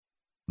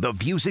The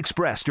views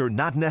expressed are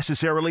not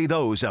necessarily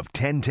those of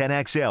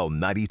 1010XL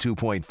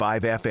 92.5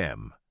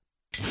 FM.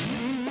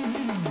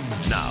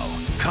 Now,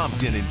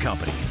 Compton and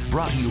Company,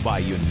 brought to you by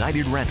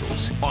United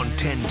Rentals on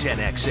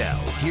 1010XL.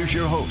 Here's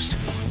your host,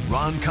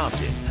 Ron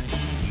Compton.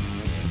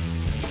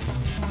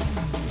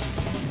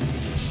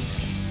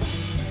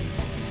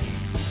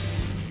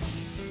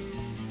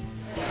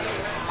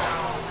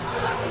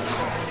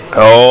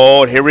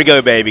 Oh, here we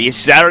go, baby. It's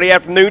Saturday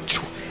afternoon,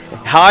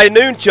 high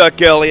noon, Chuck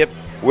Elliott.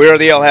 We're at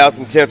the Ale House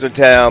in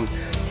Tinseltown.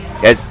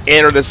 Has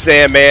entered the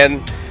Sandman.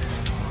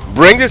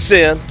 Brings us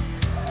in.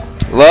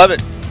 Love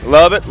it,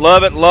 love it,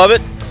 love it, love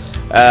it.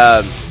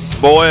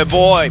 Boy, oh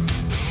boy.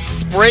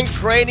 Spring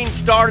training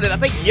started, I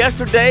think,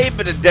 yesterday,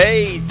 but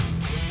today's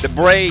the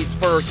Braves'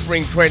 first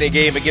spring training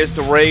game against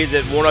the Rays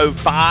at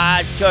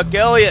 1:05. Chuck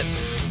Elliott,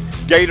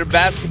 Gator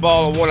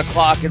basketball at 1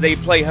 o'clock as they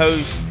play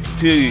host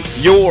to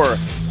your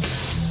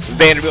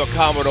Vanderbilt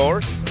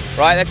Commodores.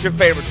 Right? That's your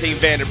favorite team,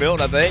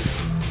 Vanderbilt, I think.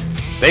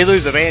 They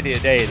lose to Vandy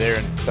today. They're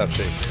in tough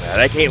shape.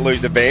 They can't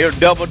lose to Vandy.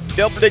 They're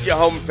double-digit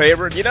home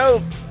favorite. You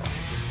know,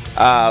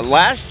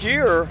 last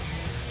year,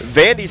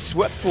 Vandy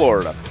swept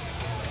Florida.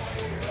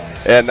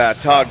 And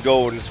Todd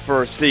Golden's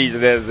first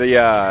season as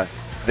the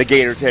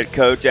Gators head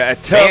coach.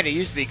 Vandy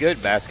used to be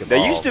good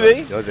basketball. They used to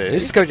be. They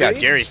used to coach out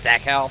Jerry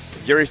Stackhouse.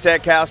 Jerry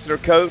Stackhouse, their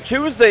coach.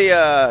 Who was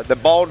the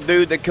bald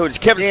dude that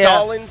coached? Kevin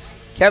Stallings?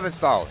 Kevin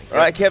Stallings.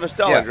 Right, Kevin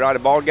Stallings, right? A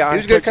bald guy. He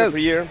was a good coach.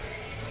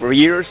 For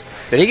years.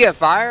 Did he get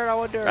fired, I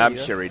wonder? I'm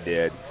sure he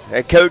did.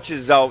 And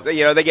coaches,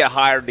 they get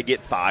hired to get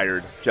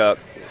fired, Chuck.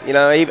 You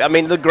know,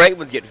 the great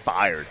ones get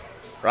fired,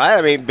 right?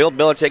 I mean, Bill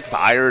Belichick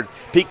fired,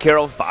 Pete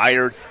Carroll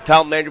fired,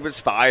 Tom Landry was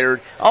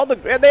fired.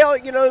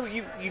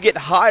 You get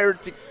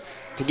hired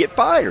to get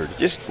fired.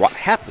 Just what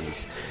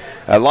happens.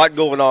 A lot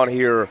going on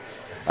here.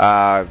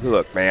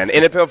 Look, man,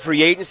 NFL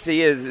free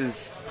agency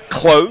is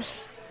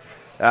close.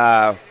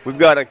 We've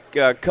got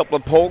a couple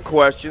of poll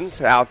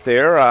questions out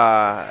there.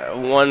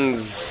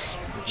 One's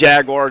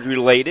Jaguars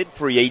related,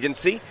 free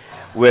agency,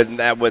 with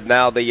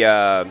now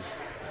the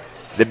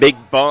big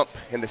bump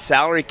in the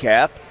salary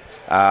cap.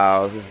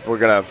 We're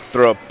going to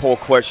throw a poll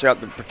question out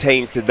that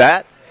pertains to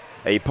that.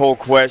 A poll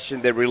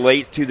question that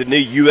relates to the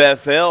new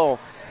UFL.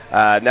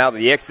 Now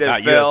the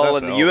XFL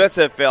and the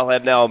USFL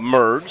have now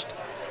merged.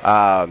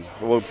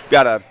 We've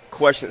got a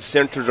question that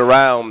centers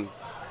around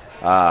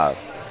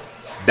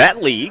that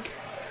league.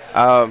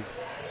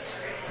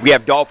 We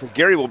have Dolphin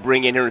Gary we'll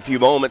bring in here in a few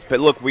moments. But,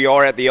 look, we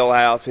are at the Ale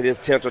House. It is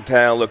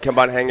Tinseltown. Look, come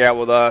by and hang out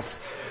with us.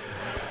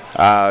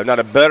 Not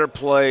a better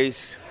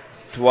place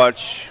to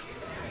watch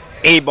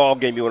any ball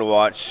game you want to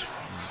watch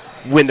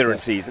when they're in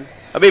season.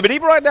 I mean, but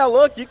even right now,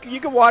 look, you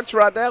can watch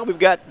right now. We've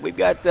got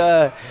Ravens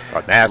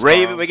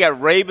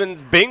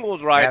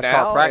Bengals right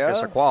now. NASCAR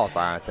practice or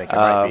qualifying, I think it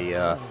might be.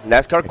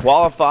 NASCAR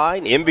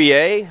qualifying,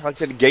 NBA. Like I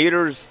said, the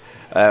Gators,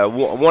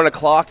 1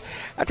 o'clock.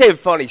 I'll tell you a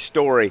funny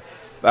story.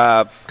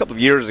 A couple of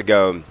years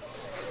ago,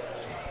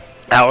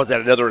 I was at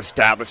another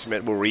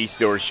establishment where we used to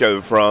do our show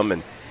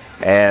from,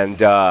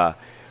 and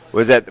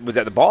was at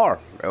the bar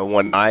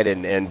one night,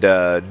 and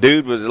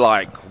dude was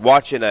like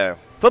watching a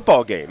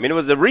football game. I mean, it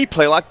was a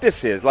replay like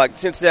this is, like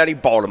Cincinnati,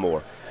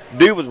 Baltimore.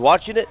 Dude was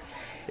watching it.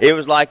 It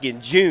was like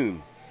in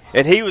June,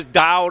 and he was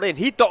dialed in.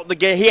 He thought the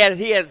game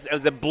he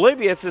was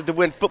oblivious as to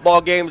when football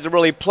games are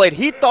really played.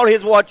 He thought he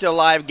was watching a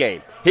live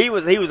game. He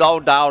was all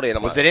dialed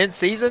in. Was it in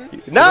season?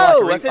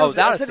 No, I said it was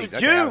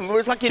June. Okay, it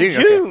was like in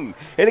June. Okay.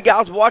 And the guy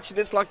was watching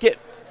this like it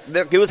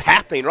was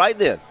happening right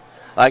then.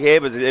 Like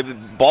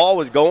ball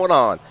was going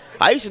on.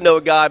 I used to know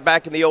a guy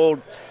back in the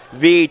old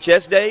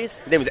VHS days.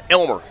 His name was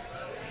Elmer.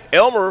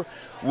 Elmer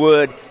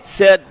would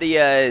set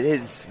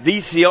his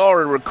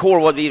VCR and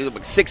record, was it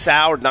like 6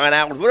 hours, 9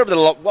 hours, whatever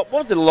what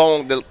was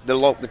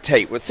the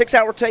tape? Was 6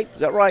 hour tape? Is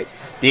that right?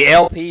 The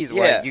LPs,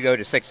 yeah. You go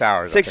to 6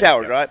 hours. 6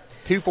 hours, right?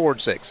 2, 4,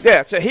 and 6.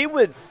 Yeah, so he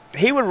would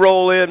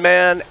roll in,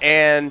 man,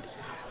 and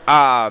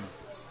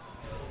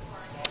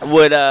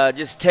would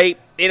just tape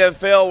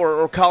NFL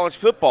or college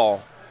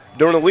football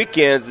during the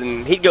weekends,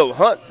 and he'd go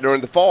hunt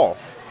during the fall.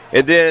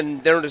 And then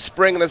during the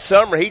spring and the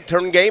summer, he'd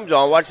turn games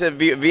on, watch that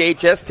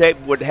VHS tape,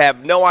 would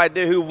have no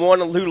idea who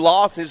won and who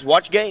lost, and just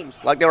watch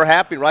games like they were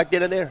happening right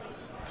then and there.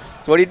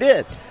 That's what he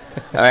did.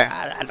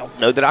 I don't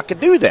know that I could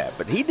do that,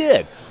 but he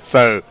did.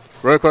 So,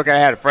 real quick, I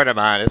had a friend of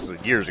mine, this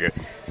was years ago,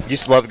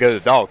 used to love to go to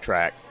the dog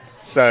track.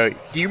 So,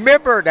 do you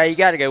remember, now you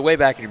got to go way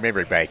back in your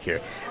memory bank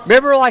here.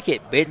 Remember, like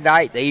at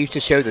midnight, they used to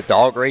show the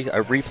dog race,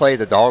 a replay of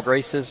the dog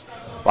races,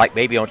 like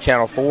maybe on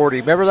Channel 4. Do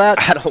you remember that?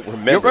 I don't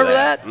remember. You remember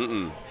that?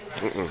 Mm-mm.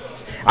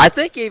 I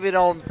think even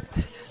on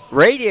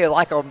radio,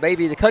 like on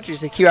maybe the countries,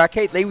 the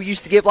QIK, they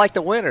used to give like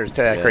the winners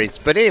to that race.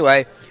 But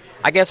anyway,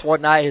 I guess one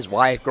night his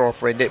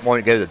girlfriend didn't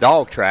want to go to the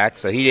dog track,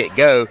 so he didn't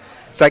go.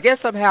 So I guess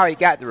somehow he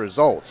got the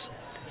results.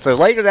 So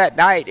later that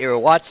night, they were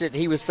watching it, and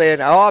he was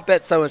saying, I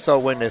bet so-and-so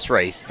win this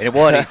race. And it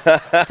won. So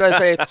I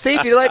said, see,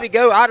 if you let me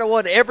go, I'd have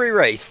won every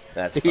race.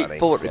 That's funny. He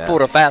pulled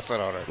a fast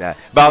one on her. Yeah.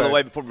 By the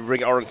way, before we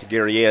bring Arlington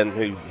Gary in,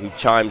 who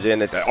chimes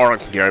in at the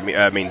Arlington Gary,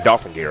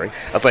 Dolphin Gary.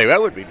 I'll tell you,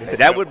 that would be good.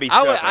 That would be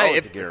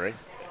Arlington Gary.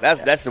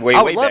 That's the way.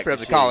 I would way love back for him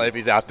to this call year. it if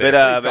he's out there.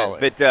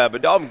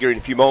 But Dalton Geary in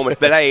a few moments.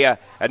 But hey,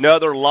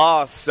 another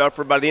loss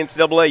suffered by the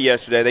NCAA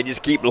yesterday. They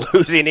just keep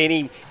losing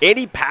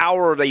any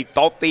power they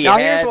thought they now,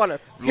 had.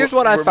 Here's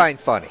what I find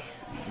funny.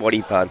 What do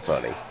you find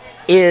funny?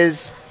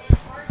 Is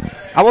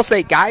I will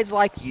say guys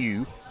like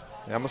you.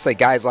 And I'm gonna say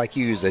guys like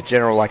you is a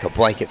general like a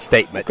blanket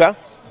statement. Okay.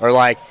 Or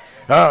like,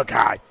 oh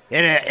God,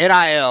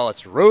 NIL,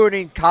 it's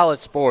ruining college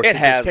sports. It's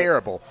just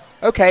terrible.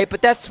 Okay,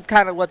 but that's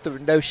kind of what the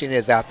notion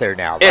is out there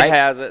now, right? It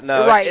hasn't.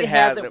 No, right, it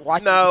hasn't.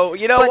 No,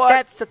 you know but what?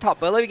 That's the top.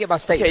 But let me get my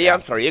statement. Okay, yeah,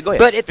 out. I'm sorry. Yeah, go ahead.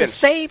 But at the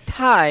same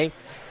time,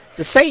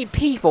 the same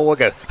people will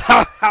go,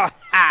 ha, ha,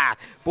 ha.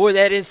 Boy,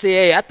 that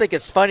NCAA, I think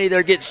it's funny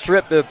they're getting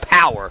stripped of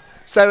power.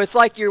 So it's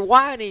like you're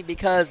whining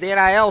because the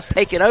NIL's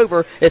taking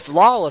over. It's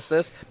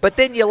lawlessness. But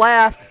then you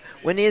laugh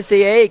when the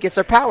NCAA gets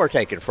their power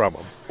taken from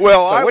them.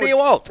 Well, so what do you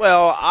want?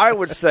 Well, I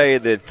would say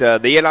that the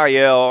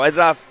NIL,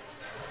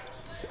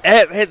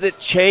 has it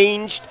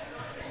changed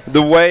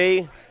the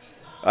way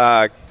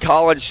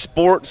college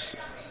sports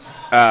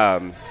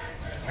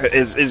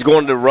is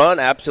going to run?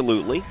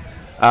 Absolutely.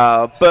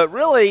 But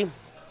really,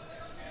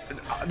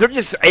 they're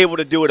just able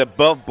to do it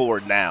above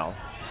board now.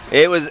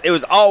 It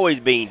was always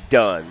being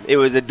done. It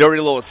was a dirty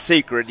little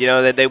secret,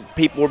 that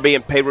people were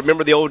being paid.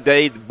 Remember the old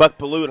days? Buck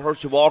Bellew and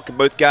Herschel Walker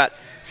both got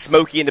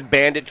Smokey and the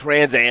Bandit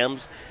Trans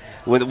Ams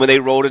when they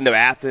rolled into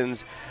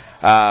Athens.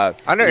 I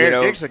know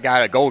Eric Dixon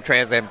got a gold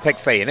Trans Am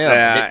Texas A&M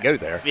and didn't go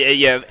there.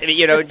 Yeah.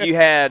 You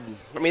had.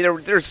 I mean,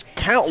 there's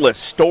countless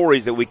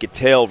stories that we could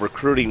tell,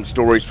 recruiting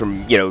stories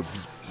from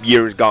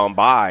years gone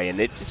by, and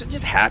it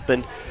just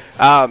happened.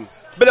 But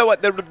no,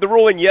 what the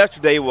ruling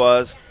yesterday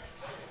was,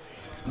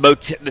 both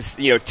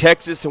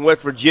Texas and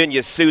West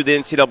Virginia sued the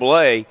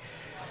NCAA,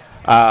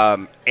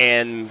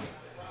 and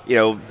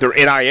their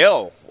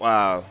NIL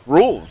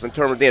rules in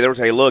terms of they were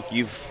saying, look,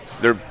 you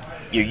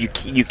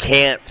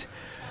can't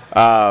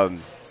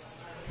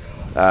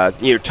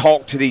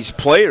talk to these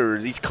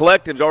players. These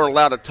collectives aren't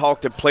allowed to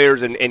talk to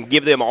players and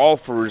give them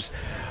offers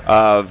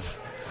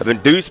of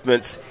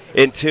inducements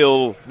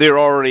until they're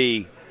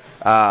already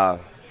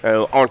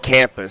on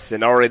campus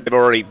and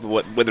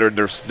whether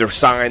they're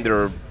signed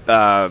or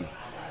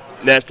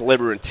national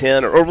letter of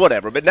intent or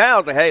whatever. But now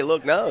it's like, hey,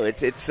 look, no,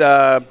 it's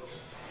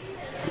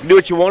do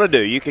what you want to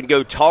do. You can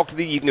go talk to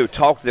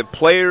the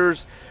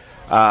players,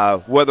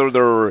 whether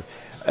they're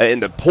in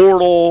the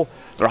portal,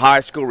 they're high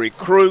school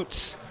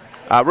recruits.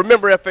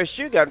 Remember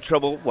FSU got in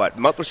trouble, a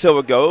month or so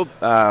ago.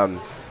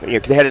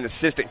 They had an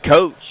assistant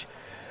coach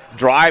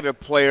drive a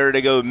player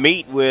to go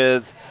meet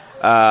with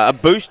a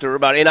booster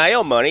about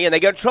NIL money, and they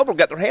got in trouble,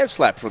 got their hands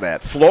slapped for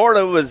that.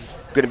 Florida was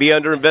going to be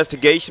under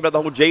investigation about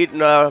the whole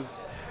Jaden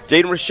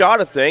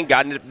Rashada thing.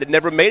 That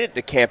never made it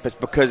to campus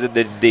because of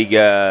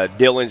the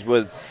dealings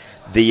with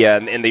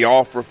the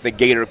offer from the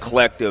Gator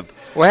Collective.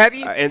 Well, have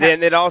you? And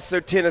then also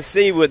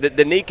Tennessee with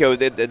the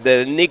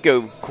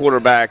Nico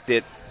quarterback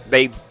that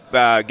they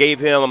gave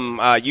him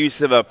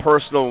use of a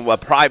personal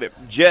private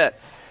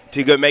jet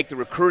to go make the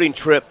recruiting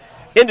trip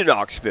into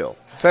Knoxville.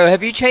 So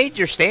have you changed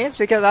your stance?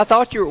 Because I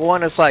thought you were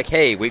one that's like,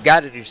 hey, we've got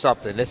to do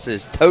something. This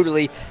is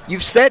totally –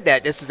 you've said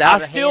that. This is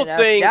out of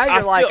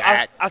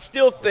hand. I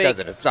still think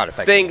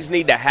things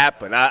need to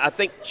happen. I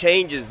think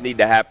changes need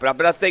to happen.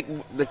 But I think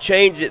the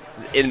change,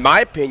 in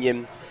my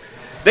opinion,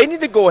 they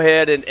need to go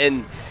ahead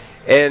and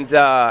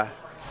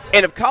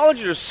if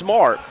colleges are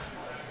smart,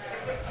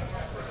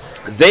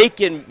 they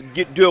can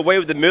do away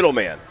with the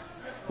middleman.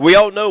 We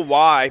all know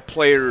why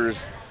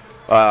players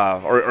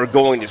are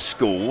going to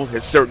school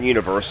at certain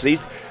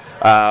universities.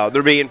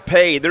 They're being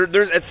paid.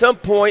 There's at some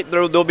point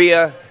there'll be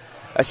a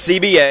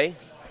CBA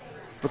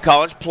for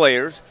college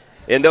players,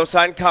 and they'll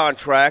sign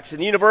contracts.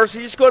 And the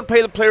university just go and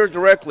pay the players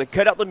directly.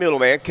 Cut out the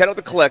middleman, cut out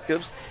the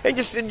collectives, and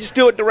just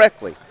do it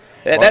directly.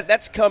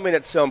 That's coming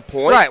at some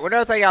point. Right. Well,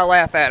 another thing I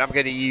laugh at, I'm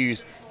going to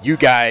use you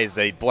guys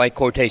a blank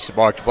quotation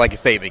mark, blanket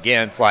statement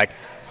again. It's like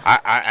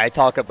I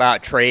talk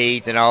about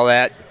trades and all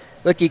that.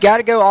 Look, you got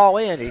to go all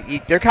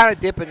in. They're kind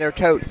of dipping their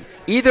toe.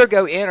 Either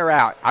go in or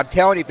out. I'm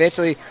telling you,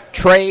 eventually,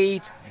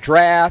 trades,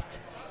 draft,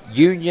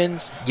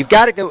 unions. You've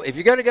got to go. If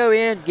you're going to go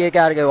in, you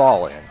got to go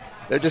all in.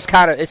 They're just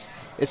kind of it's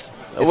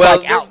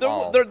like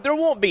outlaw. There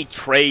won't be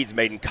trades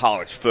made in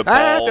college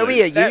football. There'll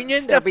be a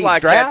union. There'll be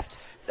like draft.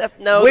 There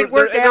won't be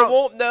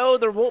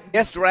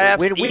drafts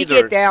when we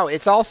either. get down,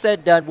 it's all said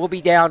and done. We'll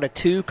be down to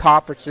two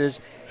conferences.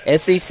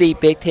 SEC,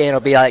 Big Ten will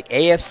be like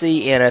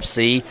AFC,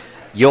 NFC.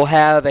 You'll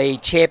have a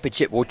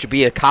championship, which will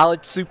be a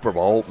college Super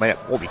Bowl. Man, it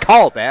won't be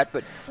called that,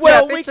 but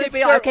eventually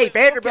be like, okay,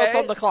 Vanderbilt's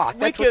on the clock.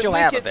 That's what you'll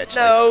have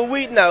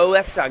eventually. No,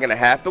 that's not going to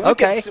happen.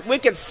 Okay. We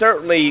can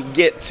certainly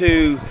get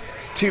to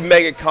two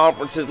mega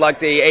conferences like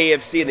the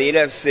AFC and the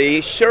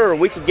NFC. Sure,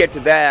 we can get to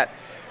that.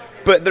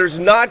 But there's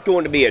not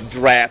going to be a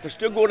draft. There's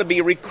still going to be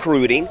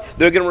recruiting.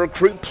 They're going to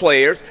recruit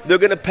players. They're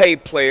going to pay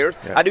players.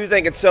 Yeah. I do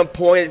think at some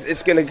point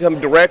it's going to come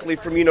directly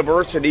from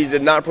universities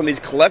and not from these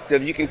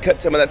collectives. You can cut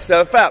some of that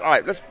stuff out. All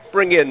right, let's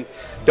bring in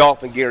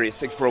Dolphin Gary at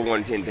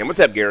 641-1010. What's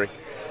up, Gary?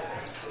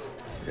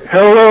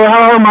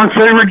 Hello, my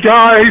favorite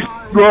guys,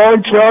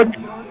 Ron, Chuck.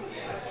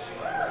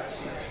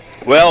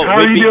 Well, how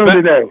are you doing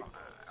today?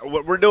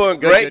 We're doing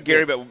great,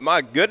 Gary, but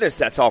my goodness,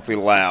 that's awfully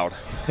loud.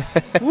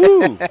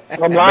 Woo!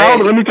 I'm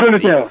loud. Let me turn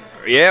it down.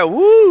 Yeah,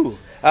 woo!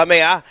 I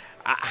mean,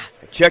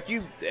 Chuck,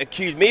 you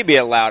accused me of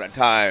being loud at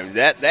times.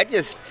 That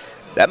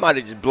might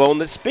have just blown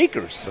the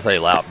speakers. I'll say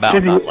loud,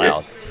 not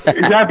loud. Is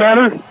that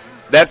better?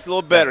 That's a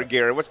little better,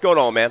 Gary. What's going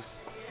on, man?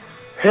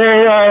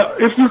 Hey,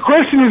 if the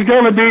question is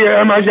going to be,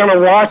 am I going to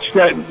watch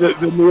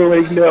the new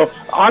league? No.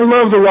 I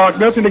love The Rock.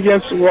 Nothing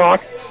against The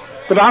Rock,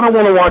 but I don't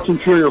want to watch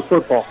inferior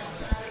football.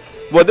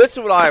 Well, this is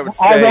what I would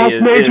say. I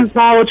watch major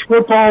college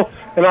football,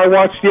 and I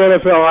watch the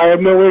NFL. I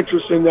have no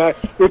interest in that.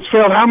 It's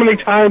failed how many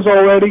times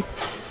already?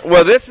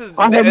 Well, this is.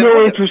 I have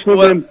no interest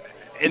in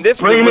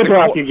bringing it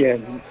back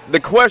again. The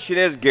question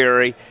is,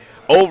 Gary,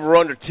 over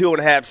under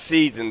 2.5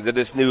 seasons of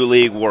this new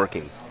league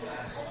working.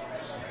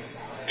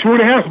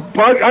 2.5,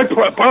 but I'd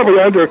probably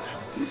under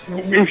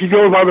if you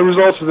go by the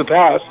results of the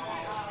past.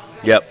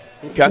 Yep.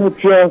 Okay.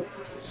 But,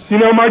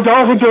 my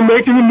Dolphins are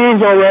making the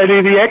moves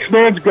already. The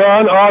X-Man's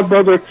gone.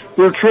 Oddball,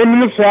 they're trimming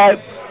the fat.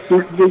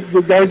 They're going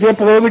to get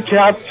below the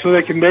cap so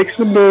they can make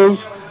some moves.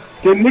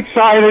 Getting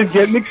excited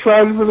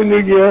for the new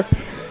year.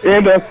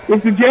 And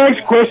if the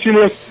Jags question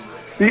is,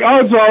 the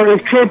odds are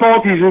if Trent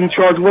Baalke's in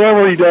charge,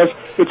 whatever he does,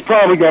 it's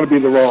probably going to be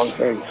the wrong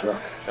thing. So,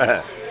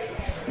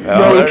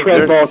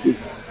 Trent Baalke.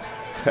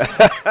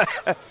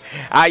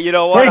 You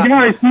know what? Hey,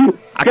 guys, you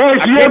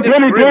have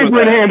Penny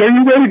paper in hand. Are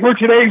you ready for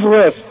today's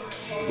list?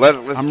 Let's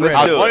do it.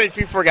 I was wondering if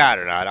you forgot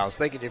or not. I was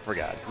thinking you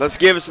forgot. Let's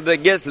give us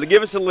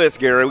a list,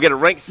 Gary. We got to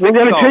rank 6 songs.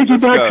 We're going to take you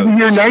back to the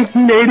year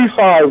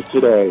 1985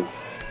 today.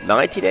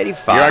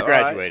 1985. You're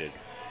graduated. Right.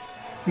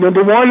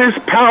 Number 1 is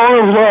 "Power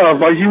of Love"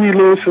 by Huey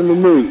Lewis and the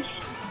News.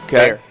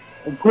 Okay.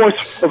 Of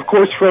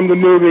course, from the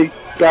movie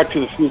Back to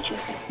the Future.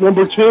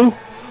 Number 2,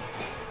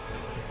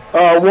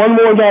 "One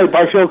More Night"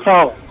 by Phil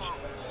Collins.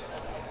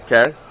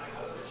 Okay.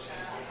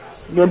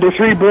 Number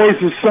 3,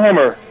 "Boys of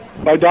Summer"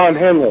 by Don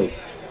Henley.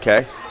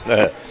 Okay.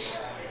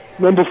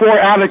 Number 4,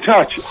 "Out of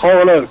Touch,"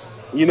 Hall &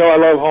 Oates. You know I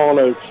love Hall &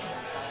 Oates.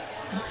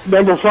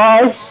 Number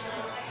 5,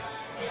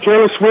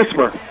 "Careless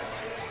Whisper"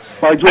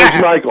 by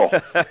George Michael.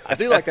 I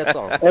do like that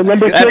song. And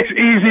number 6,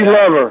 "Easy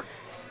Lover"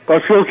 by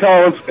Phil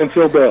Collins and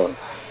Phil Bailey.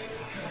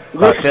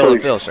 Phil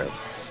and Phil show.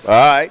 All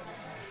right.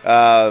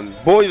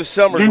 "Boys of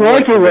Summer" is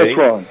one for me.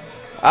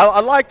 I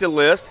like the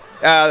list.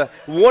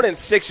 1 and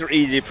 6 are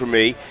easy for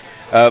me.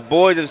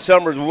 "Boys of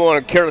Summer" is 1,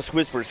 and "Careless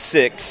Whisper" is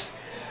 6.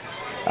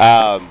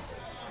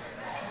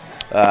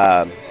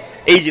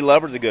 "Easy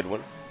Lover" is a good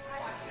one.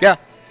 Yeah.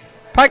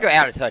 Probably go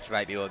 "Out of Touch"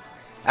 might be one.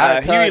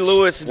 Huey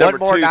Lewis is number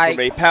 2 for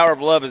me. "Power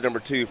of Love" is number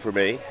 2 for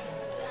me.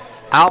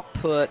 I'll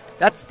put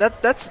that's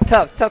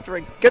tough.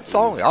 Good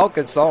song, all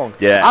good songs.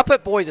 Yeah. I'll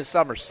put "Boys of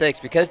Summer" 6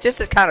 because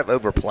just it's kind of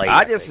overplayed.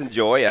 I just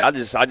enjoy it. I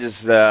just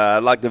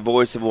like the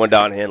voice of one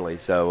Don Henley.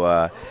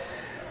 So,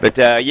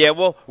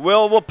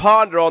 we'll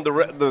ponder on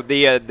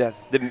the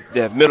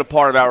middle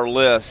part of our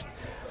list.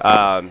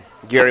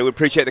 Gary, we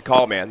appreciate the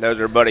call, man. Those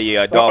are buddy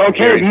Dolphin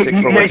Gary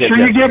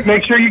 6411010.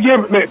 Make sure you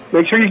give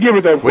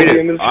it that. We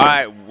do. All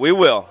right, we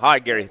will. All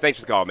right, Gary. Thanks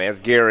for the call, man. It's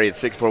Gary at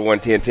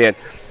 6411010.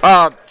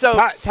 So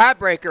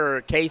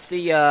tiebreaker, Casey.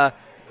 You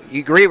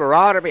agree with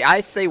Rod? I mean, I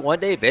say one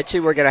day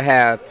eventually we're going to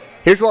have.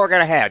 Here's what we're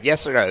going to have.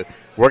 Yes or no?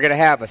 We're going to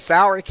have a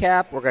salary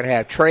cap. We're going to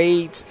have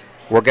trades.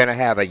 We're going to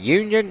have a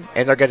union,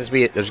 and there's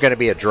going to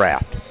be a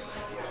draft.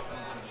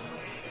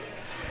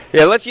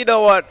 Yeah,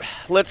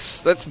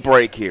 let's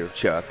break here,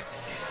 Chuck.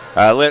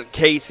 Let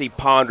Casey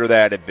ponder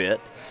that a bit.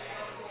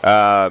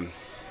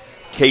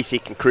 Casey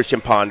can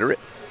Christian ponder it,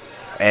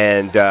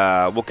 and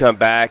we'll come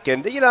back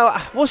and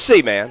we'll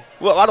see, man.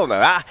 Well, I don't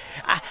know.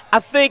 I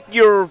think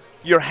you're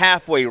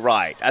halfway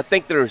right. I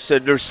think there's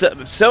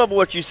some of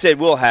what you said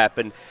will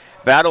happen,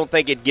 but I don't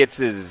think it gets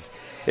as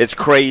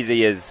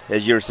crazy as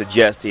you're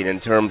suggesting in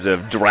terms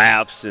of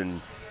drafts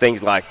and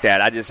things like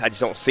that. I just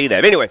don't see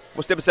that. Anyway,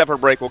 we'll step aside for a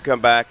break. We'll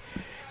come back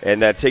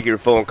and take your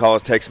phone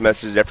calls, text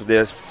messages after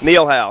this.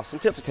 Neil House in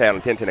Tilton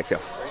on 1010XL.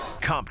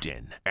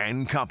 Compton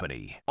and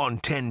Company on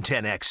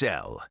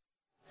 1010XL.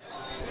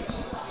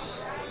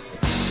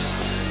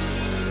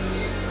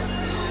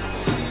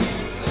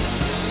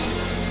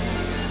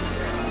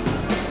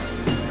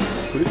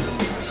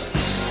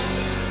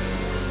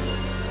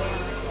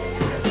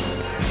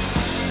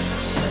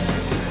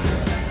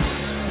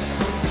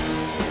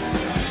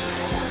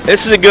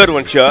 This is a good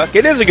one, Chuck.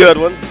 It is a good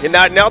one. And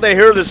now they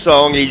hear this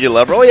song, "Easy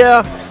Lover." Oh,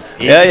 yeah.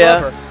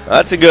 Yeah.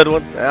 That's a good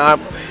one.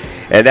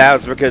 And that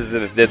was because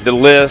of the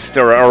list,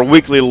 or our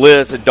weekly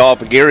list that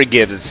Dolphin Gary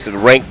gives us to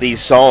rank these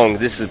songs.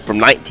 This is from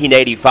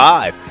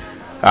 1985.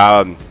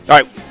 All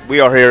right, we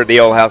are here at the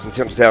Old House in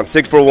Tinseltown,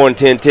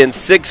 641-1010,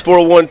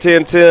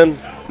 641-1010.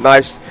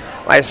 Nice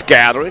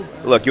gathering.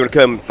 Look, you want to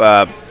come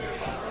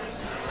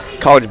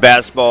college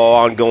basketball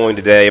ongoing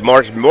today.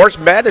 March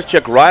Madness,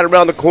 Chuck, right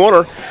around the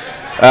corner.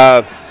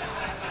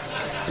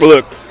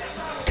 Look,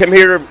 come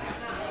here.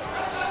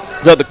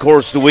 Another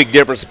course of the week,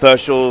 different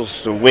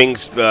specials. The wing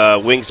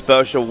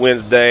special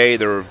Wednesday.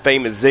 There are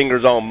famous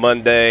zingers on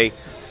Monday.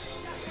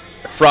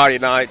 Friday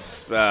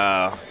nights,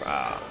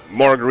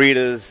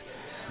 margaritas,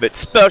 But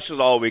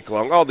specials all week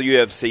long, all the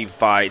UFC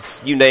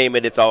fights, you name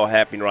it, it's all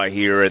happening right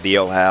here at the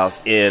Ale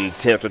House in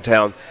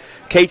Tinseltown.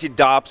 Casey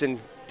Dobson,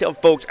 tell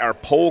folks our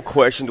poll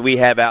questions we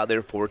have out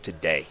there for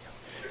today.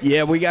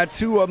 Yeah, we got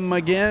two of them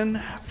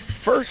again.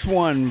 First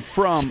one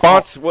from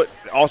sponsor.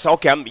 What? Also,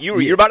 okay,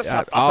 you're about to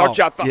stop.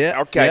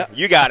 Okay, yeah.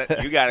 You got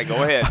it. You got it.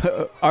 Go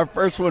ahead. Our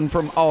first one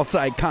from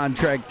Allside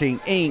Contracting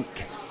Inc.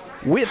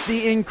 With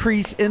the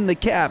increase in the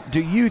cap,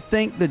 do you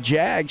think the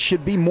Jags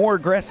should be more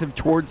aggressive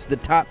towards the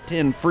top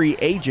 10 free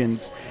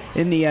agents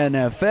in the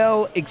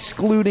NFL,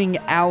 excluding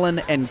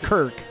Allen and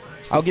Kirk?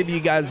 I'll give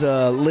you guys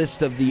a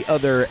list of the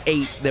other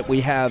 8 that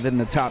we have in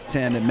the top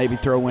 10 and maybe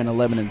throw in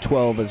 11 and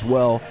 12 as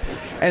well.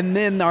 And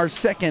then our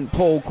second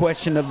poll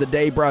question of the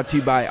day, brought to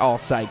you by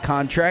Allside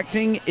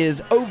Contracting,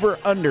 is over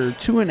under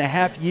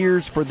 2.5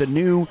 years for the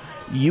new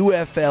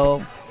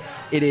UFL.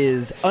 It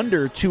is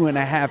under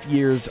 2.5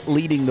 years,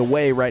 leading the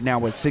way right now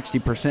with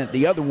 60%.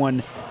 The other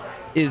one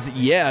is at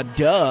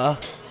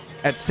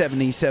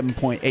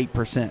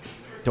 77.8%.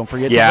 Don't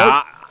forget to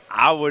vote.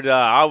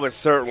 I would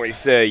certainly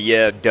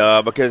say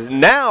because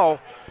now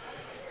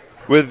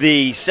with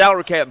the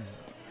salary cap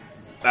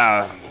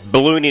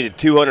ballooning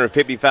to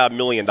 $255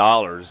 million,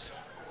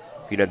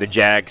 the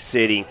Jags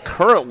sitting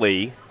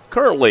currently,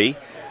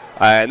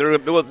 and they're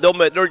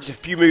just a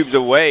few moves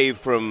away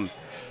from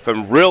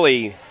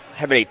really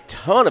having a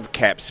ton of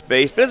cap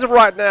space. But as of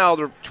right now,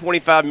 they're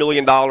 $25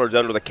 million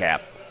under the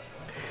cap.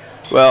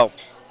 Well,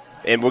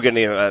 and we're going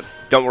to,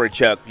 don't worry,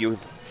 Chuck,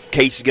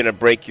 Casey's going to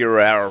break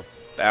our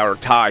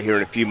tie here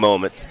in a few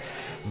moments.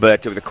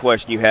 But the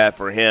question you have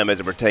for him as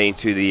it pertains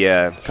to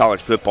the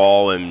college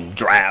football and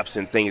drafts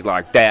and things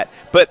like that.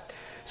 But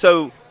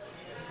so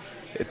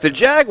if the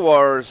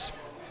Jaguars,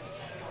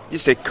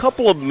 just a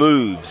couple of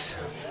moves,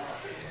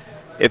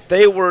 if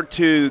they were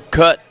to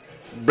cut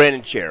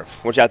Brandon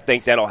Sheriff, which I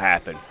think that'll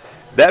happen,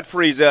 that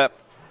frees up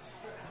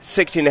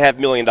 $16.5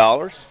 million.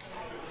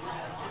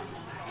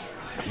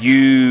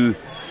 You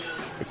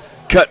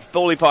cut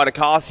Foley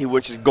Fatukasi,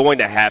 which is going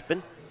to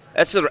happen.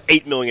 That's another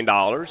 $8 million.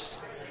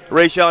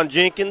 Rayshawn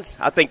Jenkins,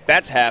 I think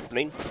that's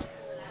happening.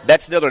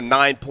 That's another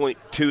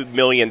 $9.2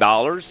 million.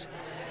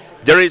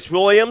 Darius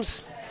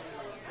Williams,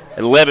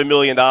 $11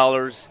 million.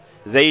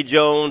 Zay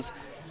Jones,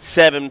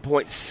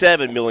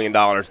 $7.7 million.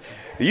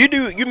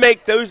 You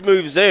make those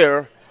moves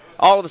there,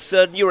 all of a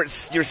sudden you're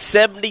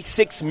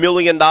 $76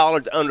 million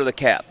under the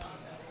cap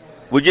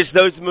with just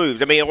those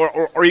moves. I mean,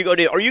 or are you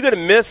going to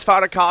miss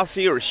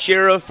Fatukasi or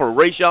Sheriff or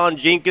Rayshawn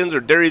Jenkins or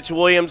Darius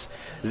Williams,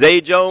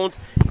 Zay Jones?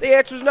 The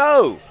answer is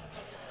no.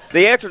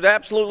 The answer is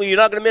absolutely you're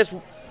not going to miss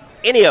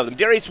any of them.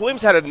 Darius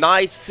Williams had a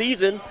nice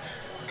season,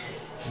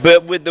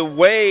 but with the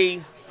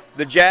way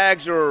the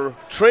Jags are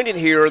trending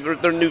here,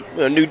 their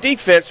new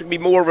defense would be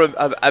more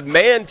of a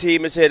man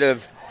team instead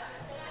of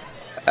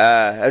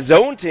a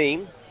zone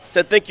team. So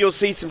I think you'll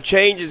see some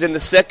changes in the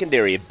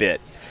secondary a bit.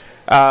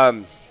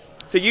 So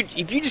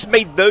if you just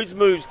made those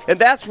moves, and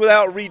that's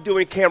without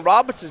redoing Cam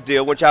Robinson's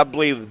deal, which I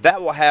believe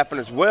that will happen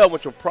as well,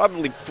 which will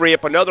probably free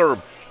up another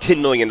 $10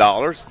 million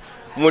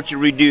once you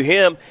redo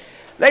him.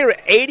 They are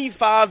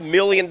 $85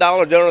 million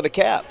under the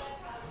cap.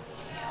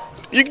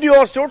 You can do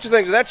all sorts of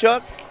things with that,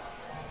 Chuck.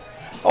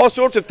 All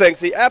sorts of things.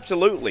 See,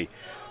 absolutely.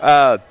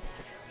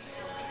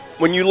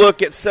 When you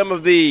look at some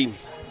of the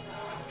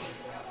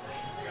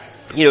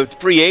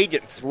free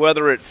agents,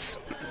 whether it's,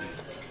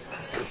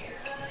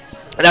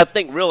 and I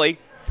think really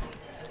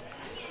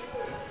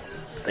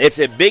it's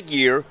a big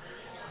year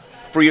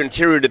for your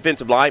interior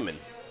defensive linemen.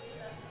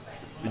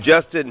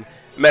 Justin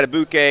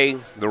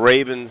Matabuke, the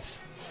Ravens,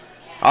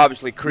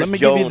 obviously Chris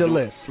Jones.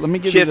 Let me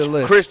give you the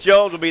list. Chris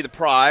Jones will be the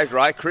prize,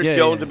 right? Chris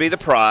Jones will be the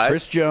prize.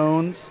 Chris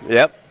Jones.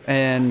 Yep.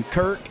 And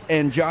Kirk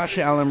and Josh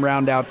Allen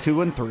round out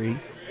 2 and 3.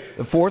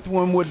 The fourth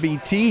one would be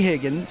T.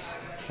 Higgins.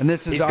 And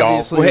this is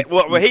obviously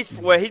gone. Well, he's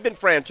been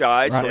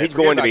franchised, so he's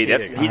going to be.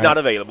 He's not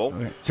available.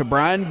 Okay. So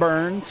Brian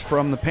Burns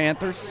from the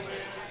Panthers,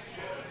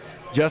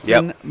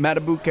 Justin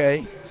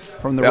Matabuke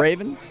from the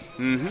Ravens.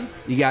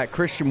 Mm-hmm. You got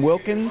Christian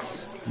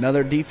Wilkins,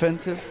 another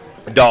defensive.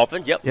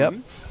 Dolphins. Yep.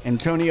 Mm-hmm.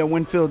 Antonio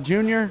Winfield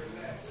Jr.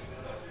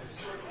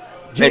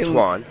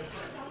 Antoine.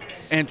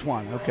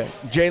 Okay.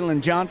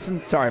 Jalen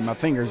Johnson. Sorry, my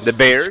fingers. The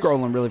Bears.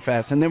 Scrolling really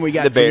fast. And then we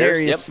got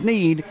Janarius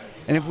Sneed.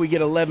 And if we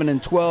get 11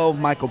 and 12,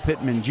 Michael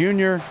Pittman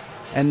Jr.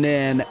 And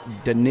then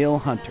Daniil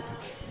Hunter.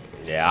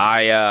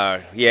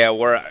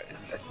 We're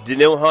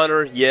Daniil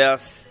Hunter,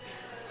 yes.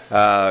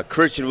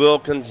 Christian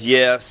Wilkins,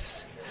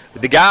 yes.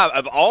 The guy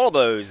of all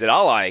those that I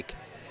like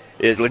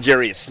is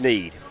L'Jarius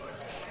Sneed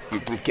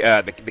from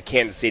the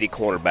Kansas City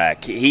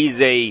cornerback.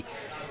 He's a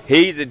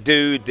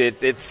dude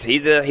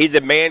that he's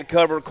a man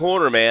cover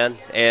corner, man,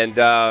 and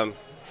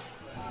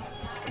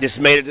just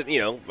made it.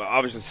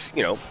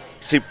 Obviously,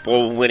 Super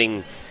Bowl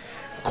winning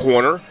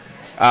corner.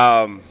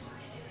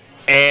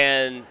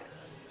 And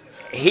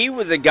he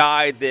was a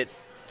guy that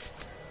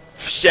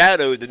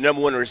shadowed the number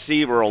one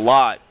receiver a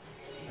lot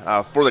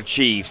for the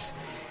Chiefs.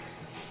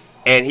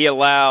 And he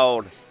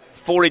allowed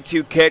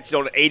 42 catches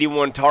on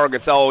 81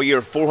 targets all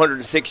year,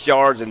 406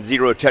 yards and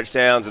 0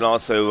 touchdowns, and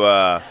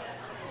also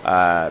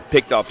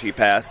picked off 2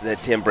 passes, and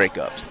had 10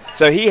 breakups.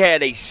 So he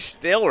had a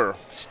stellar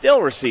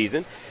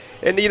season.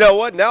 And you know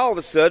what? Now all of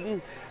a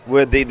sudden,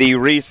 with the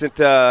recent,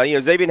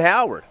 Xavier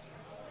Howard,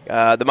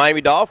 the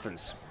Miami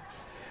Dolphins,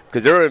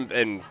 because they're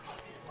in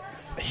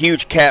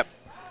huge cap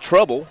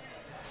trouble,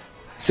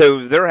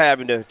 so they're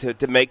having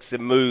to make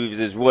some moves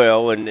as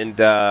well. And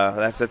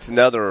that's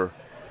another.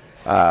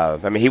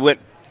 He went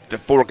to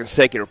 4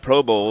 consecutive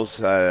Pro Bowls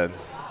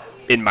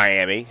in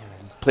Miami.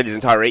 Played his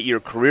entire 8-year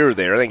career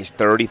there. I think he's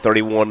 30,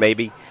 31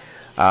 maybe.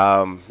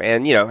 And,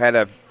 had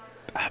a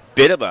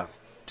bit of a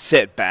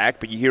setback.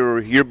 But you hear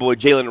your boy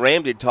Jalen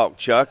Ramsey talk,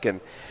 Chuck, and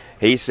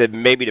he said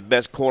maybe the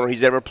best corner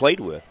he's ever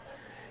played with.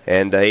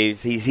 And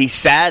he's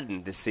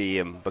saddened to see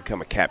him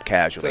become a cap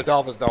casualty. So the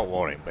Dolphins don't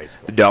want him,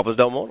 basically. The Dolphins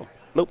don't want him.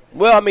 Nope.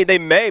 Well, they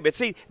may. But,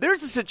 see,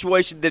 there's a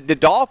situation that the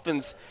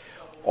Dolphins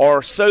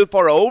are so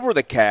far over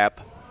the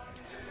cap.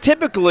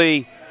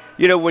 Typically,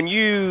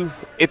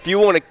 if you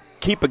want to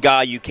keep a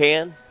guy, you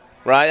can,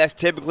 right? That's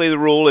typically the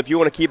rule. If you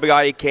want to keep a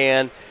guy, you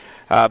can.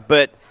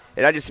 But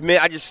I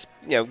just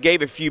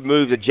gave a few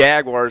moves the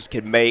Jaguars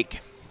could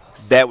make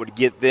that would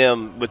get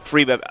them would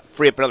free up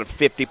another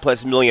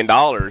 $50+ million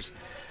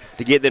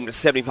to get them to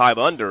 75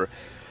 under.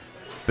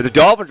 But the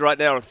Dolphins right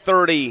now are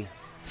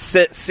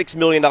 $36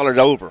 million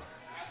over.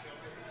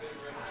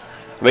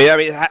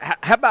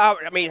 How about?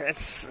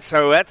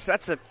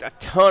 That's a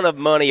ton of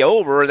money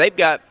over. They've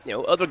got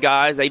other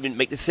guys they even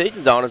make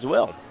decisions on as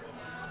well.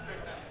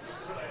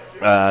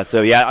 I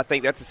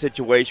think that's a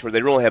situation where they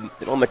don't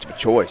have much of a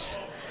choice.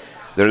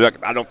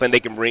 I don't think they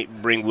can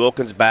bring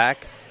Wilkins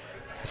back.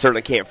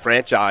 Certainly can't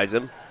franchise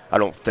him. I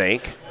don't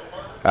think.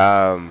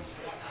 So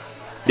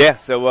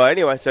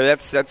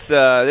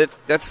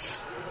that's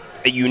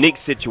a unique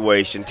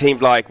situation.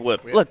 Teams like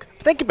look,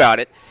 think about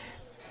it.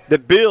 The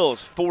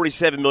Bills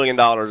 $47 million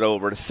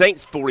over. The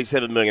Saints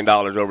 $47 million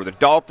over. The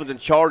Dolphins and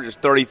Chargers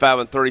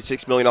 $35 and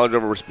 $36 million over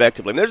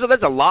respectively. And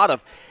that's a lot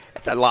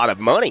of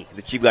money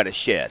that you've got to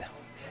shed.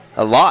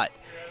 A lot.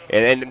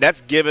 And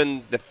that's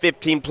given the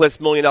 $15+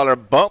 million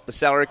bump the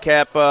salary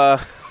cap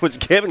was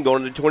given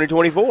going into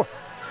 2024. All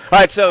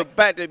right, so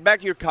back to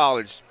your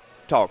college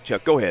talk,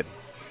 Chuck. Go ahead.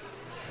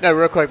 No,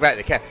 real quick, back to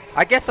the cap.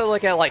 I guess I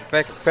look at it like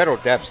federal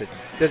deficit.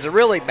 Does it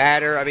really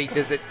matter?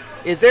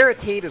 Is there a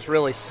team that's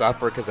really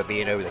suffered because of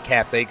being over the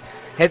cap thing?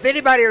 Has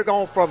anybody ever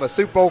gone from a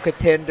Super Bowl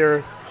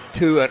contender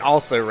to an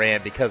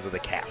also-ran because of the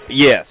cap?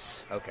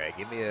 Yes. Okay,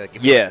 give me an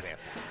yes.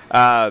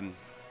 example.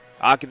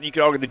 You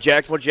could argue the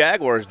Jacksonville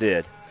Jaguars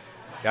did.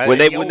 In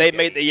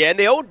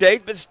the old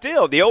days, but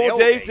still, the old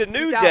days, the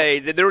new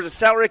days. There was a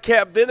salary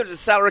cap then, there's a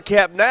salary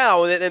cap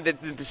now, and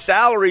the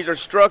salaries are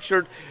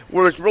structured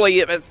where it's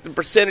really the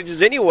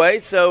percentages anyway.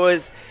 So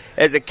as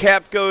the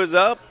cap goes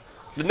up,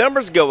 the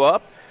numbers go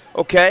up.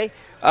 Okay,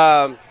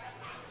 you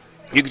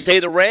can say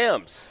the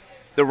Rams.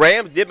 The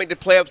Rams did make the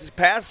playoffs this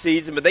past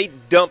season, but they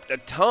dumped a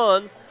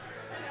ton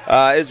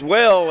as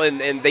well,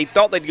 and they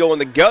thought they'd go in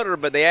the gutter,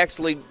 but they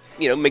actually,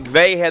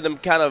 McVay had them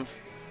kind of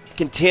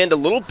contend a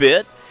little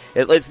bit.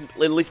 At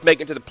least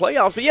make it to the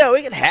playoffs. But,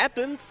 it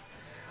happens.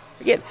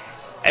 Again,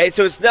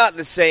 so it's not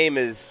the same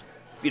as,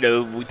 we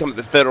talk about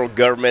the federal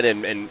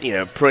government and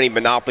printing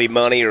monopoly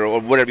money or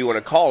whatever you want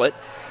to call it.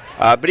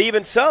 But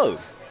even so,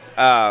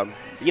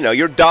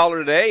 your dollar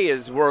today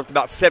is worth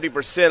about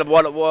 70% of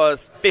what it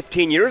was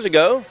 15 years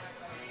ago.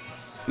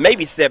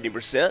 Maybe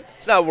 70%.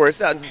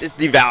 It's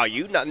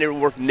devalued, not near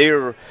worth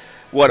near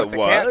what it was. The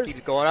cap keeps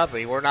going up.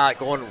 We're not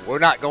going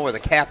with a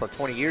cap of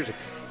 20 years ago.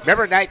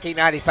 Remember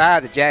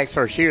 1995, the Jags'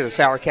 first year, the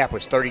salary cap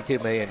was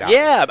 $32 million.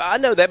 Yeah, I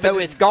know that. So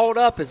it's gone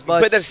up as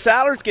much. But the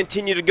salaries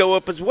continue to go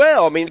up as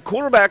well.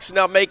 Quarterbacks are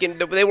now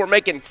they weren't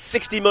making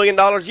 $60 million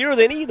a year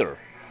then either.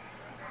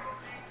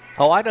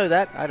 Oh, I know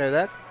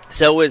that.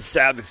 So as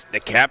the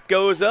cap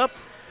goes up,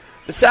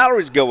 the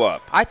salaries go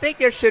up. I think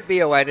there should be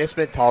a way, and it's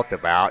been talked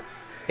about,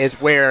 is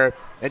where,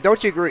 and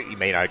don't you agree, you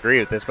may not agree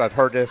with this, but I've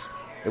heard this,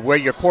 where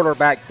your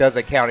quarterback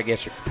doesn't count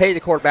against your, pay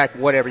the quarterback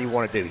whatever you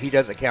want to do. He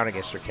doesn't count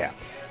against your cap.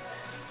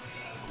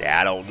 Yeah,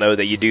 I don't know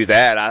that you do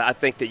that. I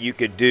think that you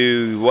could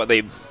do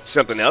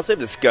something else they've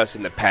discussed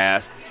in the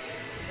past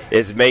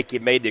is made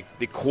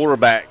the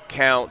quarterback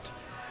count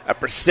a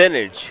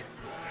percentage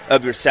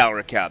of your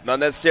salary cap. Not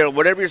necessarily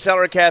whatever your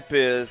salary cap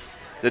is,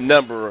 the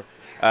number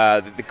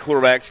that the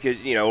quarterbacks could,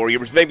 or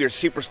maybe your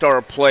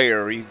superstar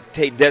player, you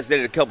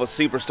designated a couple of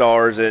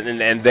superstars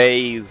and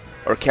they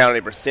are counting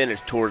a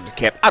percentage towards the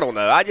cap. I don't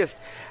know. I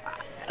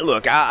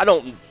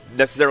don't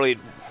necessarily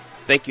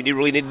think you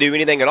really need to do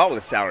anything at all with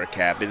the salary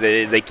cap. Is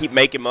they keep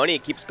making money,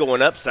 it keeps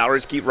going up,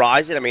 salaries keep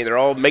rising. They're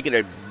all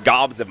making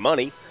gobs of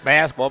money. May I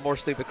ask one more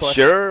stupid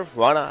question? Sure,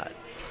 why not?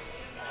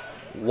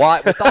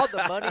 Why, with all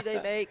the money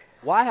they make,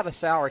 why have a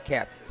salary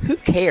cap? Who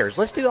cares?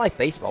 Let's do it like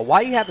baseball.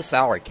 Why do you have a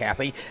salary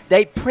cap?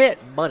 They print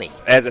money.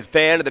 As a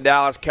fan of the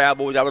Dallas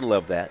Cowboys, I would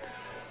love that.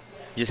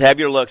 Just have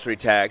your luxury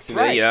tax. And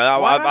right.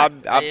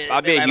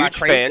 I'd be a huge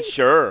fan,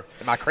 sure.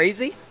 Am I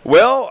crazy?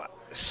 Well,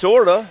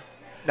 sort of.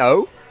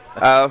 No.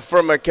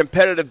 From a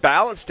competitive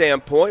balance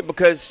standpoint,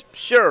 because,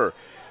 sure,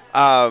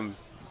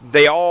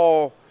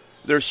 their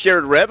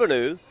shared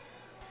revenue,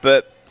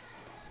 But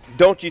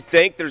don't you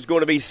think there's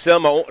going to be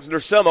some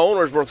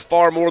owners worth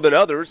far more than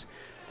others?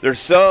 There's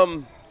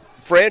some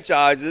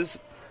franchises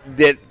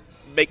that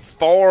make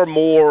far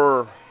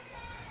more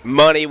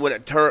money when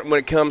it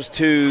comes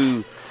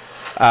to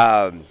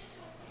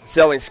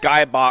selling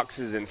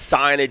skyboxes and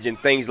signage and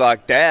things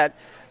like that.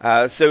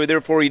 So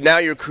therefore, now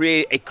you're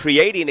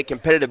creating a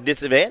competitive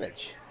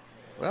disadvantage.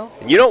 Well,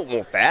 and you don't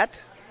want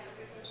that.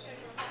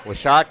 Well,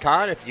 Shad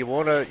Khan, if you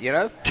want to, you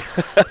know,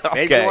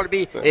 maybe Okay. you want to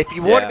be, if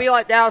you want to be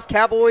like Dallas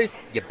Cowboys,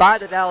 you buy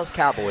the Dallas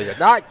Cowboys. If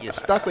not, you're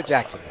stuck with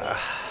Jacksonville.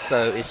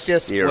 So it's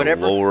just Dear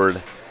whatever.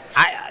 Lord.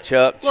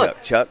 Chuck. Well,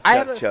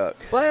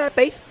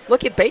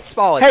 look at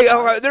baseball. Hey,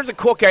 there's a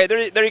quick. Okay,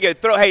 there you go.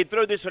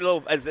 Throw this one a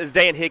little, as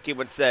Dan Hickey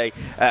would say,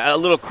 a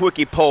little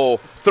quickie poll.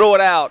 Throw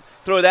it out.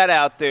 Throw that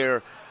out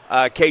there,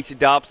 Casey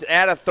Dobson.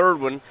 Add a third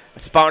one,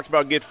 sponsored by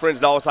our good friends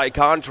at All Site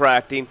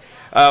Contracting.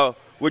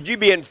 Would you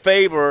be in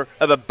favor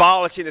of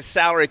abolishing the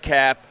salary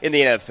cap in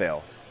the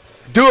NFL?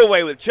 Do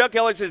away with it. Chuck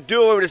Elliott says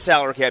do away with the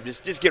salary cap.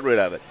 Just get rid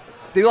of it.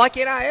 Do like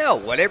NIL,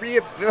 whatever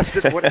you.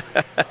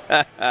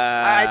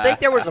 I think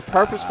there was a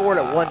purpose for it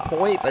at one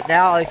point, but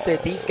now, like I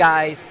said, these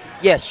guys.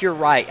 Yes, you're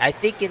right. I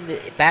think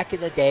back in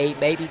the day,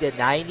 maybe the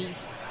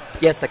 '90s.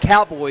 Yes, the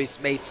Cowboys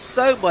made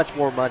so much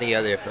more money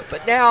out of it,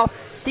 but now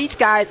these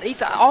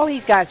guys, all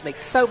these guys make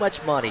so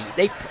much money.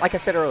 They, like I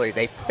said earlier,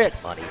 they print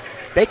money.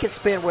 They can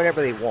spend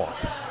whatever they want.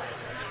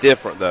 It's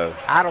different, though.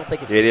 I don't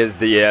think it's. It is.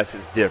 Yes,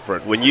 it's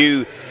different.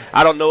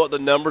 I don't know what the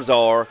numbers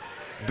are,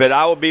 but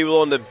I would be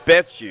willing to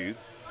bet you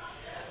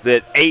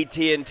that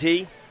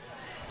AT&T,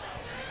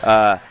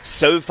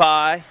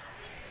 SoFi,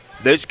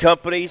 those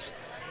companies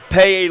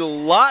pay a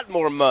lot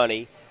more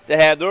money to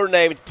have their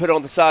names put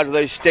on the sides of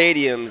those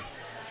stadiums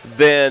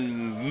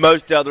than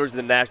most others in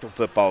the National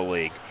Football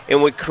League,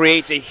 and what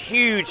creates a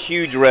huge,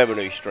 huge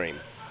revenue stream.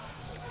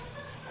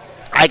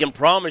 I can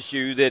promise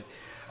you that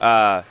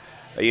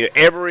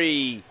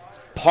every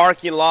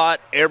parking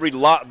lot, every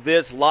lot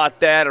this,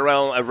 lot that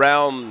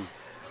around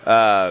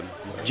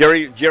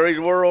Jerry's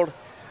World,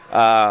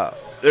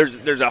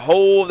 there's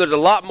a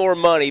lot more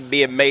money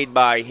being made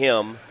by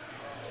him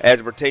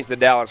as it pertains to the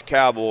Dallas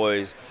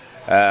Cowboys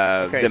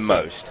than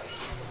most.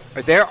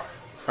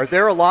 Are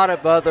there a lot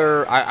of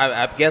other?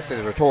 I'm guessing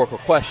it's a rhetorical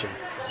question.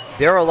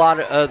 There are a lot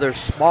of other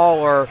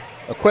smaller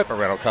equipment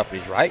rental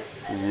companies, right?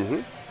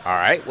 Mm-hmm. All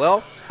right.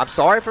 Well, I'm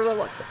sorry for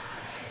the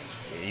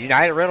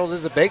United Rentals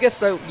is the biggest,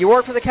 so you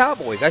work for the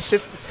Cowboys. That's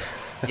just,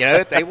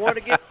 if they want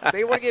to get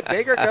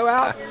bigger, go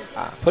out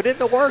and put in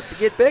the work to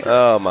get bigger.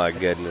 Oh my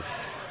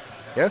goodness.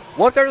 Yeah.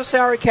 What if there's a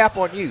salary cap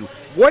on you?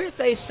 What if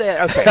they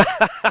said, okay.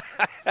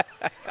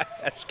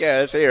 Let's go.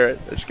 Let's hear it.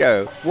 Let's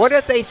go. What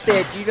if they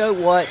said, you know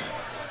what?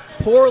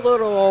 Poor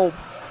little old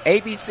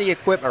ABC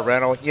equipment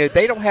rental.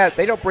 They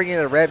don't bring in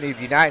the revenue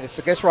of United.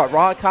 So guess what,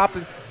 Ron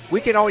Compton? We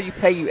can only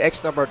pay you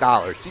X number of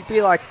dollars. You'd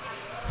be like,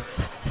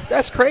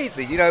 that's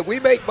crazy. We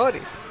make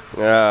money.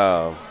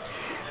 Oh.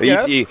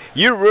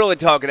 You're really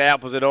talking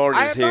apples and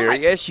oranges here. Not.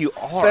 Yes, you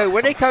are. So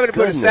when they come in to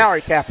put a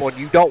salary cap on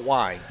you, don't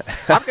whine.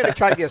 I'm going to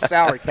try to get a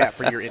salary cap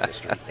for your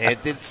industry. And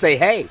then say,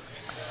 hey,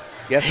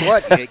 guess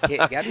what?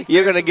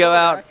 You're going to go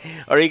out,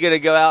 or are you going to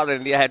go out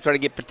and try to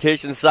get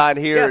petitions signed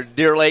here at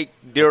Deer Lake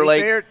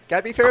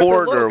gotta be fair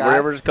Court to the or guy.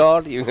 whatever it's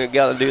called? You're going to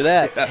go and do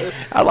that.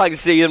 I'd like to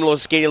see them little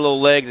skinny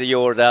little legs of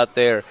yours out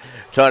there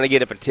trying to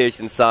get a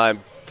petition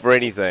signed for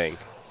anything.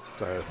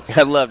 So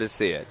I'd love to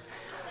see it.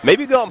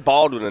 Maybe go out in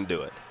Baldwin and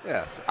do it.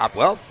 Yes. I'm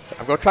going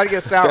to try to get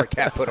a salary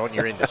cap put on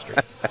your industry.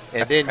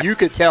 And then you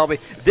could tell me.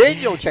 Then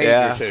you'll change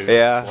your tune.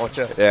 Yeah. Won't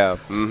you? Yeah.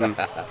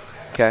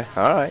 Mm-hmm. Okay.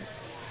 All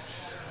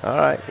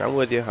right. I'm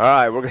with you. All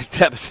right. We're going to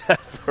step aside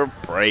for a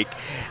break.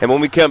 And when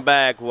we come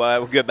back,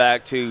 we'll get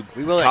back to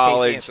we will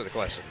college. Let Casey answer the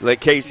question. Let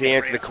Casey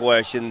answer the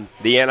question.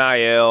 The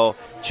NIL.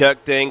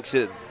 Chuck thinks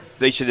that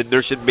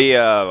there should be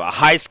a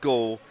high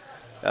school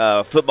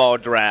football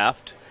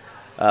draft.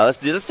 Let's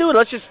do it.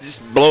 Let's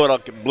just blow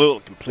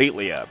it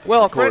completely up.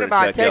 Well, a friend of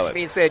mine texted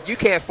me and said, you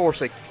can't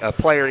force a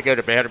player to go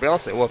to Vanderbilt. I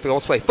said, well, if he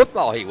wants to play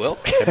football, he will.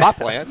 In my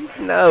plan.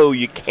 No,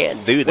 you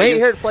can't do that. We ain't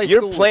here to play your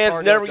school.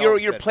 Plans never.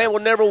 Your plan will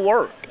never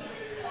work.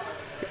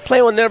 Your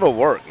plan will never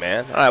work,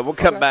 man. All right, we'll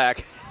come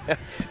back.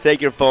 Take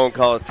your phone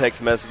calls,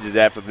 text messages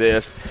after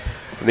this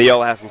from the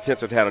Yellow House in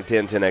Tinseltown on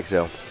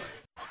 1010XL.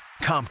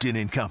 Compton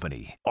and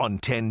Company on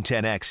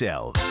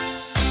 1010XL.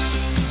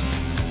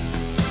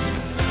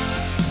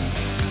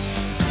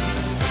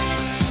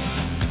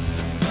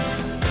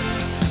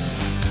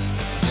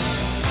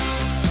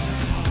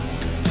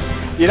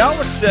 I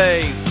would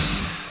say,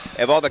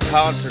 of all the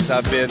concerts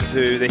I've been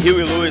to, the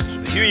Huey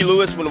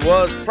Lewis one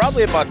was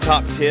probably in my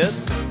top 10.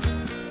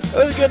 It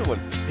was a good one.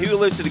 Huey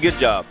Lewis did a good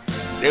job.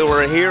 They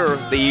were here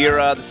the year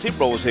the Super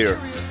Bowl was here.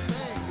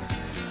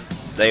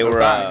 They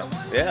were,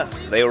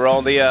 they were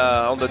on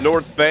the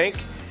North Bank,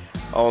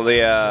 on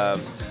the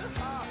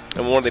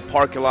in one of the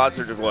parking lots.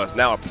 There was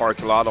now a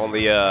parking lot on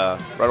the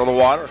right on the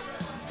water.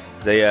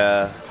 They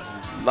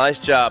nice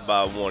job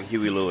by one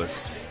Huey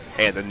Lewis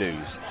and the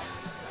News.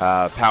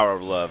 Power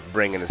of Love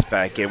bringing us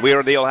back in. We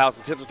are the Old House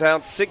in Tinseltown,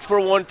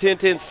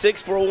 641-1010,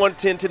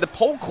 641-1010. The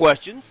poll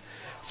questions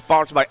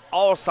sponsored by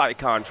All Site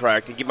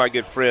Contracting. Give my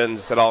good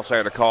friends at All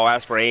Site a call.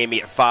 Ask for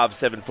Amy at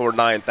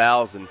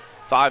 574-9000.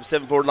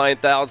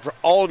 574-9000 for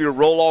all of your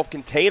roll-off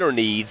container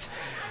needs.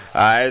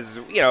 As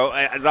you know,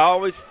 as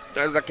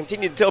I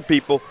continue to tell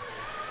people,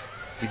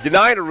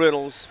 United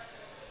Rentals,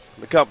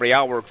 the company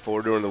I work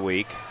for during the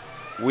week,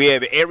 we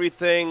have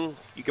everything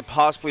you could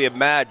possibly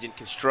imagine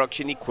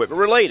construction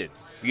equipment related.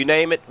 You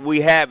name it,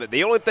 we have it.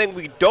 The only thing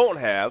we don't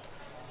have,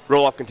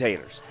 roll-off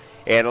containers.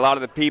 And a lot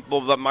of the people,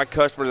 my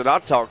customers that I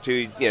talk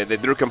to,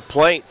 their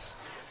complaints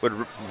with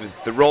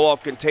the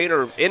roll-off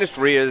container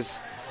industry is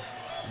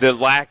the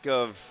lack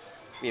of,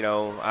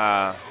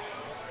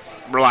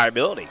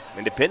 reliability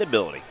and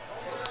dependability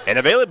and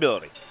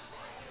availability.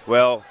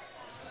 Well,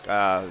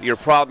 your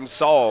problem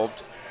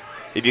solved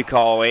if you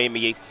call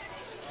Amy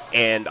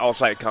and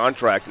All-Site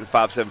Contracting,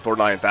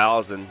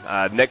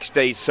 574-9000. Next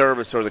day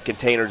service or the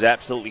container is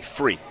absolutely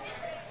free.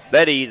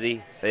 That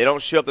easy. They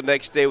don't show up the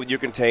next day with your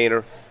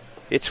container.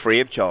 It's free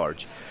of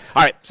charge.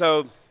 All right,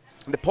 so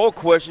the poll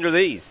questions are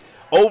these.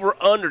 Over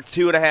under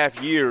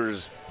 2.5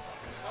 years,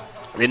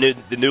 the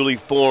newly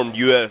formed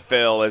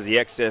UFL as the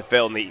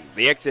XFL and the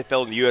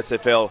XFL and the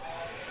USFL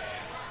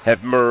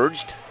have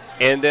merged.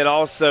 And then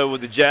also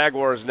with the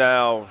Jaguars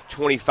now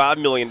 $25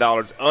 million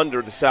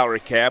under the salary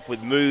cap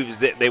with moves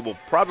that they will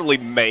probably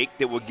make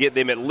that will get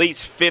them at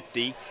least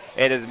 $50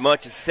 and as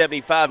much as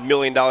 $75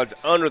 million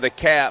under the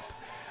cap.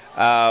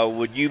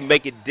 Would you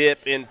make a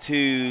dip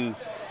into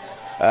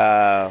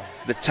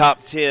the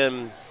top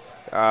 10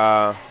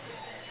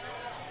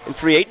 in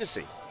free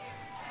agency?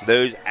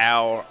 Those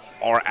are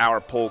our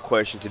poll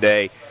question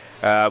today.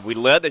 We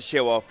led the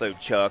show off, though,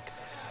 Chuck,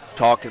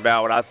 talking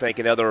about what I think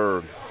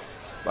another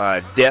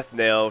death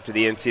knell to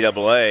the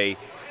NCAA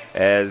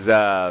as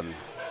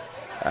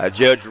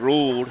judge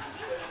ruled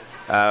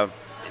the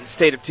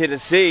state of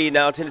Tennessee,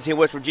 now Tennessee and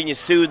West Virginia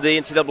sued the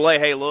NCAA.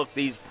 Hey, look,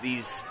 these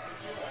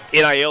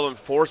NIL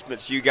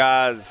enforcements you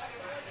guys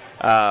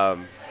have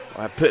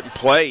put in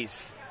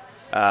place,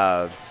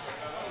 and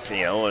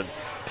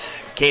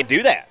can't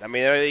do that. I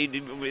mean,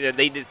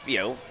 they just,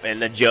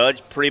 and the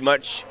judge pretty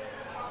much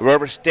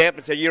rubber stamped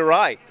and said, you're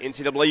right,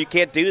 NCAA, you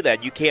can't do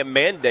that. You can't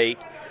mandate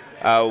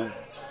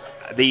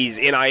these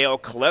NIL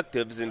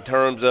collectives in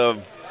terms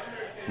of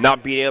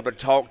not being able to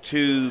talk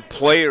to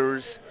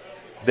players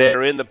that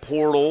are in the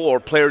portal or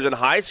players in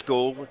high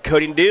school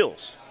cutting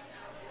deals.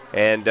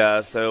 And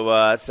so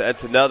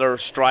that's another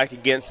strike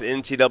against the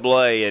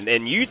NCAA.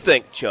 And you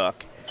think,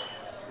 Chuck,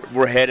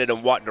 we're headed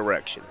in what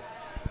direction?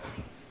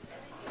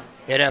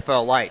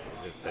 NFL Light,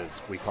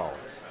 as we call it.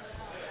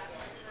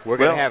 We're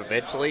going to have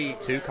eventually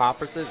two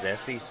conferences,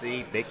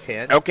 SEC, Big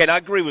Ten. Okay, and I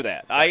agree with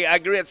that. I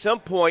agree at some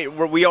point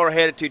where we are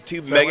headed to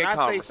two mega conferences. When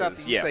I say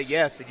something, you say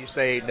yes, and you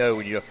say no.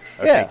 When you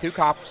two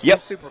conferences, two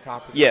super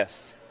conferences.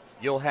 Yes.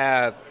 You'll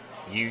have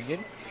union.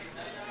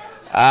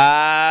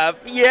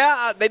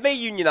 They may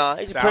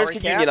unionize. The players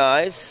could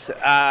unionize.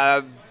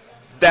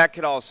 That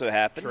could also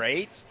happen.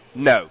 Trades?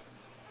 No.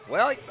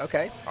 Well,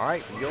 okay. All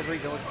right. You'll be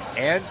going.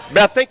 But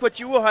I think what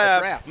you will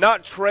have,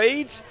 not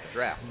trades,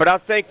 but I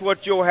think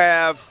what you'll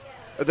have,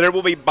 there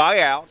will be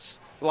buyouts.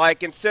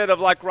 Like instead of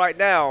like right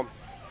now,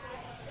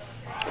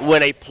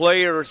 when a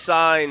player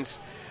signs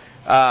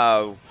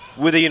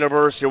with a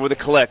university or with a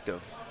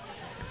collective,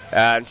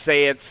 and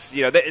say it's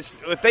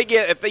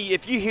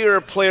if you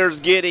hear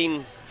players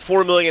getting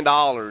 $4 million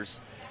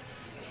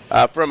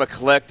from a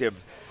collective,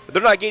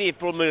 they're not getting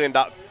 $4 million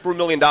up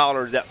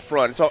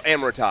front. It's all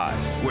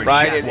amortized,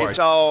 right?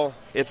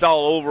 It's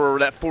all over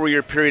that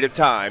 4-year period of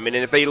time, and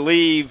then if they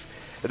leave,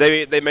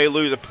 they may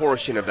lose a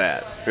portion of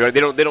that.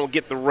 They don't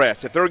get the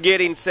rest. If they're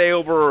getting if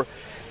they're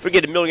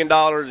getting $1 million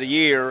a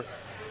year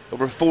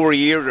over 4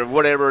 years or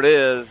whatever it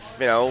is,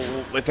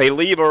 if they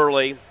leave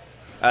early,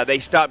 they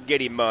stop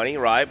getting money,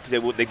 right?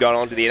 Because they've gone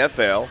on to the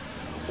NFL,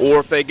 or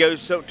if they go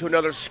to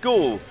another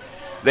school,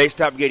 they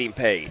stop getting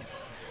paid.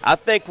 I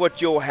think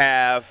what you'll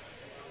have,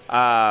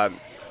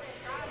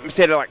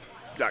 instead of like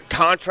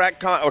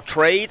contract or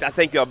trades, I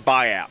think you'll have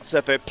buyouts. So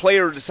if a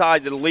player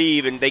decides to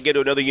leave and they go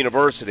to another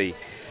university,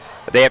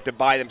 they have to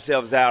buy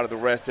themselves out of the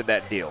rest of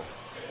that deal.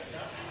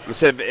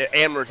 Instead of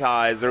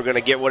amortized, they're going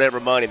to get whatever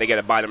money, they got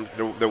to buy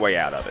their way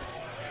out of it.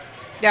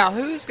 Now,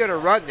 who's going to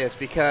run this?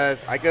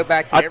 Because I go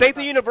back to I think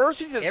the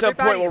universities at some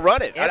point will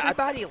run it.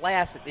 Everybody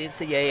laughs at the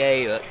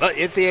NCAA.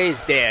 NCAA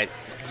is dead.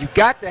 You've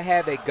got to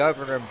have a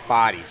governing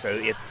body. So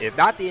if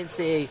not the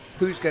NCAA,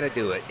 who's going to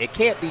do it? It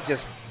can't be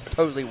just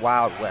totally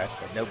Wild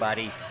West and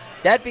nobody.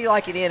 That'd be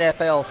like an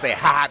NFL say,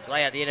 I'm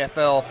glad the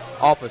NFL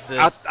offices.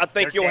 I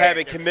think you'll have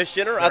a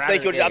commissioner. I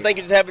think you'll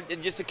just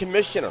have just a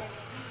commissioner.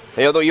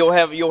 You'll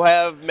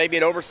have maybe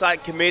an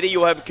oversight committee.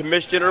 You'll have a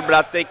commissioner, but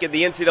I think in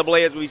the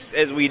NCAA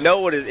as we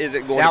know it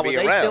isn't going to be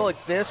around. Now, will they still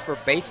exist for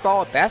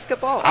baseball and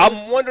basketball?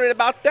 I'm wondering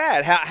about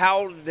that.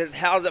 How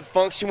does it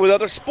function with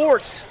other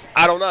sports?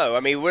 I don't know. I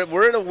mean,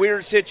 we're in a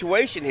weird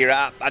situation here.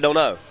 I don't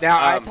know.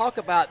 Now, I talk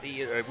about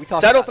the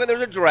So I don't think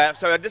there's a draft.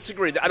 So I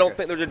disagree. I don't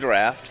think there's a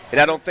draft, and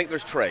I don't think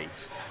there's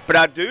trades. But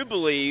I do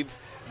believe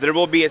there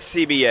will be a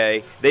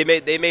CBA.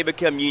 They may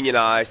become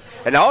unionized,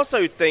 and I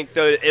also think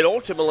though it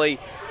ultimately,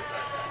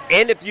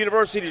 and if the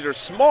universities are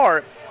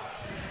smart,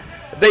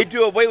 they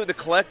do away with the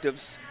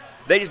collectives.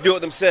 They just do it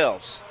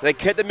themselves. They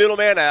cut the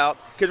middleman out.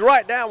 Because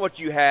right now what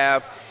you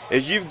have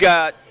is you've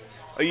got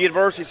a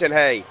university saying,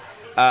 hey,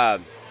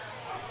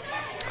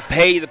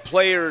 pay the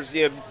players,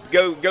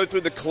 go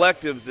through the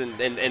collectives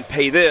and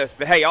pay this.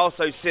 But, hey,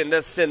 also send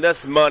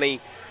us money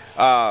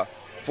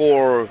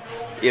for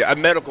a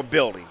medical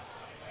building.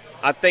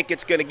 I think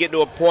it's going to get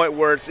to a point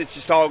where it's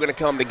just all going to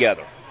come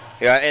together.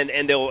 Yeah,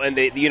 and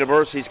the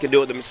universities can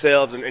do it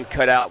themselves and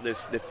cut out the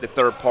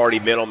third-party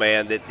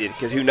middleman.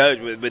 Because who knows,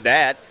 with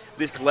that,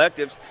 these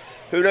collectives,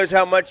 who knows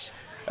how much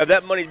of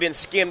that money's been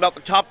skimmed off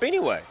the top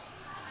anyway.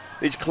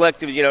 These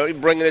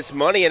collectives, bringing this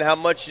money and how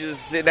much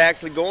is it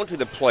actually going to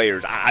the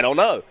players? I don't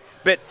know.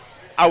 But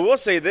I will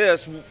say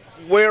this,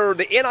 where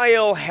the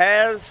NIL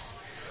has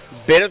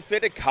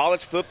benefited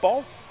college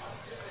football.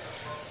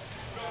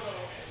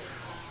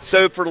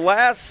 So from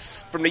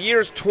the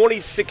years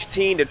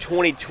 2016 to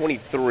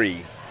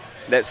 2023,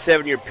 that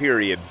 7-year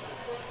period,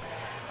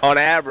 on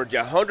average,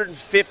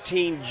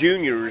 115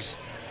 juniors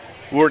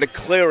were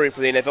declaring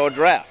for the NFL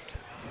draft.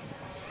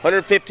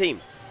 115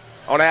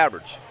 on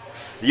average.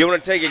 You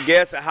want to take a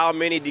guess at how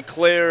many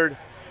declared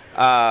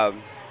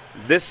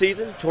this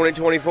season,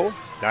 2024?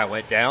 That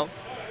went down.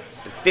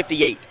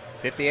 58.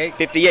 58?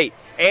 58.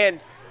 And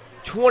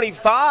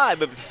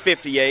 25 of the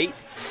 58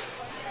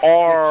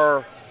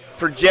 are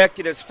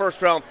projected as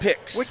first-round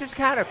picks. Which is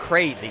kind of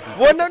crazy.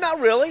 Well, no, not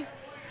really.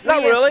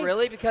 Not yes, really.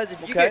 Really, because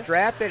if you get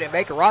drafted and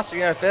make a roster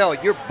in the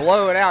NFL, you're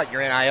blowing out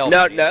your NIL.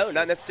 No,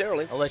 not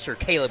necessarily. Unless you're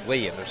Caleb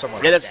Williams or someone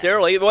not like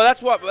necessarily. that.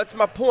 Well, that's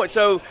my point.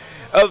 So,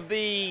 of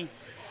the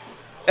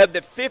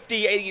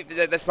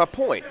 58, that's my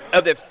point.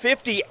 Of the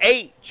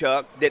 58,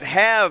 Chuck, that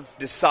have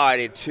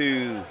decided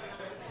to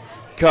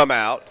come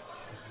out,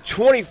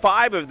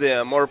 25 of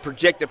them are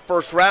projected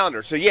first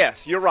rounders. So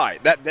yes, you're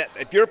right. That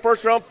if you're a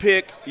first round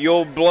pick,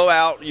 you'll blow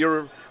out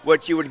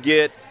what you would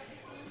get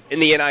in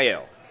the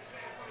NIL.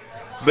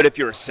 But if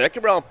you're a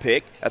second round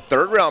pick, a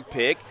third round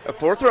pick, a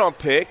fourth round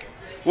pick,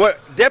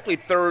 definitely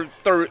third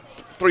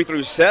 3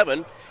 through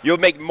 7, you'll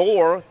make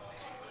more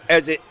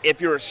if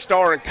you're a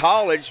star in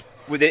college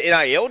with an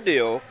NIL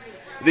deal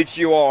that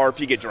you are if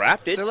you get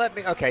drafted. So let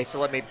me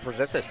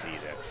present this to you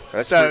then.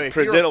 Let's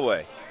present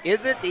away.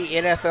 Isn't the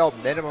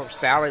NFL minimum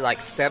salary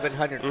like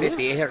 $750,000,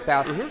 $800,000?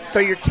 Mm-hmm. So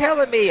you're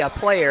telling me a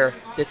player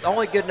that's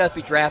only good enough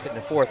to be drafted in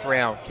the fourth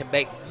round can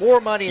make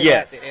more money in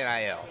that than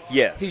NIL?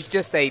 Yes. He's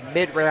just a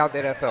mid-round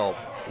NFL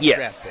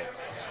draft pick.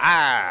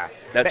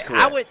 That's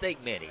correct. I would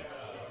think many.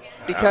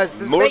 Because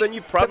more than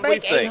you probably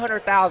think. To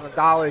make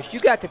 $800,000, you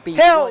got to be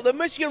the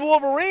Michigan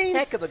Wolverines.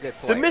 Heck of a good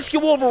player. The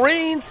Michigan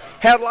Wolverines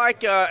had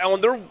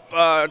on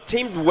their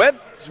team's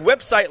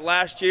website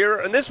last year,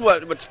 and this is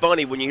what's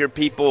funny when you hear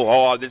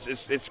people,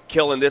 it's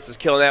killing this, it's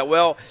killing that.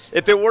 Well,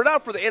 if it were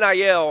not for the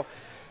NIL,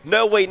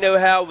 no way, no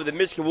how would the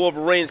Michigan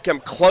Wolverines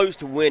come close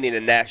to winning a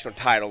national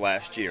title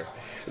last year.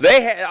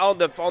 They had on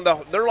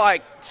their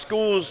like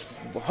school's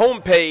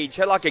homepage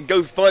had like a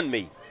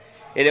GoFundMe,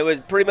 and it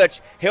was pretty much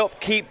help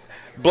keep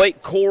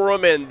Blake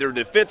Corum and their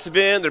defensive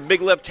end, their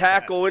big left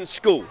tackle in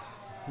school.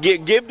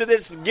 Give to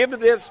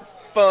this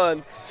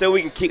fund so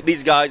we can keep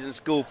these guys in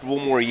school for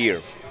one more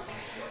year.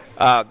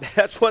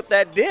 That's what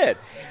that did.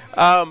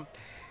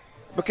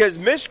 Because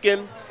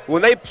Michigan,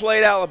 when they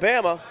played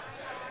Alabama,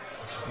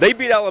 they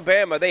beat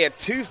Alabama. They had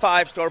 2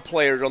 5-star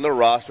players on their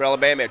roster.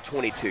 Alabama had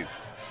 22.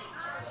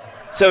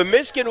 So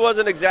Michigan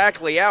wasn't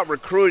exactly out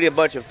recruiting a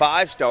bunch of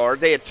 5-stars.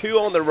 They had 2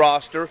 on the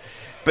roster,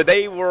 but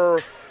they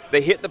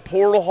hit the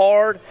portal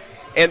hard,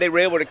 and they were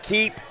able to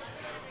keep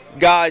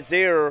guys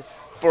there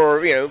for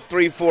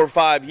 3, 4,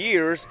 5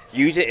 years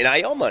using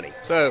NIL money.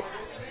 So,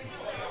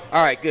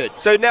 all right, good.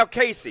 So now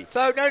Casey.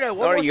 So no,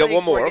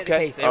 one more.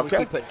 Okay. Casey, we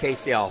keep putting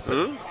Casey off.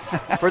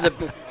 Mm-hmm.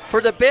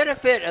 For the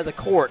benefit of the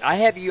court, I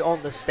have you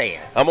on the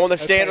stand. I'm on the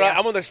stand, right?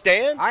 I'm on the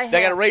stand. I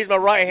got to raise my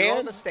right hand. You're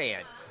on the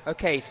stand.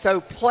 Okay,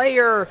 so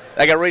player.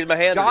 I got to raise my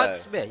hand. John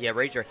Smith. Yeah,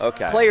 raise your.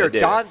 Okay. Player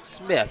John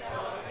Smith.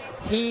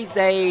 He's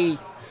a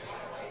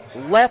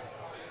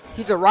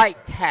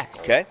right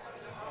tackle. Okay.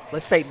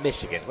 Let's say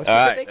Michigan. Let's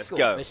all pick right, a big let's school.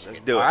 go. Michigan.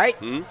 Let's do it. All right.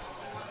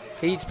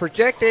 Mm-hmm. He's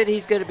projected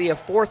he's going to be a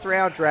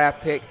 4th-round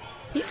draft pick.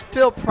 He's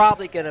still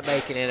probably going to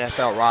make an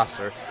NFL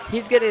roster.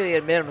 He's going to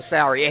get a minimum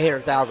salary,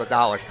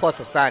 $800,000 plus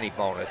a signing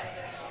bonus.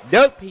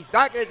 Nope, he's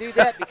not going to do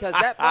that because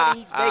that money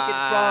he's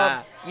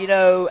making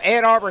from,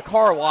 Ann Arbor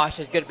Car Wash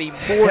is going to be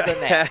more than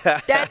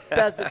that. That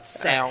doesn't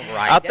sound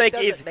right. I think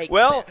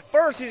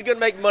first he's going to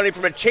make money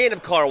from a chain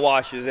of car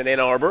washes in Ann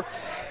Arbor.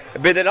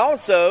 But then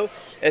also,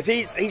 if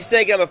he's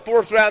thinking I'm a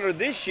 4th rounder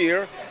this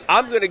year,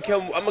 I'm going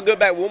to go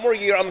back one more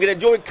year. I'm going to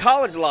enjoy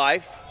college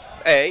life,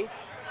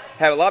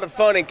 have a lot of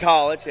fun in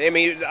college. I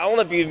mean, I don't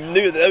know if you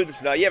knew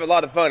this or not. You have a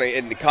lot of fun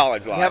in the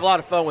college life. You have a lot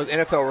of fun with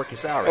NFL rookie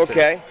salary.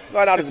 Okay,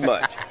 well, not as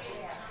much.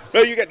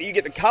 No, you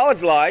get the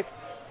college life.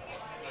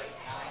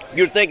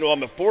 You're thinking, well,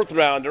 I'm a fourth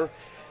rounder.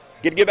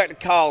 Get to get back to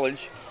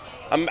college.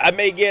 I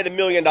may get $1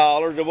 million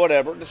or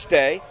whatever to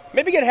stay.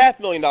 Maybe get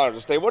 $500,000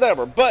 to stay,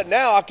 whatever. But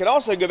now I can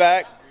also go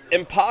back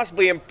and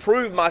possibly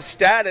improve my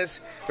status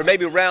for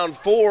maybe round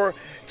 4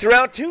 to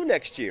round 2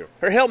 next year.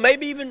 Or hell,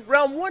 maybe even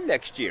round 1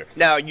 next year.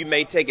 Now, you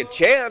may take a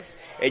chance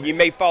and you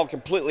may fall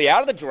completely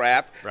out of the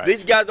draft. Right.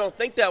 These guys don't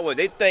think that way.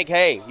 They think,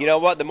 hey, you know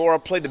what? The more I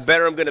play, the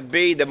better I'm going to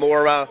be. The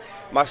more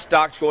my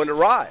stock's going to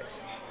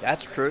rise.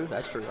 That's true.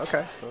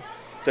 Okay.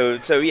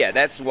 So yeah,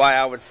 that's why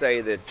I would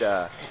say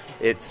that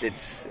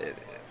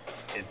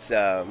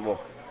well,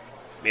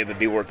 it would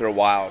be worth their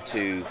while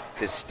to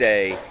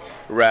stay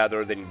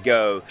rather than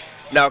go.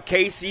 Now,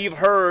 Casey, you've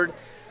heard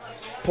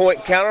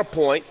point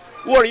counterpoint.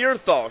 What are your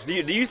thoughts? Do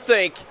you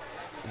think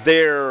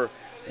there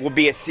will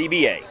be a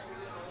CBA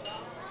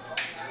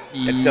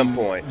at some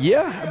point?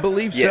 Yeah, I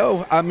believe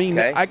so. I mean,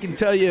 Okay. I can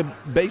tell you,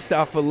 based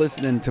off of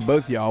listening to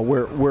both y'all,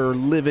 we're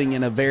living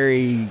in a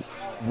very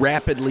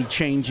rapidly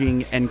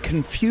changing and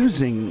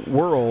confusing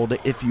world,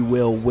 if you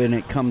will, when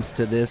it comes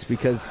to this,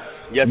 because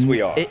Yes,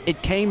 we are.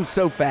 It came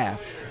so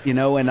fast, and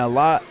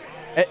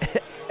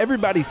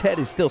everybody's head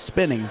is still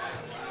spinning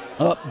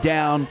up,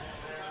 down,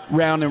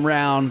 round and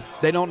round.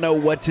 They don't know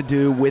what to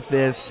do with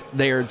this.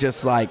 They're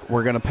just like,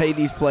 we're going to pay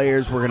these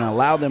players. We're going to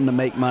allow them to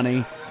make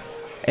money.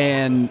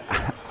 And,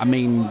 I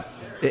mean,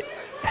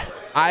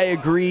 I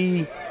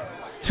agree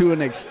to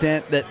an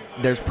extent that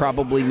there's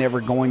probably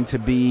never going to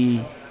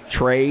be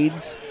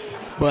trades.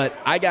 But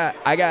I got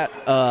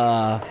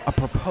a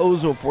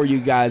proposal for you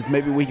guys.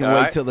 Maybe we can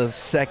wait till the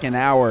second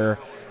hour.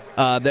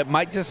 That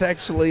might just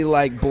actually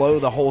blow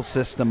the whole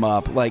system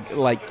up,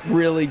 like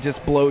really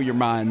just blow your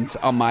minds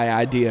on my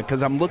idea.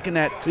 Because I'm looking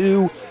at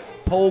 2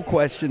 poll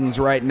questions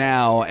right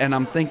now, and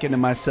I'm thinking to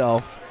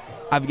myself,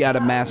 I've got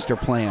a master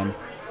plan.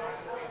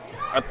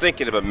 I'm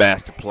thinking of a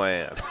master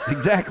plan.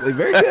 Exactly.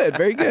 Very good.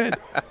 Very good.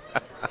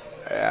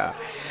 Yeah.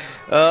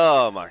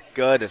 Oh, my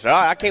goodness. All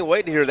right, I can't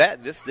wait to hear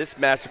that. This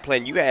master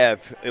plan you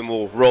have, and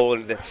we'll roll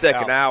into the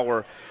second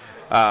hour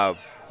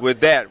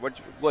with that.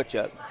 What,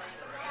 Chuck?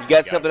 You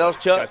got something else,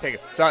 Chuck? Take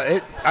it.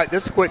 So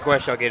this is a quick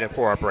question I'll get in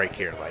for our break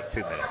here in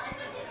 2 minutes.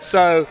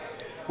 So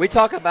we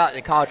talk about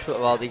in college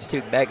football these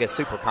 2 mega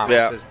super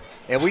conferences,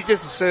 and we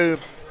just assume,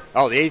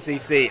 the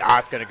ACC,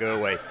 it's going to go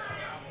away.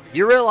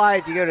 You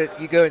realize you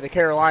go to the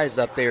Carolinas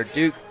up there,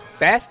 Duke.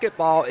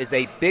 Basketball is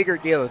a bigger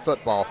deal than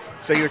football.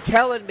 So you're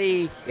telling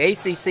me the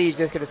ACC is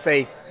just going to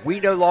say,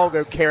 we no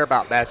longer care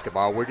about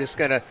basketball. We're just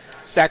going to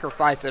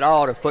sacrifice it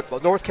all to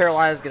football. North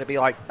Carolina is going to be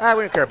like, we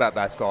don't care about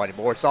basketball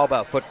anymore. It's all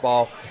about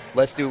football.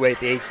 Let's do away with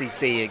the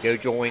ACC and go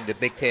join the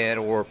Big Ten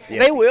or the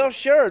They SEC. will,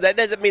 sure. That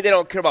doesn't mean they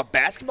don't care about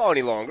basketball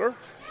any longer.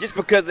 Just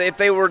because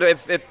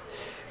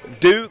if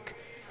Duke,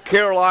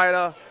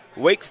 Carolina,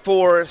 Wake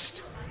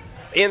Forest,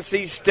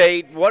 NC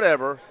State,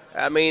 whatever –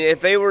 I mean,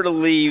 if they were to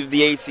leave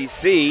the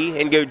ACC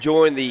and go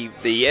join the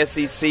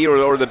SEC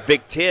or the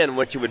Big Ten,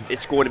 which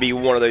it's going to be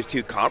one of those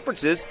 2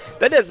 conferences,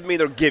 that doesn't mean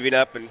they're giving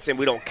up and saying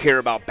we don't care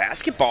about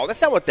basketball.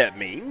 That's not what that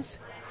means.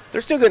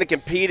 They're still going to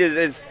compete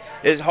as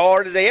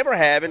hard as they ever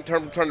have in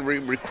terms of trying to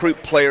recruit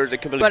players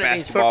that can play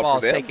basketball for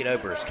them. But it means football is taking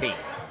over as king.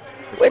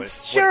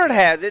 It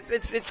has.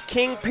 It's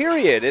king.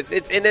 Period.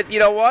 You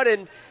know what?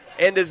 And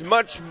as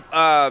much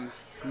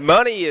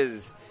money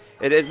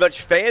and as much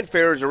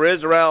fanfare as there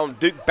is around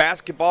Duke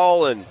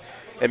basketball and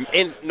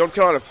in North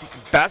Carolina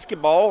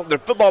basketball, their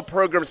football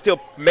programs still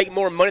make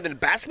more money than the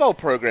basketball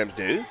programs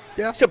do.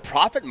 Yeah. Still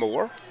profit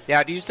more.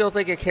 Now, do you still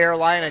think of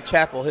Carolina and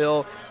Chapel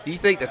Hill? Do you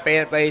think the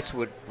fan base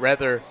would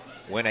rather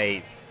win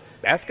a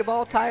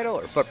basketball title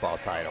or football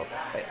title?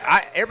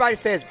 Everybody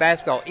says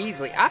basketball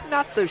easily. I'm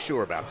not so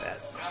sure about that.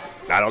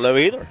 I don't know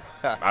either.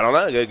 I don't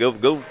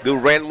know. Go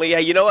randomly.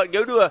 Hey, you know what?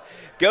 Go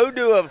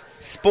do a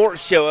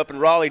sports show up in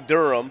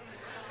Raleigh-Durham.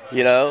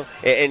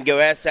 And go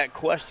ask that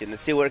question and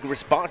see what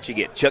response you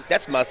get. Chuck,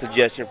 that's my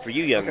suggestion for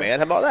you, young man.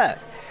 How about that?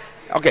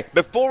 Okay,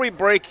 before we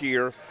break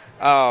here,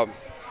 one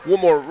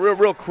more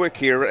real quick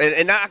here,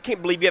 and I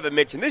can't believe you haven't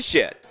mentioned this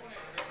yet.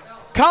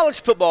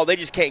 College football, they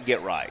just can't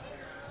get right.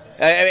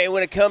 I mean,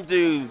 when it comes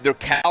to their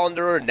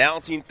calendar,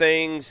 announcing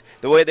things,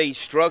 the way they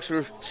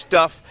structure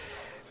stuff,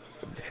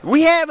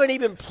 we haven't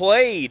even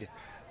played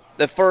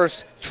the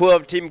first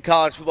 12-team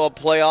college football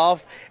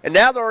playoff, and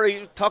now they're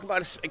already talking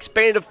about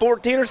expanding to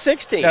 14 or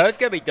 16. No, it's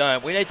going to be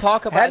done. When they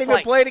talk about hadn't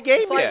even played a game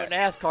it's yet. Like when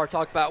NASCAR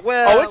talked about,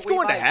 it's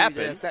going to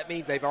happen. That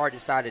means they've already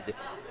decided to.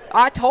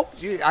 I told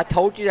you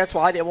that's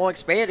why I didn't want to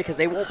expand it, because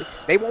they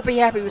won't be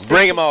happy with 16.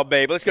 Bring them all,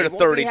 baby. Let's go to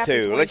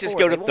 32. Let's just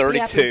go to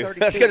 32.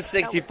 Let's go to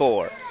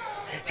 64.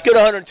 Let's go to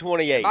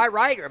 128. Am I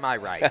right or am I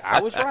right?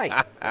 I was right.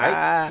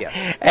 Right?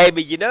 Yes. Hey,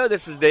 but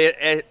this is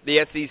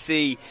the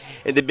SEC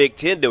and the Big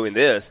Ten doing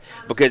this,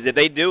 because if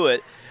they do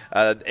it,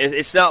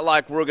 it's not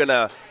like we're going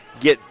to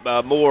get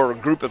more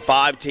group of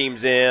 5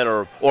 teams in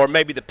or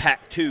maybe the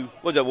Pac-2.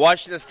 Was it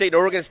Washington State and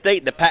Oregon State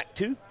in the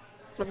Pac-2?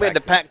 So we had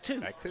the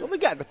Pac-2. So we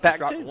got the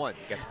Pac-2. One.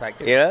 You got the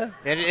Pac-2. Yeah.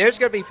 And there's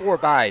going to be 4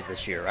 buys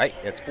this year, right?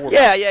 That's 4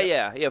 Yeah,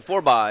 buys. yeah,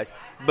 4 buys.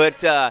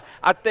 But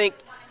I think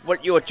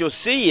what you'll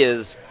see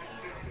is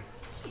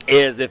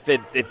if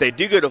they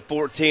do go to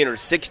 14 or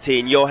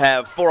 16, you'll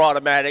have 4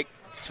 automatics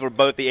for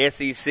both the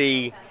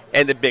SEC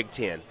and the Big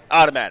Ten.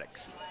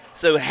 Automatics.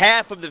 So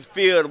half of the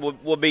field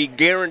will be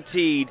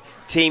guaranteed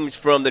teams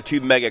from the 2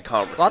 mega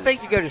conferences. Well, I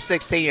think you go to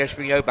 16, there should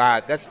be no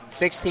buys. That's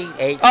 16,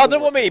 8. Oh, there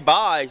won't be any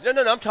buys. No,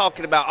 I'm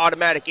talking about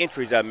automatic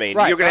entries, I mean.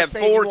 Right, You're going to have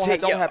 4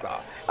 teams.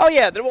 Oh,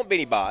 yeah, there won't be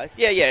any buys.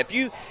 Yeah.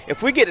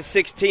 If we get to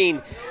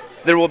 16,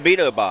 there will be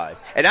no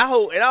buys. And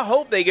I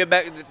hope they go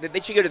back. They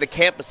should go to the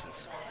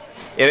campuses.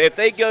 If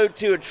they go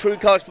to a true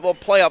college football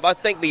playoff, I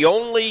think the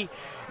only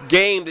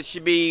game that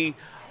should be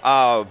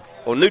on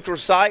neutral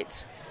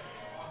sites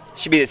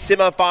should be the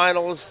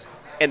semifinals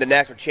and the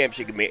national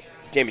championship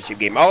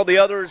game. All the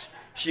others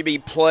should be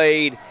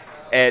played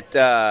at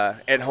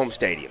home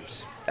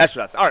stadiums. That's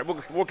what I said. All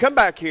right, we'll come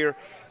back here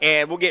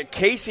and we'll get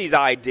Casey's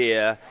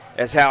idea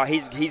as how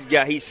he's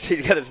got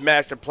this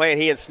master plan.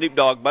 He and Snoop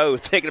Dogg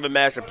both thinking of a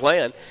master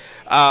plan.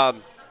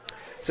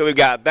 So we've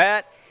got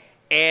that.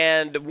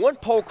 And one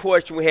poll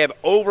question we have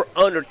over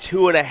under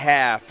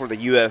 2.5 for the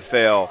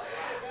UFL.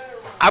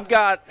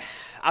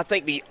 I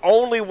think the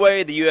only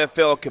way the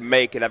UFL can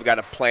make it, I got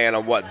a master plan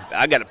on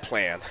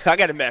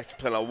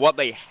what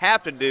they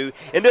have to do,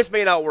 and this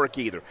may not work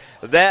either.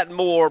 That and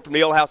more from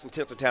the Old House in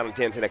Tinseltown and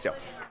 1010XL.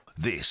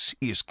 This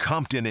is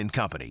Compton and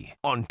Company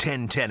on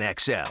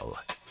 1010XL.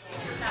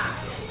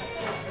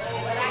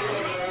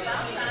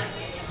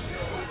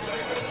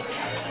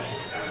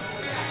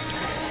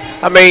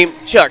 I mean,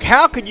 Chuck,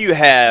 how could you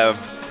have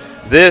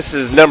this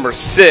as number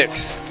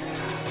 6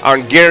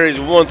 on Gary's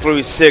 1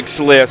 through 6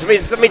 list? I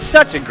mean,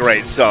 such a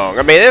great song.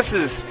 I mean, this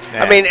is.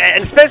 Yeah. I mean,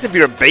 and especially if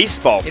you're a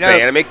baseball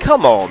fan. I mean,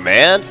 come on,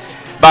 man.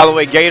 By the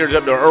way, Gators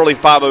up to an early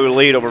 5-0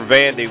 lead over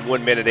Vandy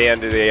 1 minute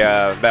into the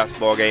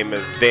basketball game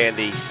as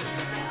Vandy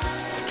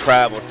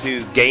traveled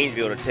to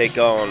Gainesville to take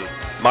on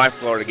my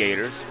Florida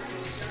Gators.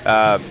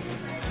 But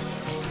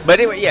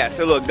anyway, yeah.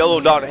 So look, little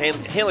Dr.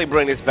 Henley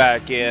bring this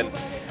back in.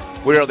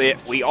 We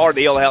are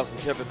the Old House in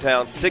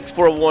Tinseltown.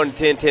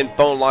 641-1010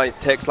 phone lines,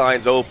 text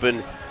lines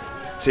open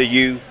to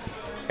you.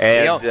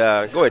 And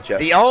go ahead, Chuck.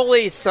 The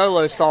only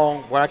solo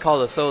song, what I call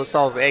the solo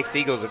song of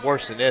ex-Eagles, and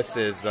worse than this,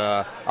 is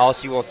All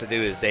She Wants to Do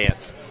Is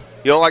Dance.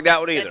 You don't like that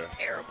one either? That's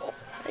terrible.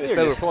 It's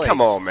overplayed.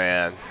 Come on,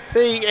 man.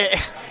 See,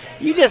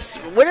 you just,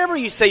 whenever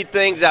you say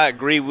things I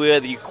agree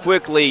with, you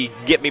quickly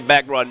get me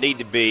back where I need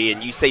to be,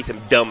 and you say some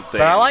dumb things.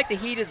 But I like The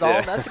Heat Is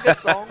On. That's a good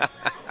song.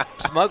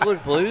 Smuggler's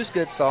Blues,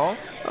 good song.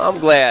 I'm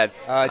glad.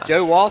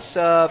 Joe Walsh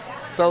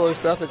solo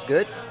stuff is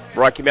good.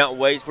 Rocky Mountain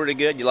Way's pretty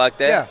good. You like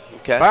that? Yeah.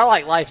 Okay. But I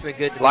like Life's Been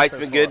Good to Me. Life's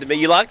Been Good to Me.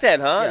 You like that,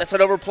 huh? Yeah. That's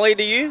not overplayed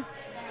to you?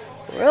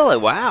 Really?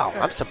 Wow.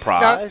 I'm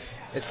surprised. No,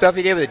 it's stuff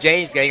he did with the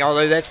James Gang,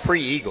 although that's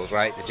pre-Eagles,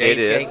 right? The James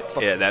Gang.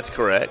 Yeah, that's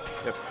correct.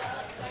 Yep.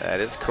 That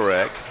is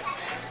correct.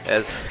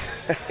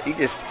 You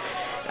just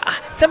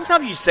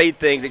sometimes you say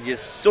things that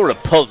just sort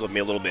of puzzle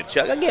me a little bit,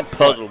 Chuck. I get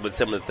puzzled with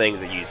some of the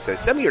things that you say.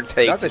 Some of your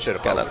takes just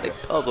kind of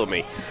puzzle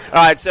me.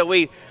 All right, so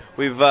we've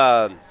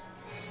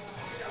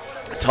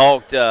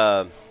talked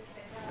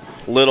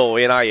little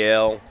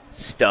NIL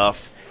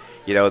stuff.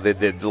 You know,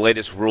 the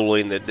latest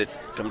ruling that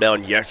come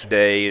down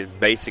yesterday is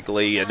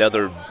basically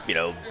another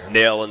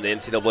nail in the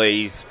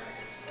NCAA's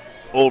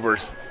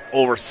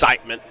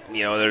oversight.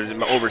 You know,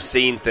 they're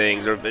overseeing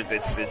things. Or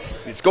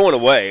it's going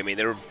away. I mean,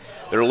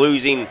 they're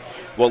losing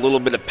a little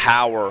bit of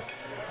power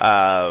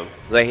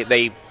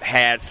they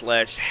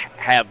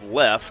had/have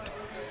left.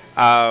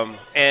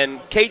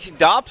 And Casey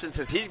Dobson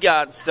says he's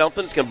got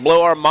something that's going to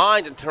blow our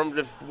minds in terms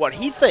of what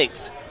he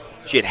thinks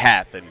should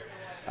happen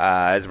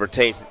as it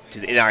pertains to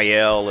the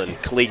NIL and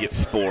collegiate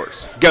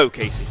sports. Go,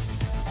 Casey.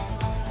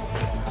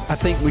 I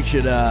think we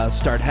should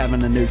start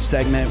having a new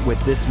segment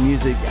with this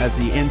music as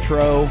the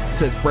intro. It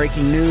says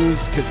breaking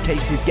news because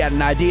Casey's got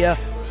an idea.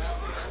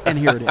 And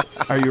here it is.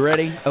 Are you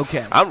ready?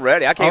 Okay. I'm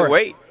ready. I can't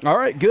wait. All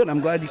right, good. I'm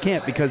glad you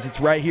can't because it's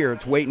right here.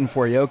 It's waiting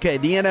for you. Okay,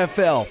 the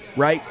NFL,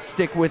 right?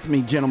 Stick with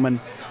me, gentlemen.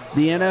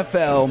 The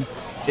NFL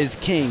is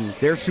king.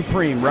 They're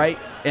supreme, right?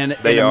 In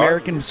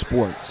American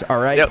sports, all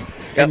right? Yep.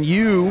 And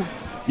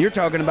you're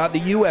talking about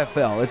the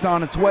UFL. It's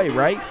on its way,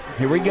 right?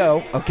 Here we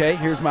go. Okay,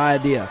 here's my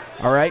idea,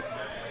 all right?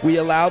 We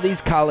allow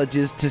these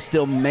colleges to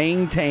still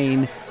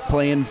maintain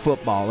playing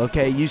football,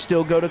 okay? You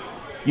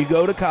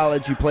go to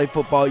college, you play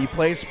football, you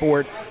play a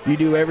sport, you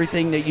do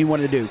everything that you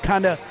want to do.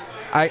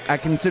 I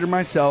consider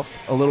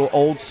myself a little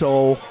old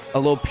soul, a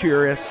little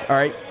purist, all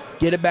right?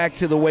 Get it back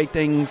to the way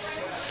things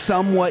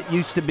somewhat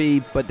used to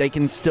be, but they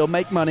can still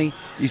make money.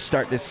 You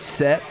start to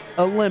set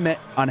a limit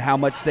on how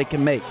much they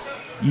can make.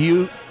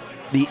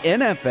 The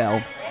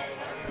NFL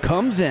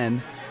comes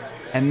in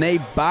and they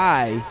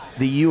buy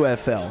the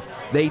UFL.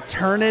 They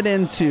turn it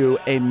into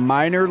a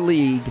minor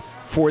league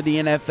for the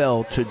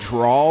NFL to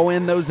draw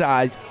in those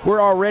eyes.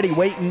 We're already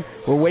waiting.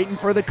 We're waiting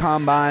for the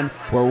combine.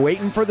 We're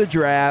waiting for the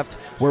draft.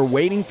 We're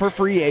waiting for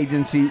free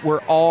agency.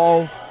 We're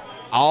all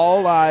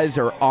eyes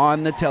are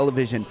on the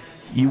television.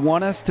 You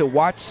want us to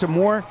watch some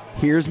more?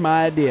 Here's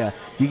my idea.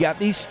 You got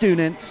these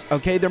students,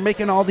 okay, they're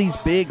making all these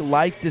big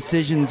life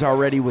decisions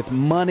already with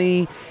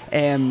money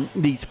and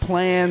these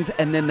plans,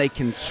 and then they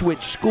can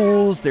switch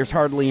schools. There's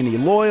hardly any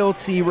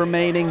loyalty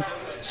remaining.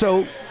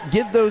 So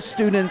give those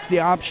students the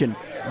option.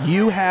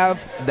 You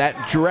have that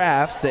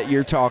draft that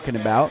you're talking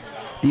about.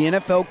 The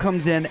NFL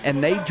comes in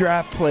and they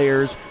draft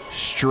players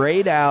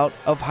straight out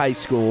of high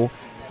school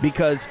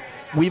because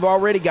we've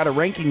already got a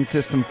ranking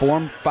system for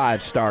them,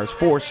 5 stars,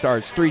 4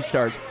 stars, 3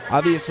 stars.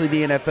 Obviously,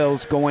 the NFL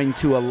is going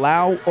to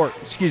allow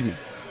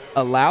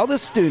the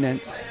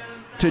students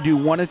to do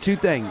one of two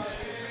things.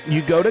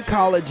 You go to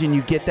college and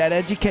you get that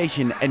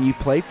education and you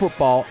play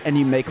football and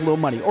you make a little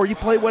money, or you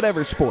play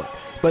whatever sport.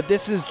 But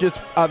this is just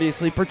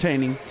obviously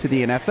pertaining to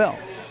the NFL.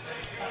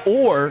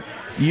 Or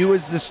you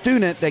as the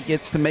student that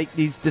gets to make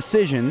these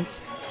decisions,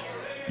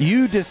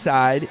 you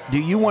decide, do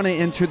you want to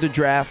enter the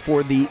draft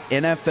for the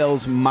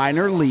NFL's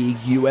minor league,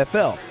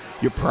 UFL?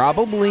 You're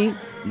probably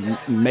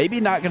maybe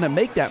not going to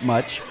make that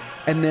much,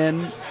 and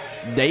then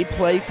they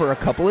play for a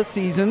couple of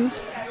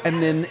seasons,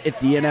 and then if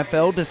the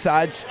NFL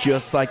decides,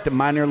 just like the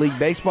minor league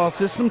baseball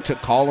system, to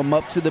call them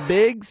up to the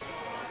bigs,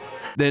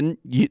 then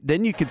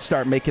you could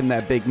start making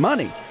that big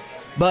money.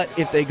 But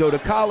if they go to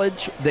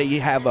college, they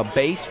have a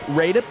base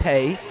rate of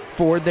pay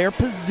for their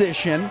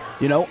position.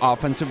 You know,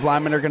 offensive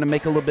linemen are going to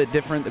make a little bit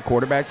different. The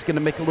quarterback's going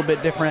to make a little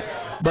bit different.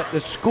 But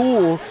the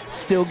school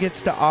still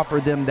gets to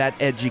offer them that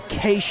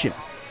education.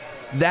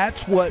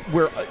 That's what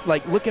we're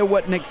like. Look at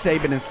what Nick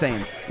Saban is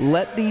saying.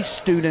 Let these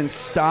students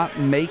stop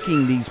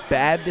making these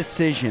bad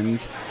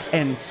decisions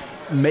and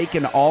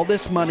making all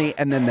this money,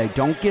 and then they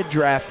don't get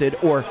drafted,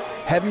 or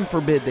heaven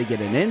forbid they get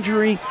an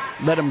injury.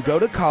 Let them go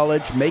to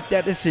college, make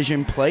that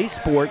decision, play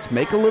sports,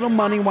 make a little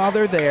money while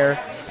they're there,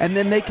 and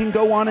then they can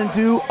go on and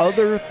do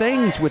other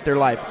things with their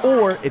life.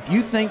 Or if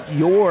you think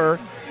you're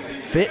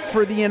fit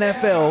for the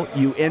NFL,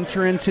 you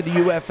enter into the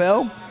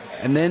UFL,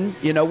 and then,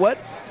 you know what?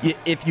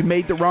 If you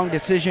made the wrong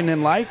decision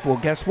in life, well,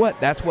 guess what?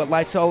 That's what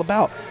life's all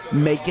about,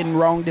 making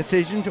wrong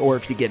decisions. Or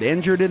if you get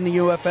injured in the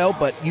UFL,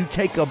 but you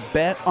take a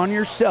bet on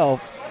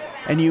yourself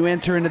and you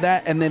enter into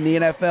that, and then the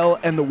NFL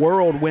and the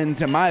world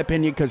wins, in my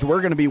opinion, because we're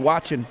going to be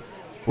watching.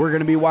 We're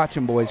going to be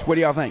watching, boys. What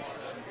do y'all think?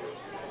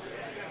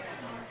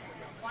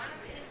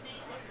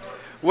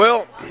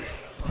 Well,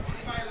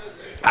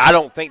 I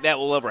don't think that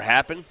will ever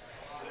happen.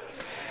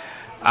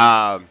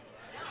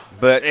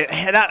 But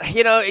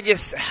it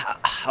just,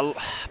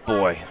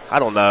 boy, I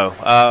don't know.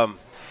 I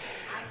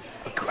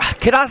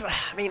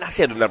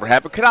said it'll never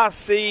happen. Could I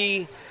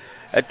see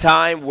a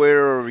time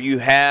where you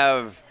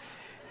have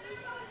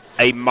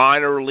a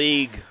minor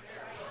leagues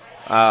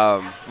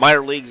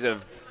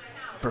of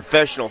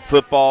professional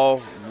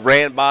football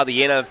ran by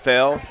the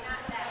NFL?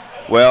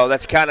 Well,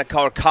 that's kind of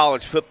called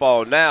college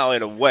football now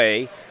in a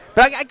way.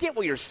 But I get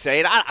what you're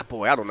saying. I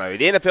don't know.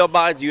 The NFL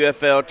buys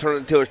UFL, turns it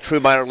into a true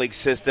minor league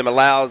system,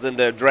 allows them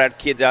to draft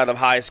kids out of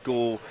high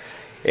school,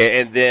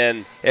 and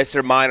then it's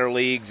their minor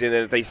leagues. And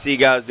then if they see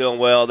guys doing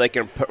well, they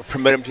can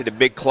promote them to the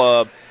big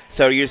club.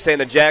 So you're saying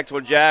the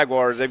Jacksonville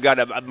Jaguars, they've got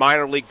a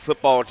minor league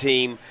football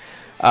team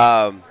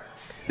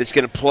that's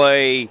going to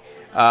play,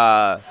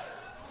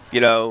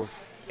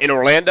 in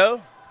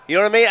Orlando. You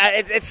know what I mean?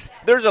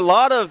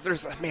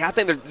 I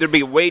think there'd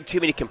be way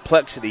too many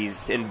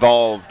complexities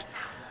involved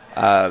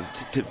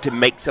to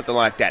make something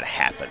like that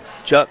happen.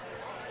 Chuck?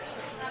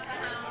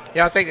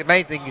 Yeah, I think the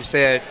main thing you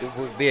said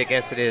would be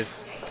against it is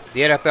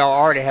the NFL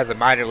already has a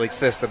minor league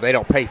system. They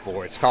don't pay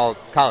for it. It's called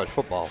college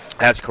football.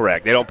 That's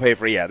correct. They don't pay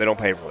for that.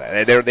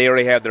 They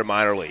already have their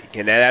minor league,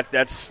 and that's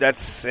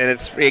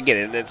it's free.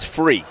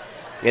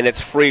 And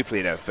it's free for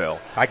the NFL.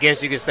 I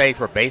guess you could say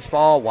for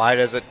baseball, why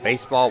they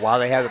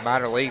have the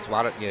minor leagues?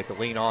 Why don't you can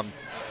lean on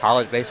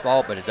college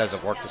baseball, but it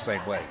doesn't work the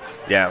same way.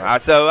 Yeah.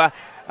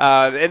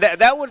 And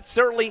that would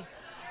certainly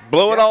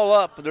blow it all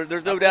up.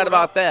 There's no doubt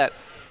about that.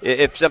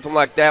 If something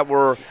like that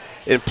were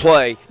in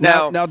play.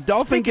 Now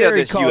Dolphin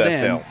Gary called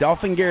in.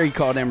 Dolphin Gary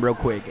called in real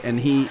quick, and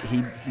he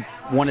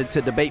wanted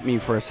to debate me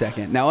for a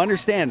second. Now,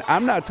 understand,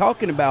 I'm not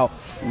talking about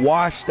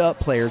washed-up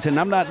players, and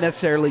I'm not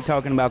necessarily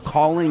talking about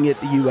calling it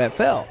the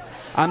UFL.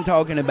 I'm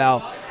talking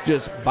about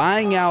just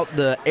buying out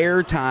the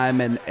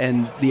airtime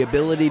and the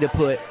ability to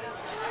put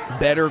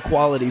better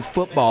quality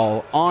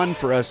football on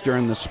for us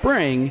during the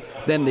spring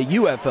than the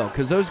UFL,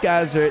 because those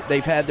guys,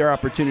 they've had their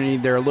opportunity.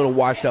 They're a little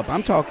washed up.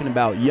 I'm talking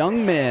about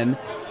young men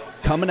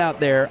coming out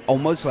there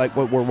almost like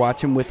what we're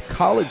watching with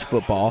college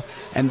football,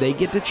 and they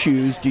get to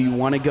choose, do you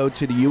want to go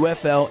to the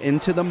UFL,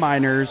 into the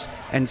minors,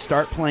 and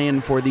start playing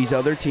for these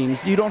other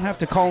teams? You don't have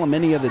to call them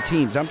any of the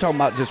teams. I'm talking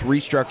about just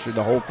restructure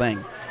the whole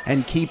thing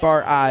and keep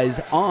our eyes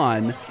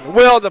on.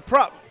 Well, the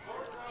problem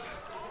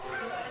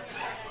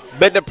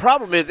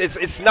is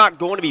it's not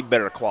going to be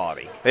better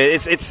quality.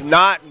 It's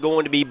not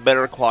going to be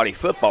better quality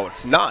football.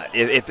 It's not.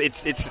 If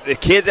it's the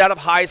kids out of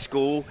high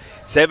school,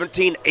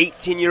 17,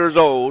 18 years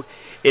old,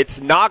 it's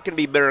not going to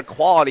be better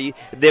quality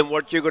than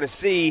what you're going to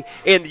see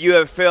in the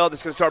UFL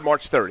that's going to start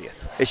March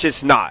 30th. It's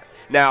just not.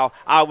 Now,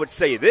 I would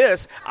say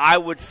this. I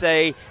would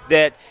say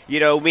that,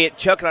 me and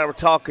Chuck and I were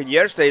talking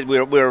yesterday. We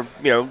were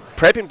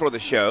prepping for the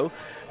show,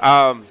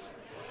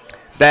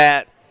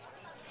 that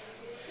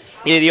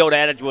the old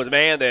adage was,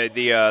 man,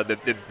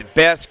 the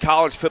best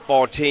college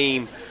football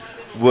team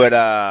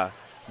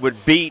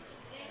would beat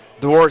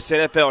the worst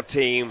NFL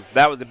team.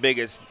 That was the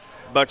biggest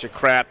bunch of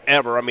crap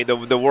ever. I mean,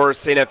 the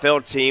worst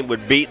NFL team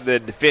would beat the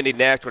defending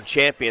national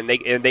champion,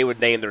 and they would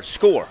name their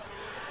score.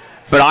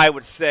 But I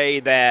would say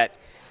that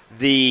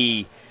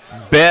the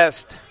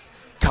best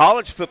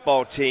college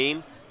football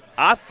team,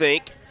 I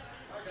think,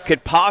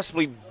 could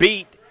possibly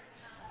beat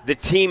the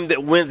team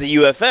that wins the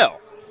UFL.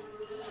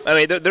 I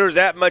mean, there's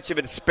that much of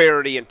a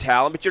disparity in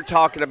talent, but you're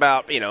talking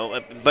about,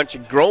 a bunch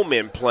of grown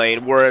men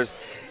playing, whereas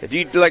if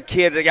you let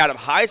kids that got out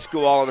of high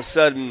school all of a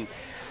sudden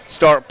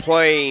start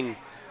playing,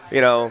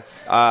 in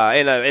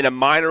a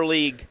minor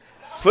league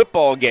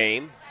football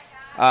game,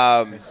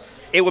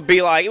 it would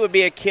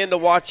be akin to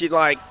watching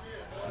like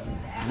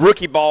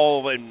rookie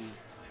ball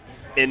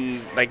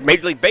in like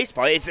Major League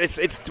Baseball.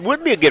 It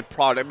wouldn't be a good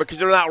product because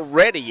they're not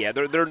ready yet.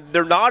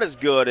 They're not as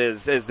good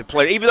as the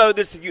player. Even though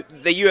the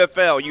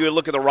UFL, you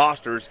look at the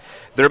rosters,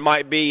 there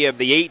might be of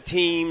the 8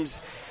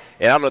 teams,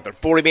 and I don't know if they're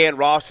 40-man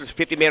rosters,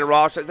 50-man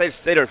rosters. They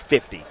say they're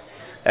 50.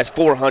 That's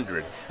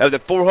 400. Of the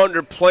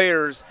 400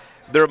 players,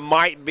 there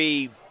might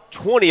be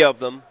 20 of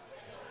them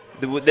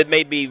that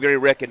may be very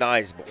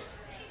recognizable.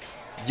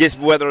 Just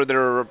whether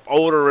they're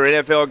older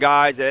NFL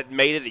guys that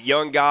made it,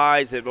 young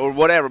guys, or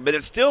whatever. But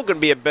it's still going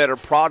to be a better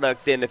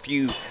product than if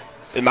you,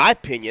 in my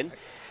opinion,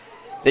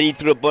 than you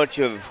threw a bunch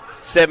of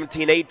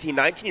 17, 18,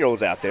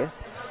 19-year-olds out there.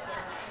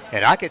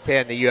 And I could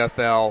tell in the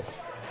UFL,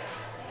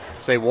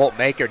 say won't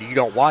make it or you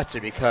don't watch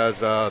it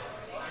because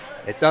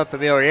it's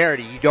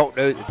unfamiliarity. You don't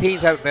know. The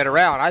teams haven't been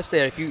around. I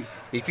said if you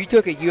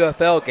took a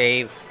UFL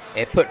game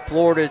and put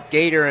Florida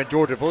Gator and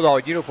Georgia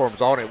Bulldog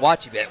uniforms on and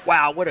watch it,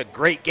 wow, what a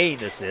great game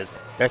this is.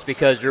 That's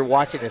because you're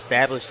watching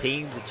established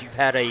teams that you've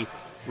had a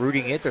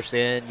rooting interest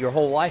in your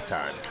whole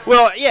lifetime.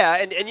 Well, yeah,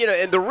 and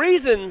the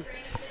reasons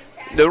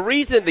both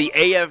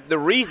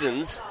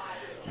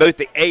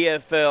the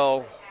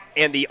AFL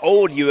and the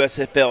old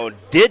USFL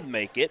did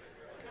make it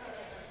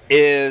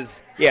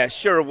is, yeah,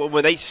 sure,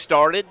 when they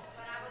started,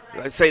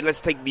 let's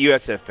take the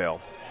USFL.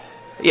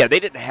 Yeah, they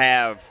didn't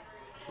have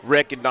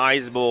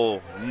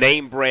recognizable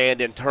name brand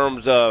in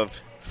terms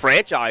of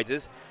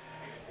franchises.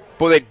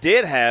 What they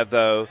did have,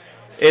 though,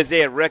 is they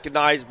had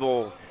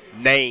recognizable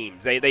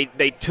names.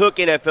 They took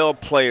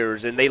NFL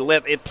players and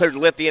players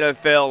left the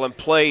NFL and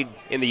played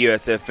in the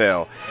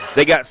USFL.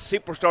 They got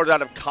superstars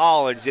out of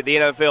college that the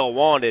NFL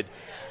wanted,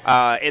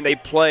 and they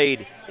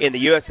played in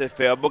the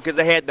USFL because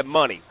they had the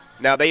money.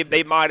 Now,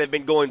 they might have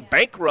been going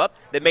bankrupt.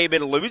 They may have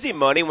been losing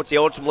money once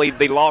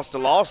they lost the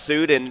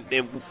lawsuit and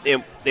they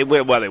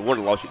won. Well, they won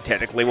a lawsuit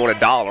technically, won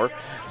 $1.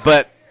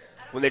 But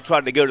when they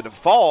tried to go to the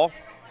fall,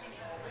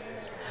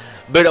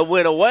 but it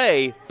went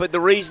away. But the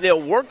reason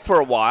it worked for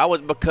a while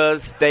was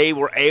because they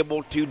were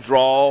able to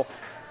draw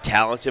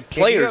talented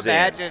players in. Can you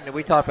imagine, and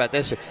we talked about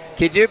this year,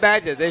 can you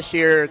imagine this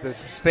year the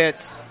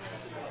suspense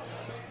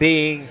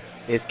being,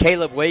 is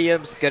Caleb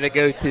Williams going to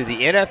go to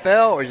the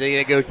NFL or is he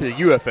going to go to the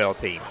UFL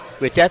team?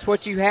 Which that's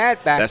what you had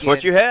back then. That's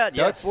what you had,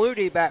 Doug yes.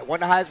 Flutie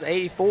won the Heisman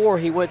 84.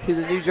 He went to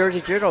the New Jersey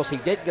Generals. He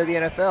didn't go to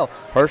the NFL.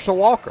 Herschel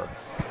Walker.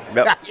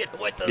 Yep.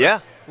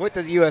 went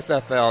to the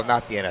USFL,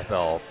 not the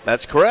NFL.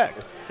 That's correct.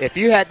 If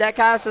you had that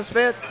kind of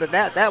suspense, then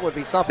that would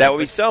be something. That would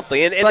be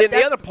something. And then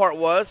the other part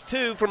was,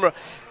 too,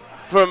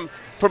 from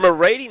a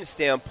rating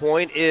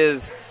standpoint,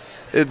 is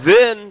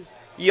then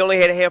you only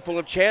had a handful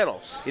of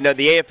channels. The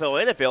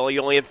AFL, NFL,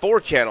 you only had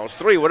 4 channels,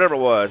 3, whatever it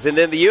was. And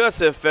then the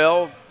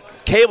USFL,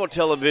 cable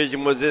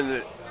television was in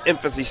the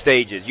infancy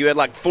stages. You had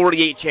like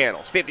 48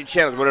 channels, 50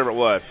 channels, whatever it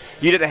was.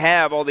 You didn't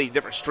have all these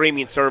different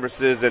streaming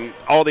services and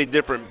all these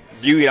different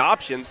viewing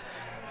options.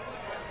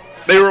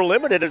 They were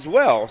limited as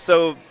well,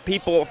 so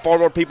far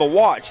more people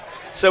watch.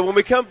 So when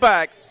we come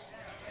back,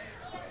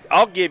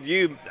 I'll give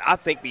you, I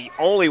think, the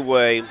only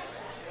way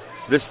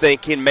this thing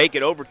can make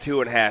it over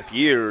 2.5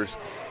 years,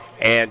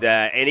 and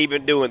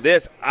even doing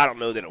this, I don't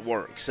know that it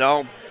works. So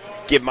I'll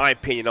give my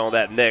opinion on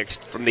that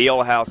next from the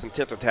old house in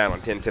Tinseltown on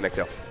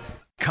 1010XL.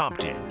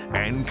 Compton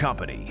and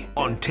Company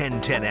on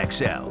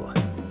 1010XL.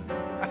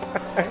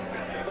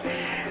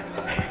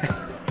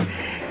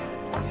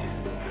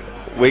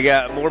 We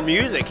got more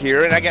music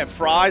here, and I got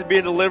fries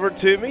being delivered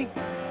to me.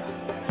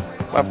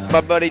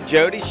 My buddy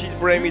Jody, she's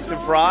bringing me some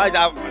fries.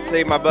 I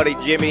see my buddy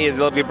Jimmy, his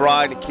lovely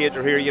bride, and the kids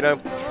are here,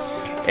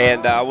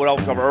 And I went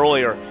over to her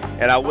earlier,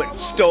 and I went and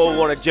stole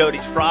one of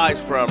Jody's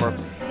fries from her.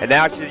 And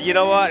now she says, you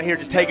know what? Here,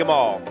 just take them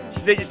all. She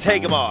said, just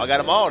take them all. I got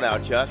them all now,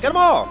 Chuck. Got them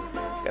all.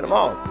 Got them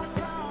all.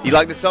 You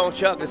like the song,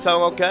 Chuck? The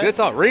song okay? Good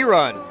song.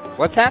 Rerun.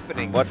 What's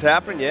Happening? What's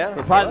Happening, yeah.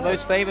 Probably the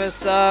most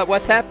famous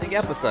What's Happening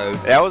episode.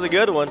 That was a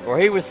good one. Where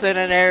he was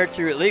sitting there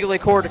to illegally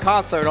record a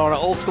concert on an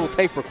old-school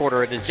tape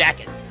recorder in his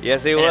jacket.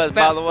 Yes, he was,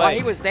 by the way. While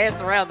he was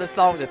dancing around this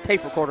song, the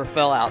tape recorder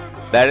fell out.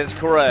 That is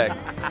correct.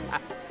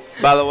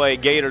 By the way,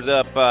 Gators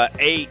up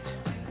 8.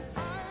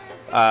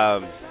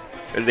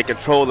 as they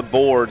control the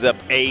boards, up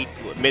 8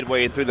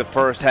 midway through the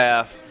first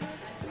half.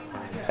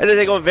 And then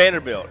they go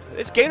Vanderbilt.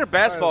 This Gator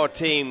basketball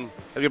team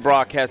that we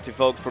broadcast to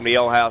folks from the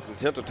L House in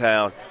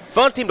Tinseltown.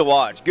 Fun team to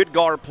watch. Good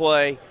guard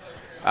play.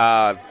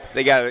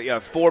 They got a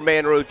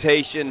 4-man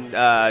rotation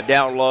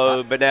down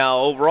low, but now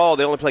overall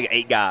they only play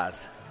 8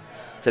 guys.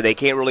 So they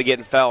can't really get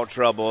in foul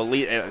trouble,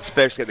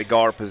 especially at the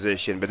guard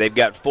position. But they've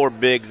got 4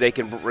 bigs. They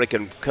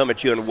can come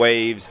at you in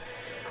waves.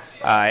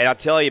 And I'll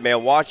tell you,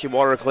 man, watching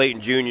Walter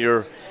Clayton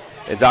Jr.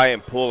 and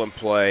Zion Pullen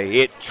play,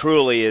 it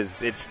truly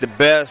is. It's the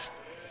best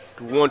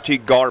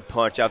 1-2 guard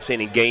punch I've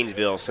seen in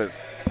Gainesville since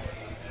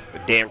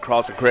Dan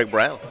Cross and Craig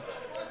Brown.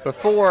 A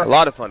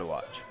lot of fun to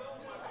watch.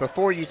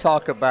 Before you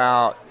talk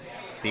about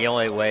the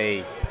only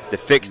way to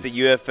fix the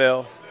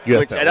UFL,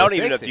 which I don't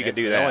even know if you can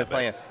do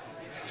that.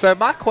 So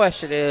my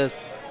question is,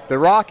 The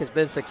Rock has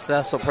been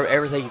successful for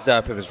everything he's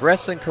done, from his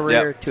wrestling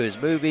career to his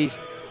movies.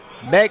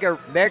 Mega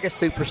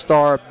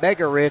superstar,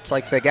 mega rich,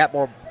 like I said,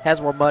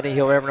 has more money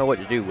he'll ever know what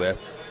to do with.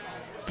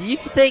 Do you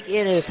think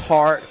in his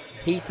heart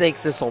he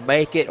thinks this will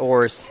make it,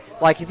 or is,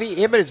 like if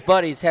him and his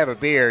buddies have a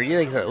beer, you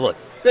think, look,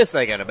 this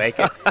ain't gonna make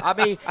it? I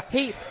mean,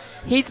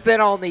 he's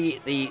been on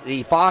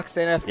the Fox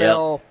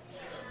NFL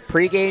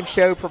pregame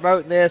show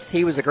promoting this.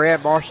 He was a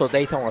Grand Marshal of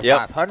Daytona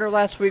 500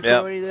 last week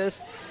promoting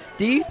this.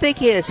 Do you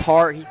think in his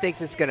heart he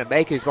thinks it's gonna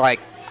make it? He's like,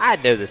 I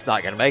know this is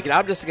not gonna make it.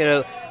 I'm just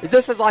gonna.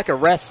 This is like a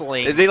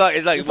wrestling. Is he like?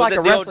 It's like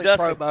a wrestling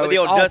promo.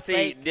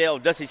 The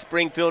old Dusty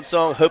Springfield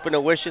song, "Hoping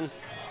and Wishing."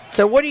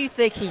 So what do you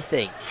think he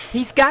thinks?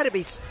 He's got to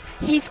be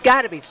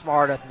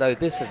smart enough to know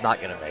this is not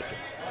going to make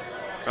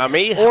it. I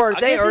mean, or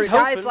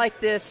guys like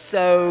this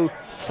so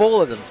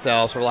full of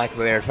themselves, for lack of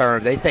a better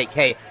term, they think,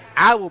 hey,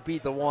 I will be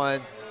the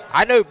one.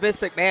 I know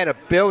Vince McMahon, a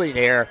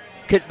billionaire,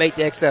 couldn't make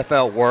the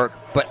XFL work,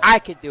 but I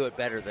could do it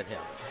better than him.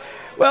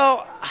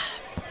 Well,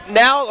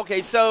 now,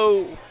 okay,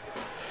 so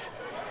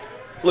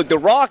look, The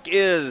Rock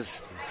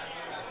is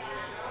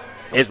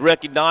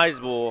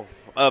recognizable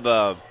of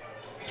a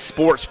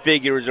sports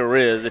figure as there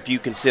is, if you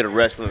consider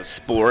wrestling a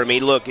sport. I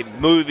mean, look, in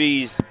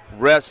movies,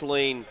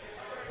 wrestling,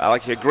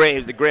 like I said,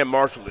 the Grand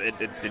Marshal at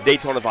the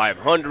Daytona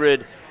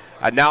 500.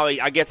 Now,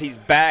 I guess he's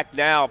back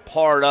now,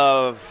 part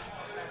of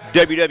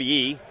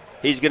WWE.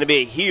 He's going to be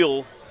a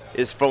heel,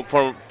 is from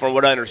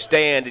what I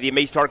understand, and he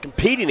may start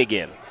competing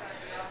again.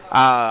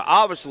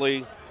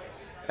 Obviously,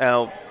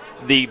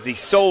 the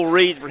sole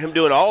reason for him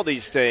doing all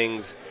these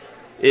things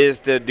is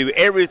to do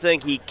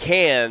everything he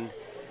can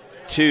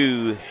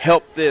to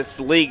help this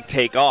league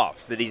take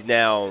off that he's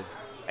now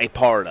a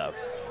part of.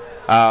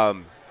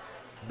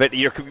 But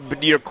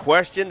your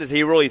question, does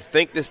he really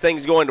think this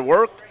thing's going to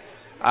work?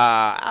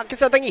 I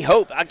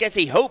guess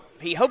he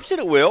hopes that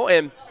it will.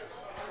 And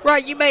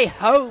right, you may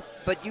hope,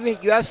 but you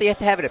obviously have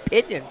to have an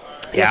opinion.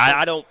 Yeah,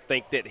 I don't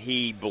think that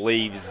he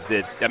believes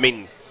that. I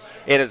mean,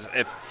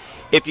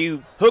 if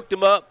you hooked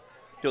him up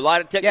to a lie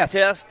detector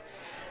test,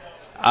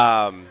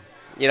 and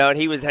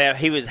he was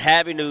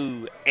having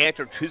to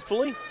answer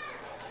truthfully.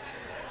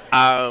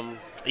 I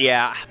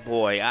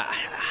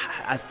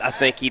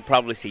think he'd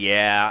probably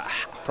say,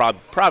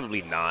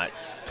 probably not.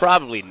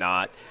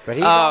 But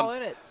he's all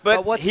in it.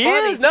 But what's he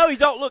funny, is. No,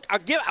 he's all. Look,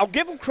 I'll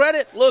give him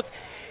credit. Look,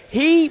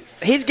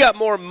 he's got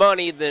more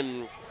money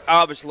than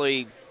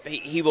obviously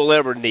he will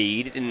ever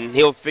need, and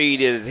he'll feed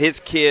his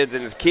kids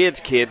and his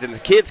kids' kids and his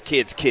kids'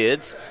 kids'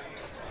 kids.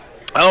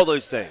 All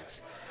those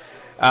things.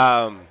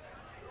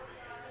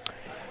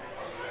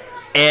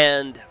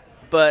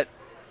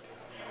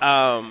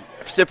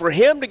 So for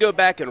him to go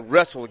back and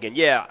wrestle again,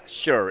 yeah,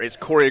 sure, it's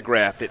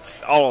choreographed,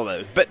 it's all of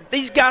those. But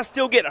these guys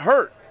still get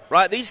hurt,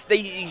 right? You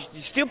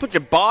still put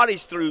your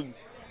bodies through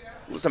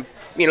some,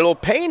 little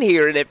pain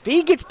here. And if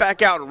he gets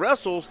back out and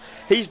wrestles,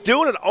 he's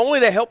doing it only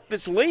to help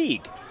this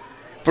league,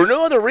 for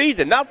no other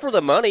reason, not for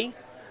the money,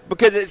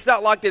 because it's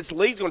not like this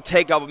league's going to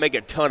take off and make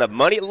a ton of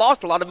money. It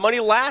lost a lot of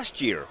money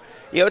last year.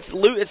 It's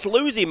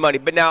losing money,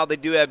 but now they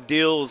do have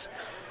deals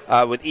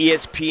with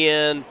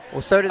ESPN.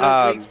 Well, so did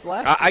those leagues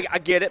last year. I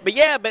get it,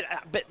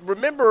 but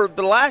remember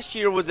the last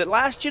year, was it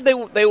last year?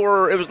 They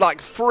were it was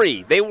like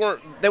free. They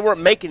weren't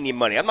making any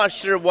money. I'm not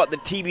sure what the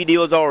TV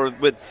deals are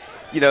with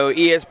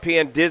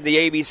ESPN, Disney,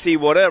 ABC,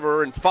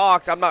 whatever, and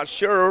Fox. I'm not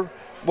sure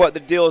what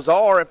the deals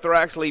are, if they're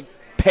actually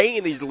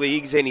paying these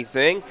leagues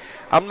anything.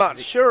 I'm not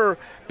sure,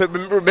 but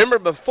remember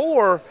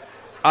before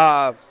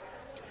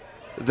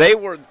they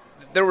were.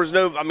 There was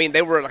no. I mean,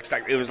 they were like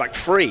it was like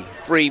free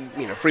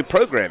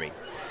programming.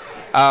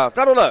 I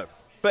don't know,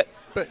 but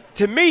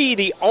to me,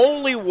 the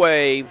only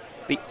way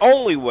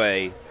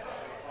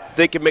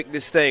they can make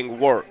this thing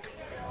work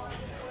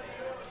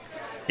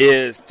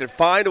is to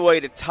find a way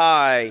to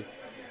tie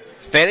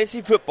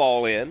fantasy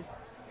football in,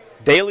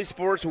 daily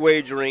sports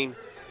wagering,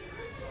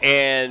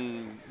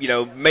 and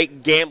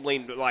make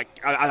gambling like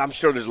I'm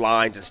sure there's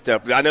lines and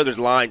stuff. I know there's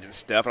lines and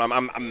stuff, and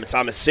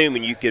I'm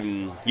assuming you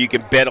can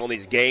bet on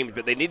these games,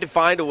 but they need to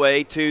find a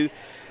way to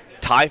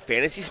tie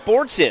fantasy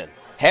sports in.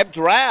 have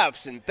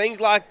drafts and things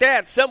like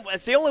that.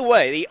 It's the only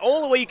way. The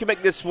only way you can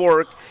make this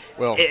work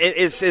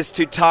is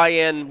to tie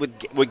in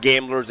with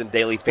gamblers and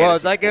daily fantasy. Well,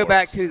 as I go sports.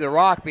 back to The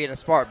Rock being a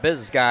smart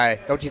business guy,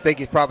 don't you think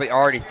he's probably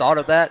already thought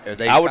of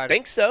that? I would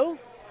think so.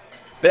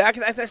 But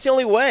that's the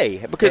only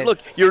way. Because, look,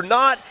 you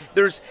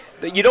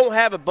don't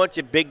have a bunch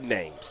of big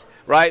names.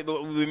 Right,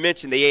 we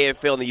mentioned the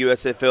AFL and the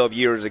USFL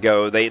years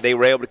ago. They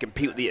were able to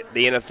compete with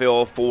the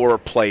NFL for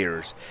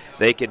players.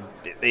 They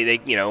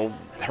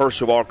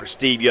Herschel Walker,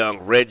 Steve Young,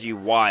 Reggie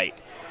White.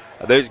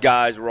 Those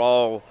guys were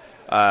all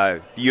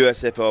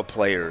USFL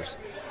players.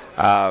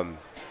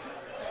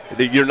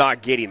 You're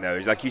not getting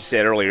those, like you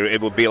said earlier.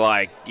 It would be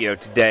like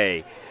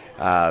today,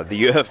 the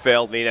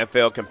UFL and the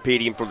NFL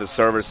competing for the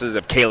services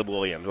of Caleb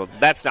Williams. Well,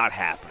 that's not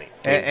happening.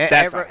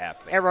 That's not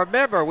happening. And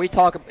remember, we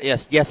talk.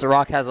 Yes, The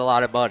Rock has a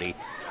lot of money.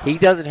 He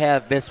doesn't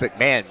have Vince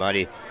McMahon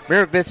money.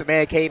 Remember, Vince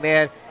McMahon came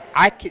in.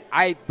 I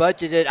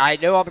budgeted. I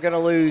know I'm going to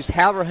lose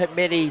however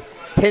many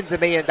tens of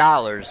 $1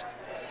 million.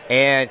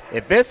 And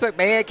if Vince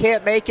McMahon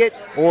can't make it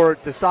or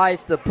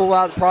decides to pull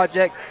out the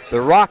project, The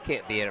Rock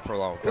can't be in it for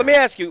long. Let me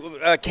ask you,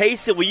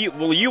 Casey,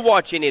 will you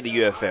watch any of the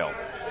UFL?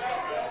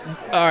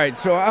 All right,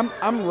 so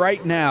I'm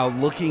right now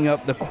looking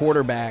up the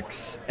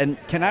quarterbacks, and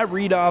can I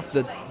read off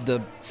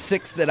the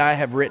 6 that I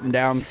have written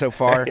down so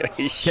far? Sure.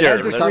 Can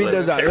I just read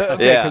those out?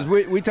 Okay, because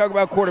we talk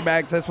about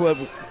quarterbacks. That's what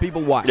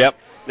people watch. Yep.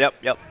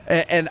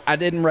 And I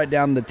didn't write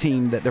down the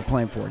team that they're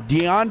playing for.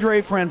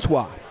 DeAndre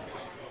Francois.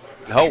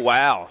 Oh,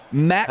 wow.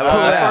 Matt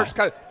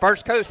Corral.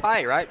 First Coast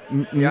High, right?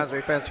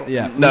 DeAndre Francois.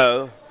 Yeah.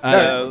 No. I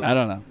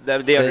don't know. That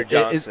was DeAndre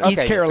Johnson.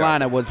 East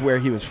Carolina was where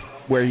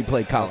he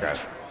played college. Okay.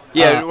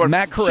 Yeah,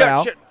 Matt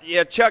Corral.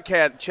 Chuck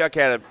had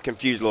it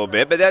confused a little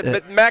bit,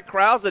 but Matt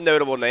Corral's a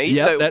notable name.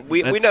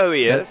 We know who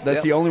he is.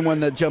 That's the only one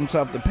that jumps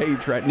off the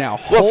page right now.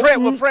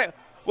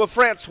 Well,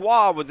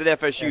 Francois was at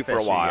FSU for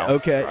a while.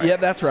 Okay, right. Yeah,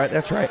 that's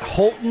right.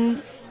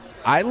 Holton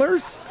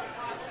Eilers?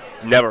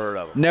 Never heard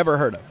of him. Never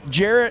heard of him.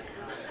 Jarrett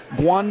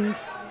Guantanamo.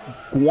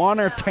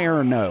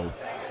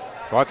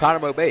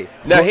 Guantanamo Bay.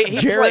 No, he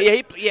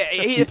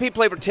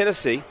played for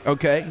Tennessee.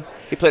 Okay.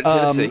 He played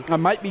at Tennessee. I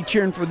might be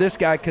cheering for this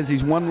guy because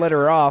he's one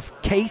letter off.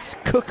 Case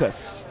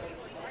Cookus.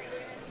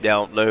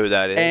 Don't know who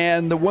that is.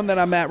 And the one that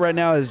I'm at right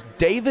now is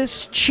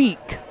Davis Cheek.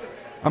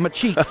 I'm a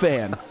Cheek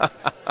fan.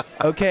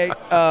 Okay.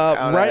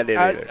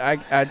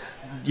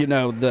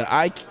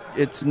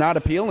 It's not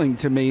appealing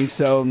to me,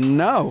 so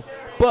no.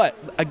 But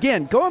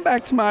again, going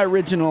back to my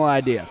original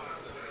idea,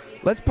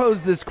 let's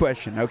pose this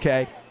question,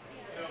 okay?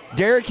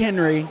 Derrick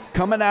Henry,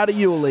 coming out of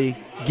Yulee,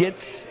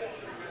 gets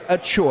a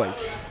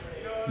choice.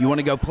 You want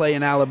to go play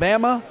in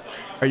Alabama,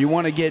 or you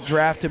want to get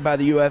drafted by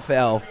the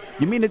UFL?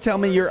 You mean to tell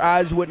me your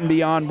eyes wouldn't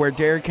be on where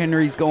Derrick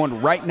Henry's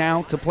going right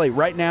now to play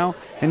right now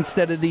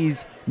instead of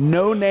these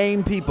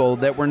no-name people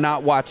that we're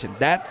not watching?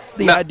 That's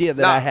the idea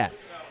that I had.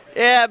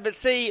 Yeah, but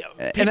see,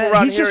 people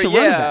around he's here, just a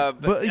running back.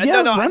 But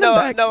no,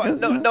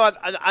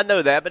 I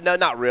know that, but no,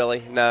 not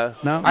really, no.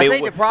 I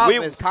think the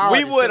problem is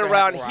college. We would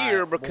around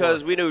here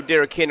because we know who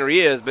Derrick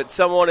Henry is, but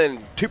someone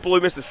in Tupelo,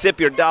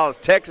 Mississippi, or Dallas,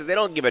 Texas, they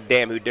don't give a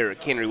damn who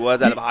Derrick Henry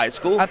was out of high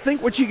school. I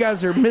think what you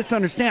guys are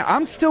misunderstanding.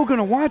 I'm still going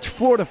to watch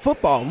Florida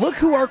football. Look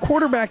who our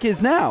quarterback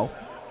is now.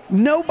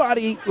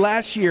 Nobody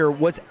last year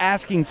was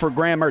asking for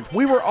Graham Mertz.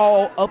 We were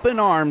all up in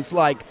arms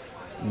like,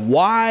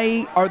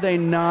 why are they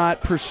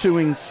not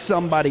pursuing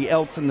somebody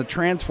else in the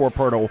transfer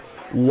portal?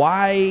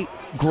 Why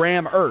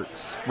Graham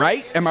Ertz,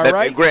 right? Am I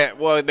right? Graham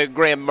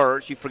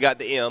Mertz. You forgot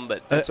the M,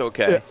 but that's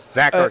okay.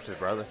 Zach Ertz's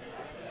brother.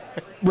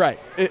 Right.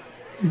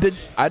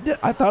 I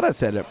thought I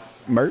said it.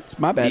 Mertz,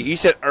 my bad. You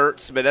said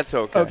Ertz, but that's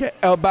okay. Okay.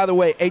 By the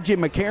way, A.J.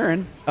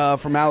 McCarron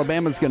from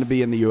Alabama is going to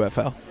be in the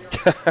UFL.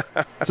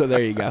 So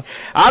there you go.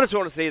 I just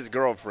want to see his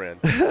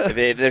girlfriend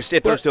if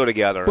they're still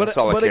together. That's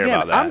all I care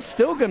about. That. I'm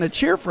still going to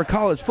cheer for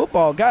college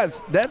football,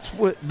 guys.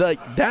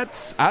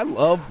 I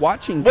love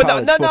watching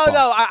college football.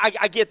 No.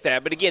 I get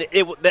that, but again,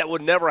 that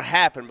would never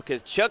happen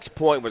because Chuck's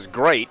point was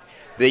great.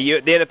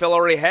 The NFL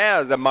already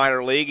has a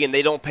minor league, and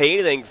they don't pay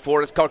anything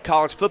for it. It's called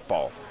college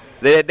football.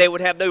 They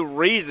would have no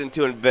reason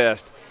to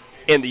invest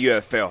in the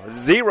UFL,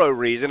 zero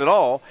reason at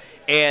all.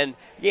 And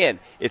again,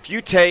 if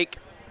you take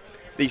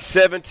the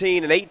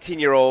 17 and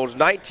 18-year-olds,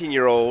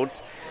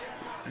 19-year-olds,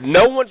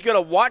 no one's going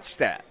to watch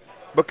that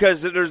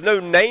because there's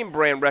no name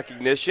brand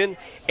recognition,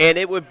 and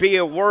it would be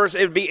it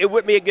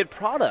wouldn't be a good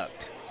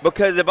product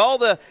because of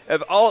all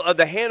of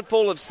the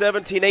handful of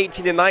 17,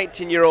 18, and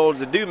 19-year-olds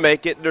that do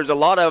make it, there's a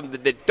lot of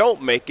them that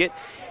don't make it.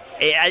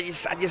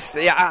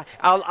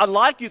 I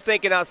like you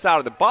thinking outside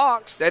of the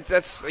box.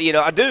 That's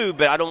I do,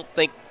 but I don't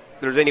think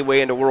there's any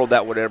way in the world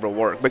that would ever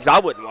work because I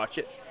wouldn't watch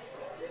it.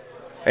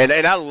 And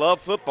I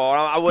love football.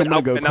 I'm going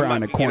to go cry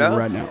in the corner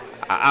right now.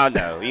 I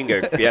know. You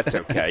can go. That's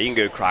okay. You can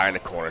go cry in the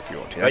corner if you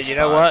want to. But you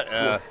know what?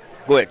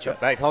 Go ahead,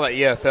 Chuck. Back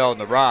talking about UFL and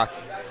The Rock.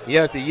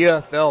 If the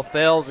UFL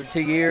fails in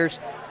 2 years,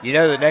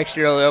 the next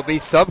year there'll be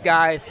some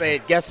guy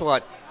saying, guess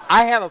what?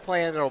 I have a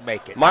plan that'll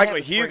make it. Michael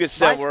Hughes is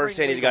somewhere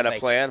saying he's got a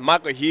plan.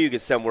 Michael Hughes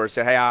is somewhere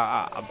saying, hey,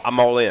 I'm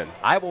all in.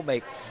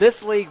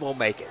 This league will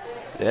make it.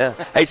 Yeah.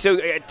 Hey, so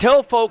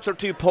tell folks our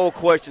 2 poll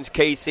questions,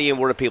 Casey, and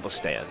where do people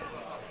stand?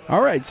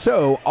 All right,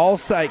 so All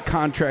Site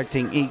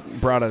Contracting Inc.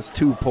 brought us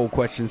 2 poll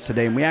questions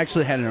today, and we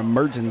actually had an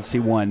emergency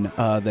one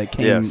that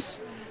came. Yes.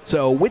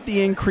 So with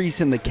the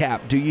increase in the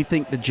cap, do you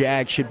think the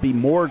Jags should be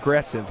more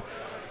aggressive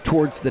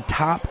towards the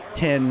top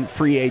 10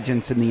 free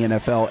agents in the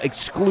NFL,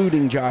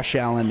 excluding Josh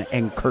Allen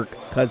and Kirk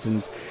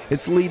Cousins?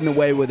 It's leading the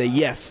way with a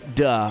yes,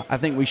 duh. I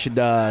think we should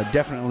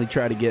definitely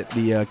try to get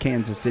the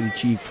Kansas City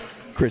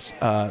Chief, Chris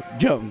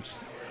Jones.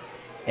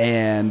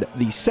 And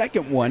the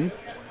second one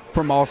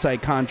from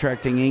Allside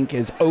Contracting Inc.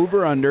 is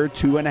over/under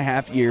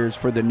 2.5 years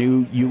for the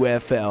new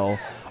UFL.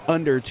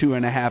 Under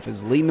 2.5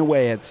 is leading the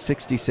way at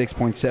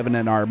 66.7.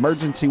 And our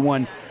emergency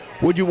one,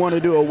 would you want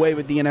to do away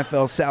with the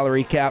NFL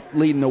salary cap?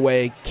 Leading the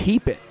way,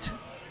 keep it.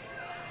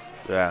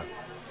 Yeah.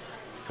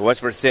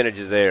 What's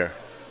percentages there?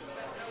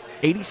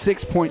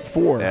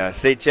 86.4. Yeah,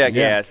 C-check,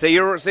 yeah. So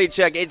you're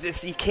C-check.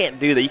 It's you can't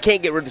do that. You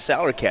can't get rid of the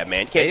salary cap,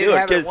 man. You can't do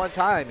it because one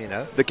time,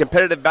 the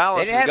competitive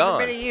balance is gone. They didn't have it for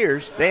many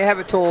years. They have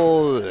it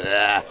till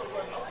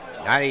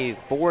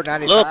 94,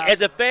 95. Look,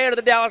 as a fan of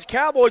the Dallas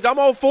Cowboys, I'm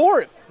all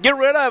for it. Get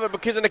rid of it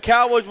because then the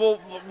Cowboys will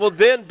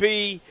then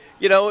be,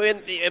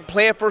 in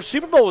playing for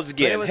Super Bowls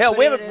again. Hell,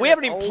 we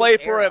haven't even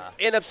played for an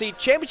NFC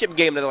Championship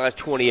game in the last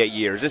 28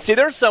 years. And see,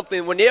 there's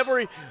something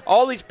whenever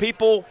all these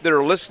people that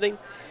are listening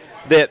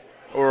that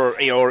or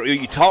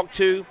you talk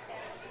to,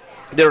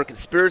 they're a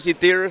conspiracy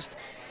theorist,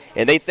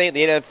 and they think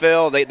the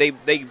NFL,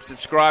 they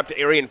subscribe to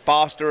Arian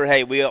Foster.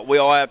 Hey, we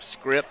all have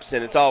scripts,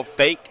 and it's all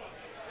fake.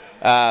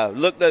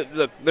 Look,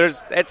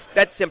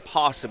 that's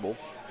impossible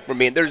for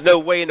me. There's no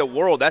way in the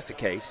world that's the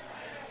case.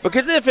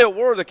 Because if it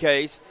were the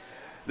case,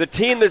 the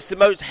team that's the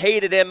most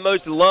hated and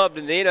most loved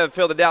in the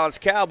NFL, the Dallas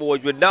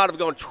Cowboys, would not have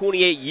gone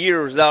 28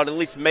 years without at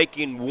least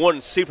making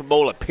one Super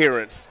Bowl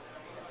appearance.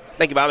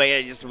 Think about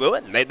it, just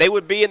wouldn't. They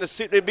would be in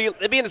the they'd be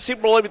in the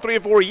Super Bowl every 3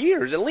 or 4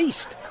 years at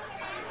least.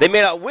 They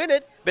may not win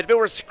it, but if it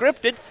were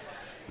scripted,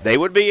 they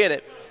would be in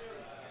it.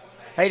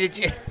 Hey,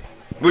 do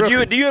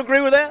you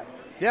agree with that?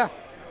 Yeah.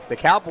 The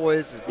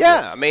Cowboys.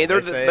 Yeah, I mean they're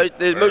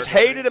the most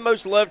hated and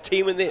most loved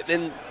team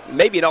in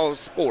maybe in all of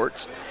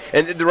sports.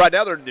 And right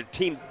now they're the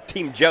team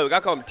joke. I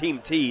call them team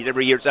tease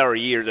every year. It's our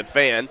year as a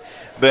fan,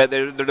 but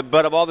they're the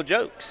butt of all the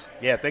jokes.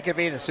 Yeah, if they could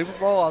be in the Super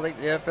Bowl, I think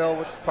the NFL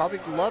would probably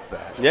love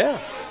that. Yeah.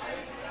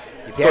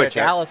 If you had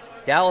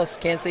Dallas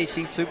Kansas City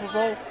Chiefs Super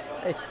Bowl,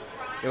 hey,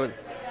 it would.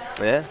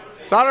 Yeah.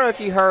 So I don't know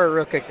if you heard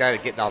real quick,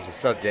 getting off the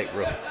subject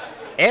real.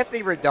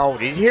 Anthony Rendon,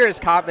 did you hear his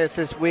comments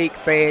this week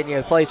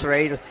saying, plays for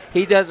Angels?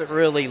 He doesn't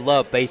really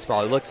love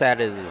baseball. He looks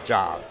at it as his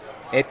job.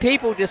 And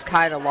people just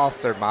kind of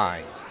lost their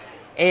minds.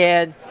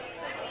 And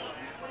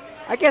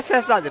I guess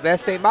that's not the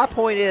best thing. My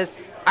point is,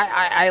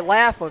 I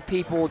laugh when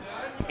people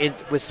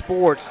with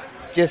sports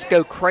just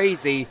go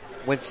crazy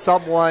when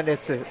someone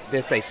that's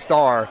a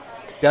star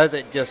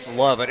doesn't just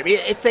love it. I mean,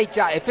 it's a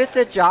job. If it's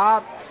a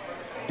job,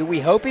 do we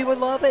hope he would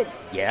love it?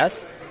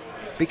 Yes.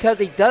 Because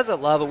he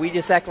doesn't love it, we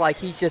just act like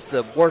he's just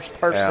the worst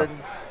person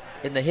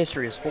in the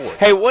history of sports.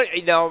 Hey,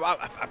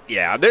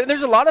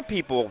 there's a lot of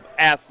people,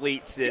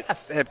 athletes that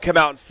have come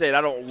out and said,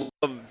 I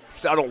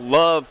don't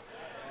love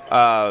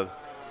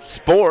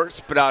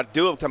sports, but I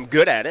do it because I'm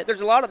good at it. There's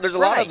a lot of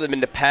them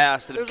in the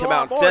past that have come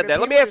out and said that.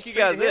 Let me ask you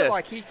guys this: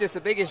 like he's just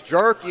the biggest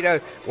jerk.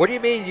 What do you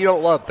mean you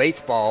don't love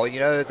baseball?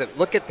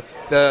 Look at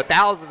the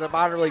thousands of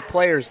minor league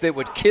players that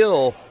would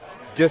kill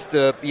just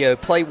to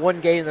play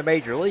one game in the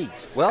major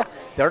leagues. Well,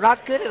 they're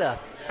not good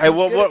enough. Hey,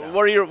 what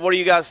are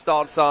you guys'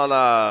 thoughts on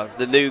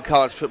the new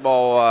college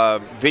football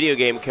video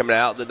game coming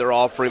out that they're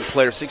offering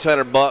players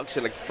 $600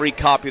 and a free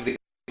copy of the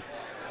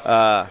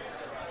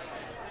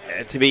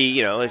to be,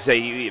 they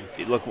say,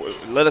 look,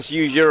 let us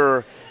use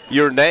your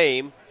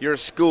name, your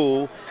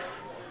school,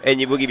 and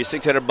we'll give you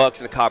 $600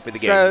 and a copy of the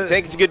game. So, you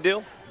think it's a good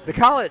deal?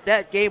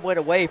 That game went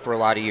away for a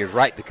lot of years,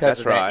 right? Because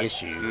of that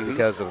issue, mm-hmm.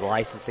 because of the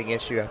licensing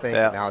issue. I think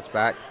now it's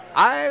back.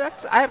 I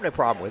have no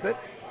problem with it.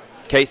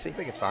 Casey, I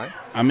think it's fine.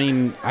 I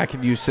mean, I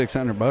could use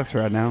 $600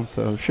 right now,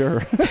 so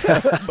sure.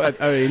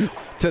 But I mean,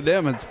 to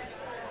them, it's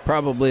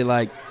probably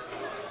like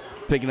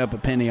picking up a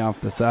penny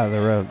off the side of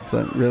the road.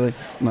 So really,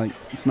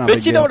 it's not.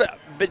 But you know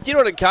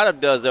what it kind of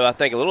does, though. I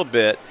think a little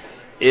bit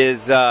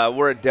is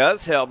where it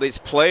does help these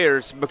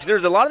players, because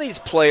there's a lot of these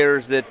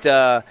players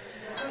that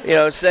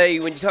say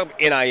when you talk about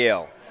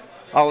NIL,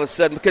 all of a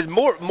sudden, because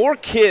more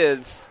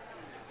kids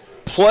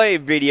play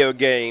video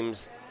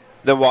games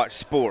than watch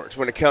sports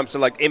when it comes to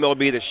like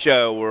MLB The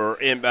Show or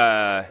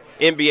NBA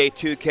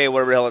 2K,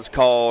 whatever the hell it's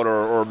called,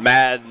 or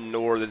Madden,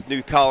 or this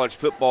new college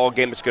football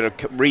game that's going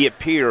to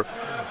reappear.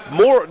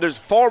 There's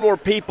far more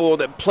people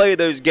that play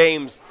those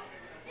games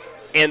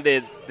in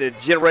the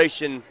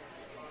generation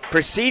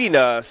preceding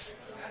us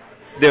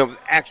than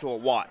actual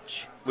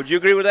watch. Would you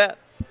agree with that?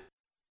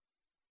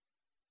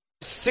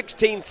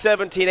 16,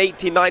 17,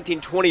 18, 19,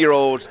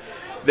 20-year-olds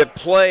that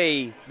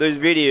play those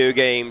video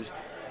games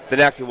than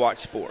actually watch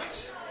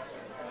sports.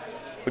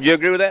 Would you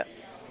agree with that?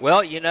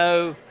 Well,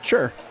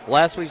 sure.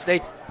 Last week's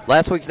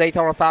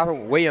Daytona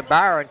 500, William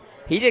Byron,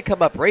 he didn't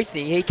come up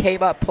racing. He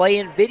came up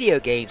playing video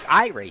games,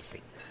 iRacing.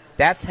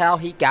 that's how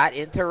he got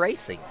into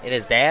racing. And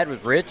his dad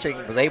was rich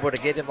and was able to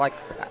get him like.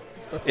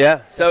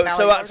 Yeah. So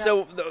I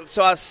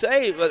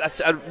say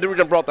the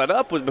reason I brought that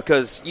up was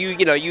because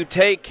you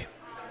take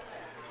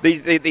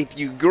these, if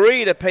you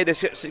agree to pay the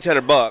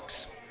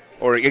 $600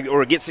 or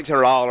get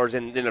 $600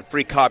 and then a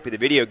free copy of the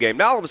video game,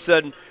 now all of a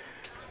sudden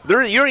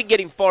you're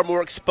getting far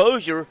more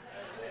exposure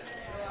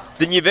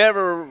than you've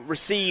ever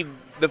received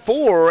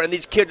before, and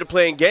these kids are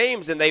playing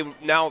games, and I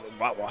didn't know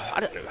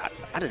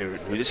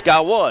who this guy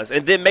was,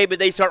 and then maybe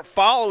they start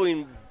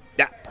following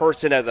that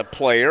person as a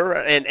player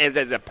and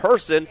as a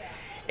person,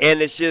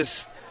 and it's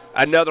just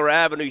another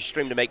avenue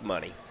stream to make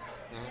money.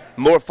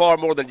 Far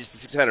more than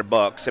just the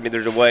 $600. I mean,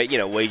 there's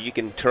ways you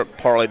can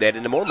parlay that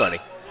into more money.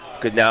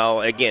 Because now,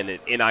 again,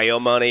 NIL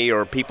money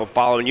or people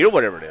following you or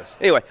whatever it is.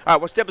 Anyway, all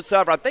right, we'll step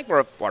aside for, I think,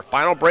 for our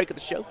final break of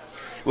the show.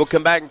 We'll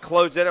come back and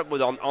close that up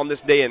with on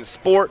this day in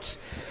sports.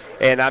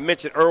 And I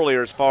mentioned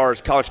earlier, as far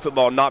as college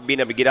football not being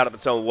able to get out of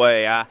its own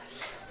way, in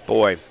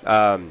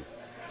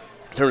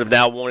terms of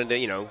now wanting to,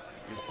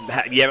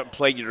 you haven't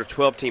played your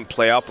 12-team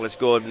playoff, let's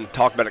go ahead and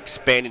talk about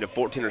expanding to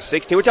 14 or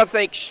 16, which I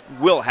think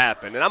will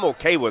happen, and I'm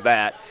okay with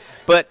that.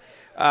 But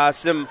I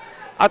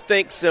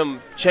think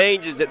some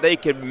changes that they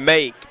could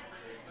make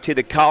to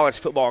the college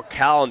football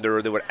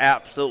calendar that would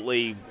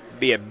absolutely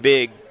be a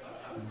big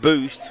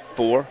boost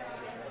for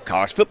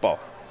college football.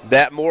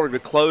 That more to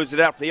close it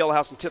out from the Yellow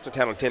House in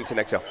Tinseltown on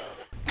 1010XL.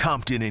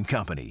 Compton and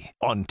Company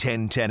on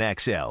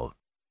 1010XL.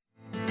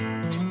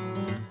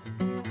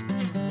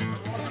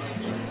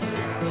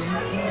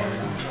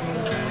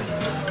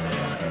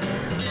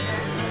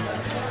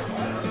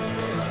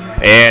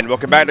 And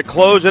welcome back to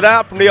close it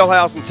out from the Yellow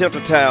House in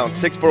Tinseltown.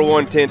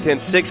 641-1010,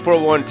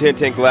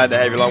 641-1010. Glad to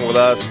have you along with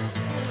us.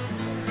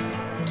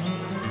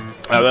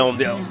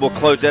 We'll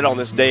close that on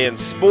this day in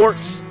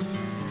sports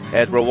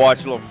as we're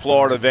watching a little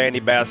Florida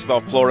Vandy basketball.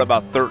 Florida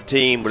about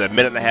 13 with a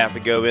minute and a half to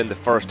go in the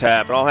first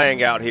half. And I'll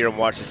hang out here and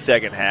watch the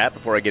second half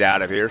before I get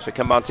out of here. So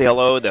come on, say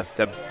hello.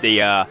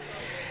 The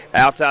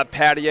outside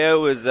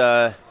patio is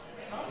dang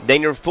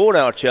near full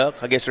now, Chuck.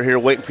 I guess they're here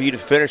waiting for you to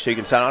finish so you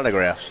can sign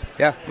autographs.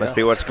 Yeah. Must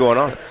be what's going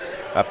on.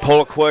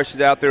 Poll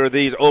questions out there are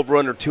these: over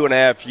under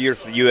 2.5 years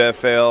for the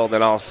UFL.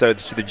 Then also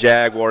the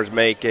Jaguars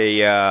make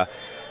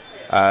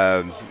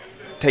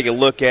take a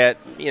look at,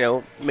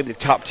 maybe the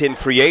top 10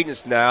 free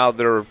agents now.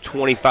 They're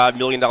 $25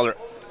 million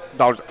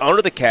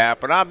under the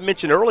cap. And I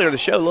mentioned earlier in the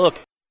show, look,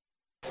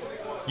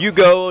 you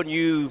go and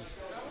you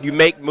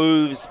make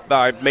moves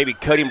by maybe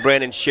cutting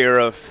Brandon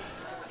Sheriff,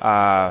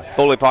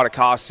 Foley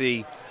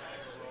Fatukasi,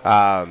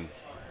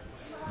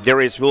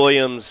 Darius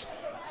Williams,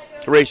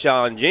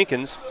 Rayshawn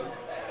Jenkins.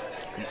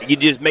 You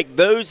just make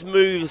those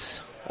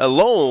moves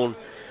alone.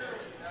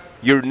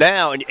 You're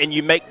now, and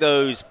you make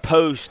those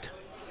post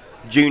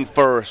June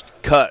 1st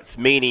cuts,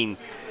 meaning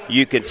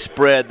you can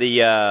spread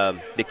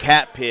the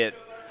cap hit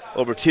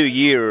over 2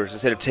 years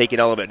instead of taking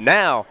all of it.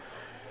 Now,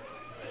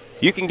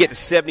 you can get to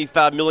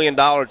 $75 million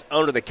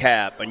under the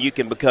cap, and you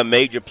can become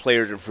major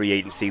players in free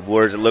agency,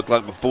 whereas it looked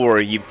like before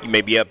you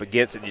may be up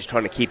against it just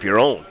trying to keep your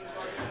own.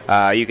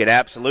 You can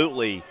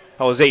absolutely –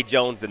 Jose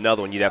Jones,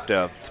 another one you'd have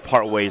to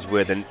part ways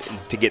with and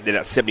to get to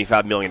that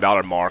 $75 million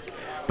mark.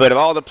 But of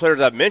all the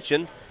players I've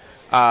mentioned,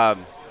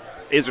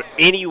 is there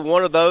any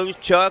one of those,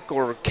 Chuck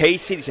or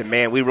Casey, that said,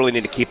 man, we really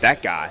need to keep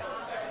that guy?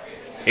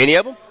 Any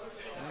of them?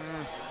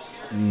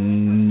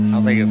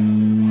 I'll think of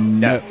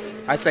no.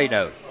 I say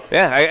no.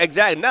 Yeah,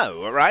 exactly.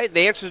 No, right?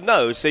 The answer is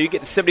no. So you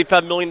get the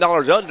 $75 million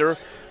under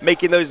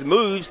making those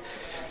moves.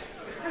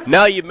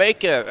 Now you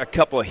make a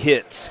couple of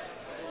hits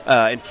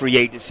in free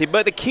agency.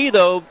 But the key,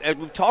 though, as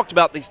we've talked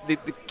about,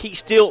 the key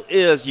still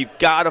is you've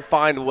got to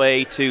find a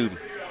way to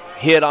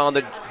hit on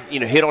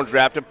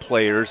drafted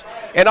players,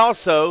 and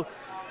also,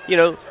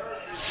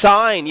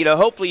 sign.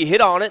 Hopefully you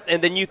hit on it,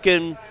 and then you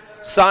can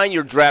sign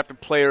your drafted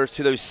players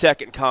to those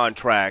second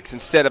contracts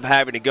instead of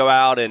having to go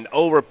out and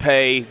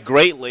overpay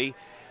greatly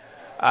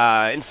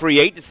in free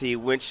agency,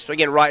 which,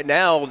 again, right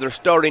now they're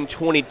starting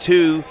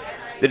 22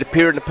 that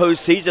appeared in the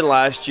postseason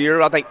last year.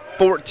 I think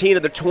 14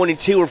 of the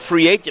 22 were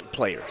free agent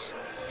players.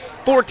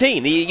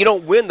 14. You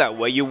don't win that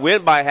way. You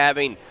win by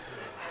having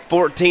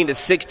 14 to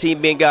 16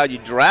 being guys you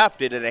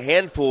drafted and a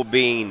handful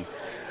being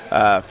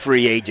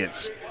free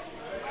agents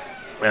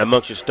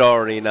amongst your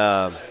starting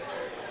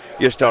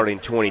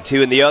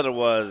 22. And the other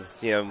was,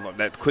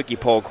 that quickie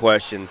poll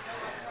question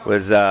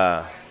was,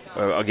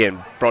 again,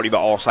 brought to you by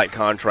All Site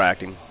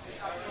Contracting.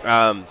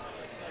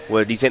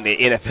 Do you think the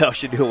NFL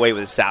should do away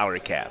with the salary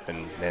cap?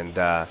 And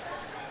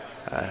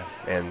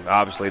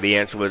obviously the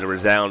answer was a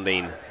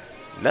resounding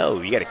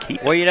no. You got to keep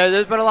it. Well,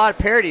 there's been a lot of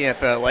parity in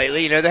NFL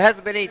lately. There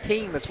hasn't been any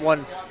team that's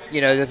won,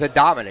 that's been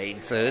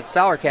dominating. So the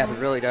salary cap has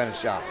really done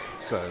its job.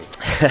 So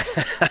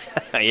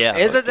yeah,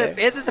 is it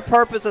the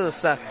purpose of the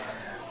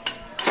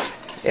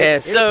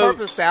the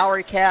purpose of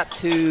salary cap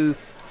to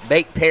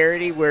make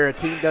parity where a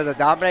team doesn't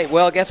dominate?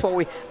 Well, guess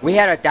what? We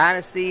had a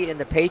dynasty in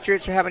the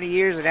Patriots for how many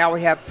years, and now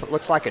we have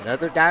looks like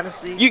another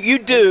dynasty. You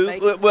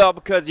do well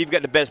because you've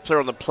got the best player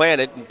on the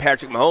planet,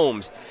 Patrick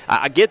Mahomes.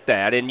 I get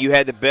that, and you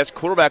had the best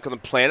quarterback on the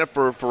planet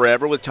for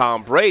forever with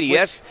Tom Brady.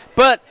 Yes,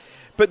 but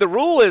the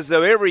rule is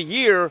though every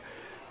year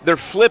they're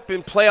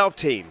flipping playoff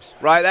teams,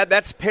 right?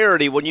 That's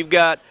parity when you've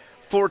got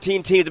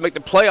 14 teams to make the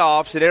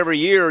playoffs, and every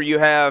year you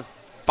have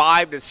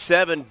 5 to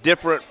 7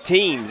 different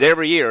teams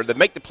every year that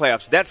make the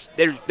playoffs.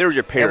 There's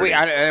your parity.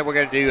 And we're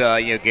going to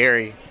do,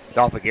 Gary,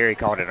 Dolphin Gary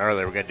called it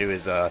earlier. We're going to do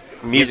his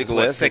music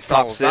list, 6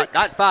 top songs. 6.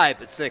 Not 5,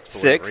 but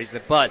 6 for whatever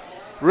reason. But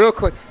real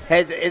quick,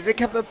 is it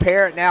come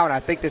apparent now, and I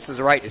think this is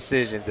the right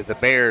decision, that the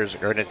Bears are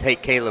going to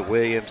take Caleb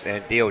Williams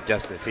and deal with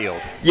Justin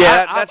Fields?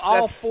 Yeah, I'm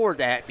all for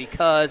that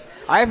because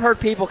I've heard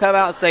people come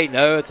out and say,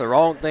 no, it's the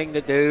wrong thing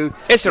to do.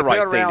 It's the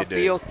right thing to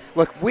do.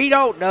 Look, we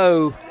don't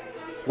know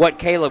what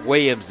Caleb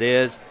Williams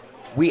is.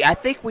 I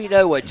think we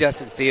know what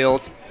Justin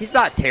Fields. He's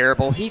not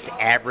terrible. He's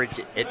average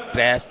at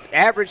best,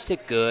 average to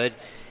good.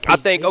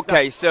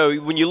 So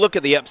when you look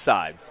at the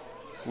upside,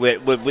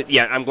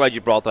 I'm glad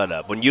you brought that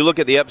up. When you look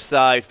at the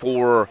upside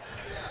for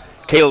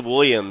Caleb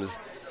Williams,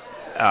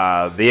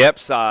 the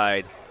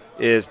upside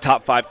is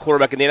top 5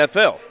 quarterback in the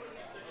NFL.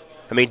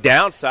 I mean,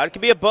 downside, it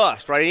could be a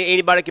bust, right?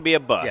 Anybody could be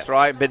a bust,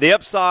 right? But the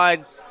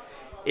upside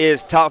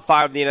is top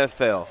 5 in the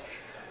NFL.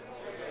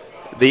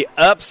 The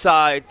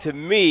upside to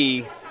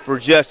me for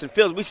Justin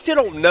Fields, we still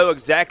don't know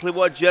exactly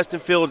what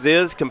Justin Fields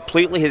is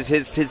completely,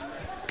 his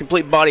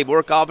complete body of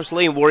work,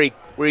 obviously, and where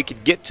he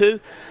could get to.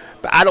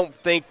 But I don't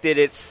think that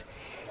it's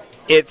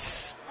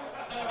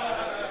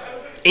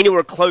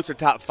anywhere close to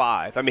top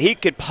 5. I mean, he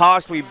could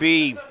possibly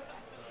be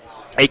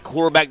a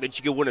quarterback that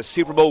you could win a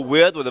Super Bowl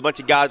with a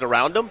bunch of guys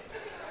around him,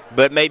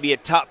 but maybe a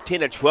top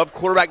 10 or 12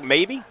 quarterback,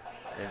 maybe. Yeah.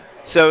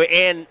 So,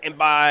 and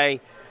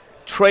by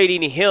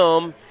trading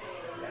him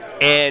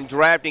and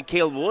drafting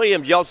Caleb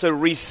Williams, you also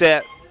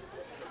reset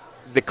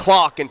the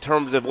clock in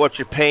terms of what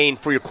you're paying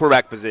for your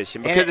quarterback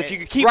position. Because if you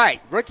could keep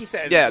rookie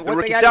salary, the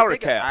rookie salary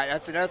cap.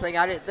 That's another thing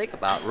I didn't think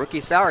about, rookie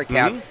salary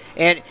cap.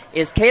 And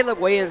is Caleb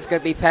Williams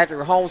going to be Patrick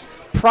Mahomes?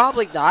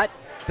 Probably not,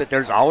 but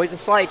there's always a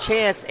slight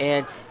chance.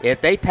 And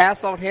if they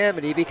pass on him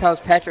and he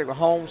becomes Patrick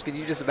Mahomes, can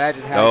you just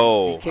imagine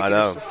how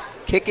you'd be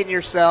kicking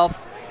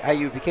yourself? How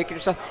you'd be kicking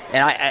yourself?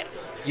 And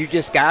you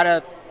just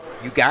gotta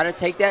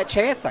take that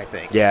chance, I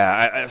think.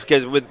 Yeah,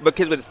 because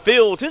with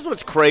Fields, here's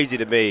what's crazy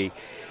to me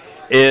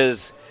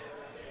is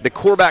the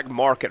quarterback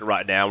market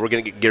right now. We're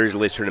going to get Gary's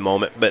list here in a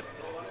moment, but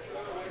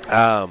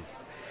guys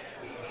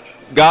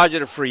that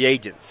are free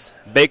agents,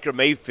 Baker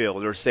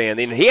Mayfield, they're saying,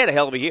 and he had a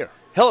hell of a year,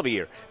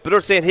 but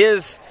they're saying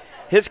his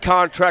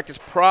contract is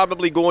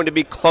probably going to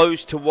be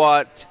close to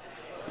what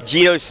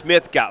Geno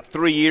Smith got,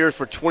 3 years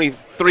for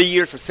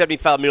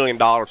 $75 million,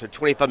 so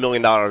 $25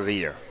 million a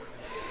year.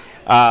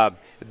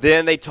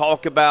 Then they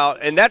talk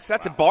about, and that's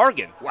a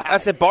bargain. Wow.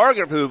 That's a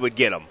bargain of who would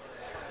get him.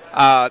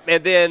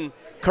 And then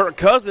Kirk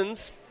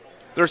Cousins,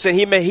 they're saying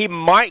he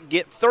might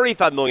get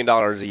 $35 million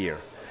a year.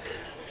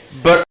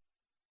 But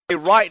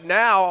right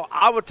now,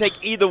 I would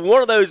take either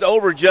one of those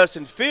over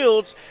Justin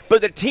Fields,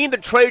 but the team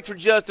that trades for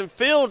Justin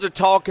Fields is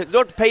going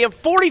to pay him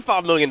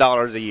 $45 million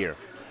a year.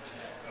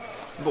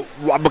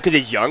 Because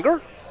he's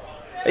younger?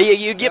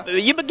 You give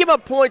him a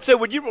point. So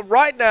would you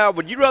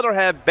rather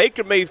have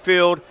Baker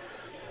Mayfield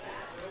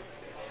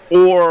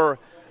or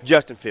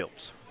Justin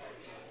Fields?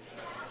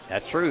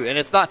 That's true, and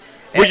it's not.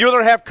 Would you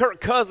rather have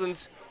Kirk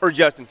Cousins or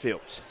Justin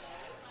Fields?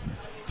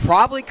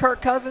 Probably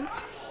Kirk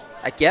Cousins,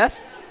 I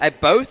guess.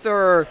 Both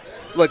are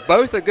good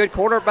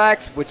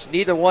quarterbacks, which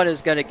neither one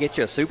is going to get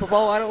you a Super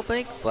Bowl, I don't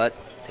think, but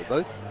they're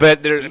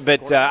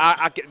both.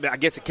 I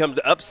guess it comes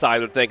to upside.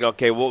 They're thinking,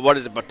 okay, well, what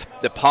is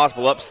the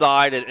possible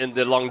upside and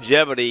the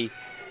longevity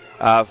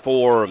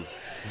for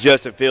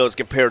Justin Fields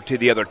compared to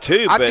the other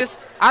two? I'm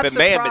but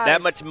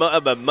that much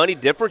of a money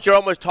difference. You're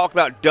almost talking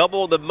about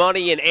double the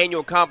money in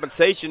annual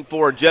compensation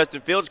for a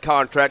Justin Fields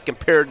contract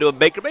compared to a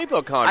Baker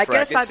Mayfield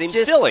contract. It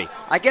seems silly.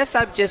 I guess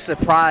I'm just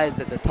surprised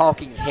at the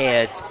talking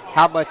heads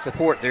how much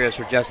support there is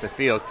for Justin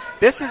Fields.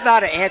 This is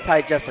not an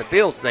anti-Justin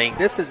Fields thing.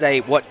 This is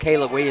what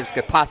Caleb Williams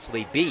could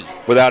possibly be.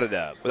 Without a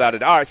doubt. All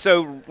right,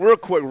 so real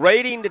quick,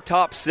 rating the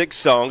top 6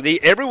 songs.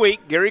 Every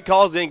week, Gary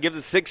calls in, gives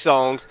us 6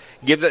 songs,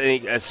 gives it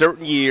a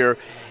certain year,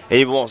 and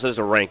he wants us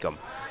to rank them.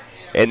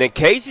 And then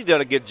Casey's done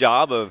a good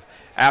job of,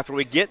 after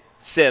we get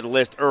said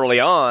list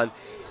early on,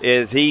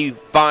 is he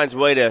finds a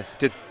way to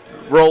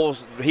roll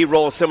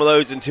some of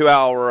those into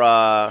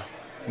our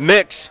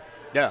mix.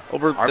 Yeah,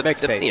 over our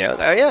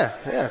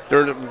mixtape.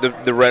 During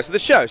the rest of the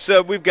show.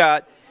 So we've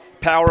got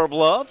Power of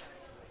Love.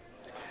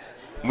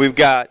 We've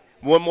got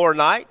One More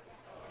Night.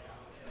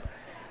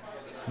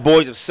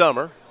 Boys of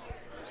Summer.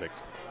 6.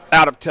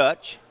 Out of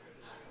Touch.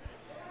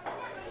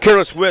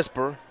 Careless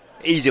Whisper.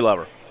 Easy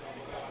Lover.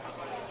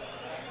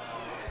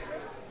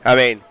 I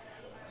mean,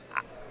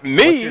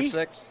 me. What's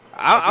your 6?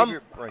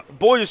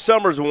 Boys of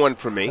Summer's 1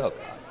 for me.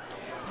 Okay.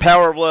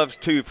 Power of Love's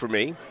 2 for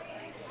me.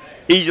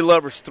 Easy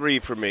Lover's 3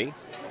 for me.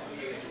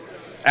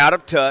 Out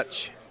of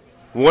Touch,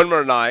 One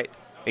More Night,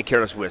 and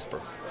Careless Whisper.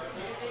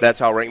 That's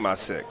how I rank my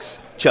 6.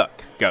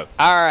 Chuck, go.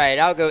 All right,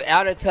 I'll go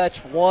Out of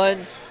Touch 1,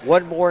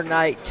 One More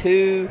Night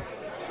 2,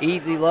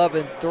 Easy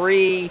Lovin'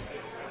 3,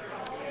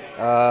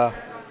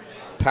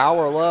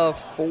 Power Love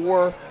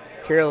 4,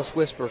 Careless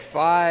Whisper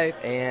 5,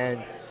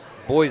 and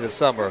Boys of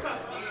Summer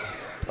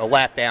a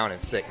lap down in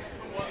 6th.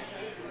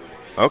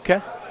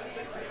 Okay.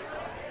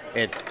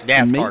 In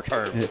NASCAR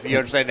terms, if you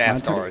understand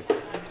NASCAR.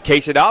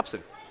 Casey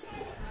Dobson.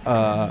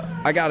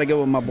 I got to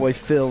go with my boy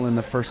Phil in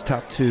the first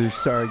top 2.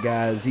 Sorry,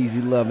 guys.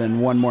 Easy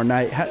Lovin', One More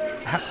Night.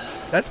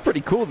 That's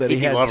pretty cool that Easy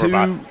he had Lover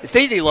 2. It's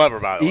Easy Lover,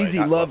 by the way.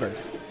 Easy Lover.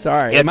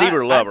 Sorry. Yeah, it's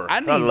either Lover. I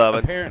not need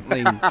Lovin'.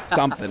 apparently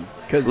something.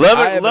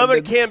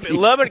 Lovin'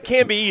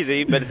 can be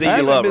easy, but it's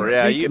Easy Lover.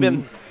 Yeah, you've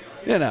been.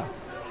 You know.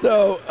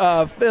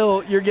 So,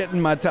 Phil, you're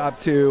getting my top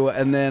 2,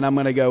 and then I'm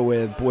going to go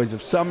with Boys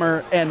of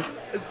Summer. And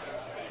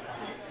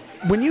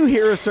when you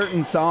hear a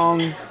certain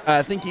song,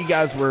 I think you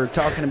guys were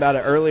talking about it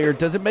earlier,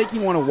 does it make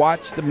you want to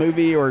watch the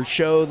movie or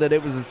show that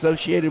it was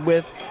associated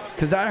with?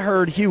 Because I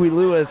heard Huey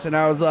Lewis, and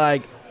I was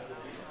like,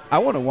 I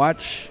want to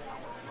watch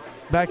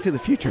Back to the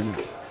Future now.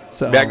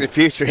 So, Back to the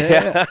Future,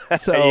 yeah.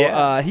 So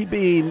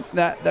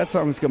that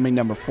song's going to be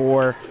number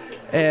 4.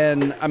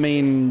 And, I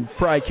mean,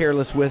 probably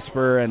Careless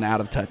Whisper and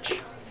Out of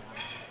Touch.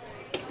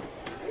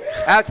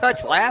 Out of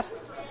Touch last?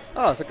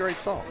 Oh, it's a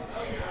great song.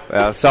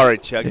 Sorry,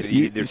 Chuck.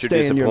 You're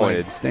stay in your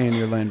lane. disappointed. Stay in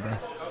your lane, bro.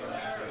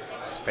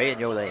 Stay in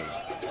your lane.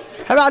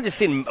 How about just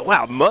seeing,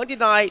 Monday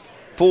night,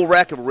 full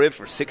rack of ribs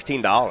for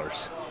 $16. How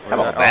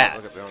about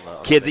that?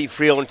 Kids eat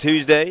free on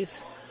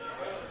Tuesdays.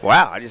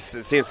 Wow, I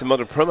just seen some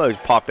other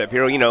promos popped up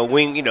here.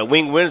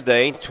 Wing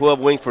Wednesday, 12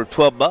 wings for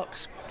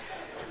 $12.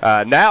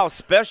 Now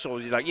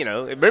specials,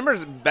 remember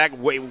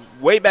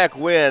way back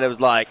when it was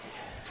like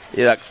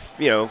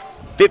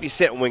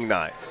 50-cent wing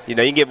night. You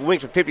can get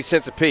wings for 50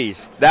 cents a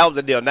piece. That was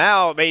the deal.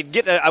 Now,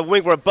 getting a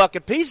wing for $1 a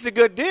piece is a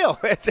good deal.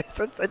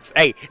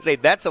 Hey,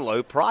 that's a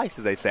low price,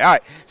 as they say. All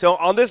right, so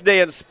on this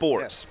day in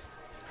sports,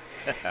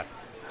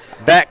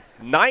 back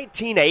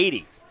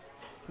 1980.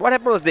 What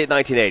happened on this day in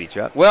 1980,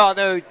 Chuck? Well, I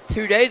know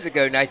 2 days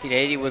ago,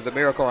 1980 was a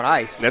Miracle on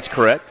Ice. That's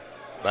correct.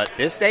 But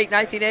this date,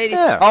 1980?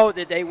 Yeah. Oh,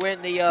 did they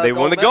win the They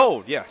won the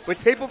gold, yes.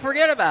 Which people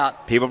forget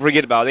about. People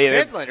forget about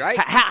it. Finland, right?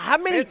 How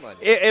many? Finland.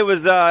 It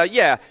was,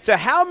 yeah. So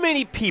how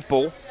many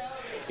people,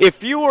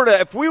 if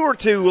we were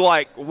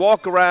to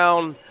walk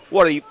around,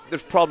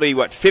 there's probably,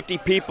 50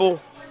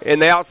 people in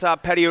the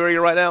outside patio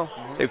area right now?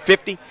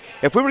 50?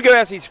 If we were to go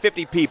ask these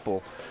 50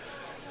 people,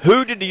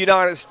 who did the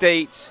United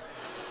States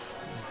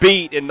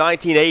beat in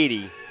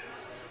 1980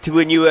 to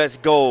win U.S.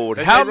 gold?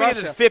 How many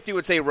of the 50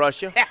 would say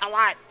Russia? Yeah, a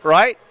lot.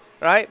 Right?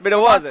 But it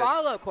wasn't. My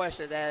follow-up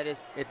question to that is,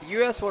 if the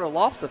U.S. would have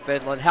lost to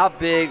Finland, how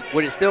big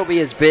would it still be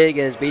as big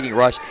as beating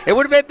Russia? It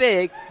would have been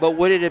big, but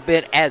would it have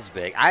been as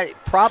big?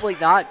 Probably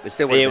not, but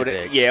still would have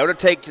been big. Yeah, it would have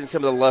taken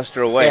some of the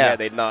luster away had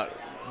they not.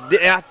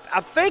 I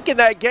think in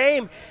that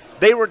game,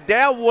 they were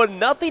down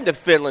 1-0 to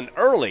Finland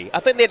early. I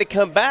think they had to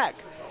come back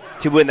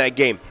to win that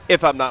game,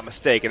 if I'm not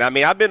mistaken. I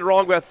mean, I've been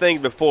wrong about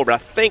things before, but I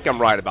think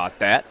I'm right about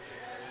that.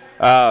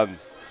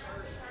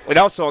 And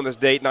also on this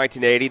date,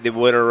 1980, the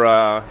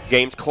winter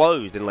games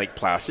closed in Lake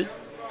Placid.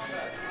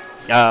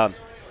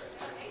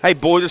 Hey,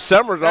 Boys of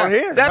Summer's on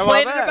here. That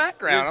played in the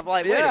background. I'm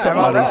like, wait,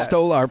 Somebody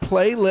stole our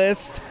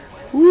playlist.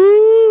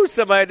 Woo!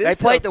 Somebody did. They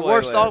played the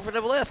worst song from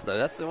the list, though.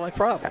 That's the only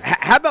problem.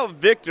 How about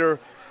Victor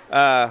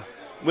Wembanyama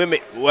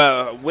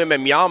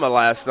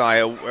last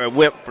night?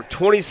 Went for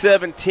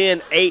 27,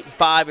 10, 8,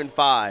 5, and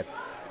 5.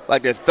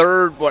 Like the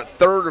third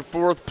or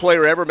fourth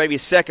player ever, maybe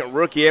second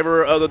rookie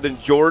ever, other than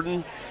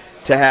Jordan,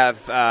 to have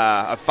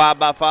a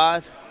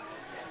 5x5,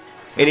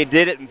 and he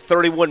did it in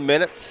 31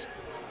 minutes.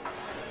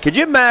 Could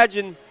you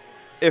imagine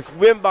if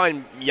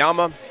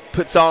Wembanyama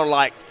puts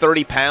on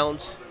 30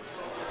 pounds?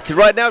 Because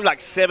right now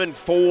he's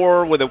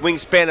 7'4" with a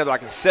wingspan of a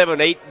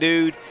 7'8"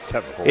 dude.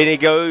 7'4". And he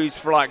goes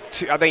for I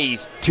think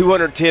he's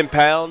 210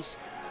 pounds.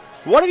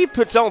 What if he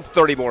puts on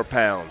 30 more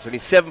pounds and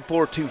he's 7'4",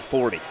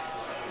 240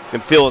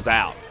 and fills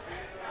out?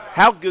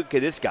 How good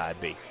could this guy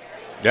be?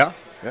 Yeah.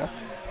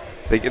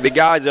 The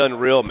guy's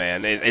unreal,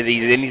 man, and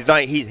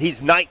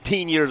he's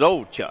 19 years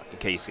old, Chuck and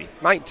Casey.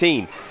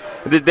 19.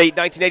 This date,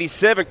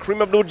 1987,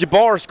 Kareem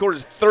Abdul-Jabbar scored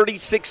his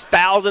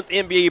 36,000th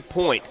NBA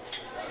point.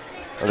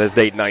 On this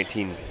date,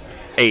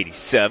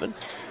 1987.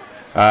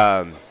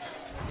 How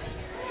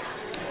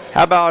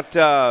about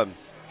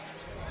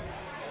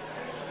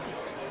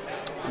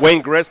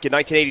Wayne Gretzky,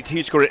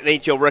 1982, scored an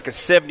NHL record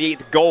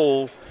 78th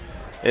goal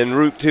en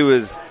route to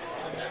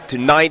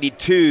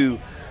 92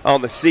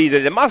 on the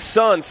season. And my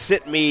son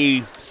sent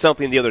me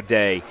something the other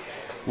day.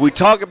 We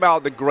talk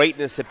about the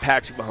greatness of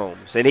Patrick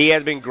Mahomes, and he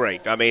has been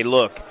great. I mean,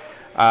 look,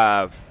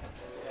 3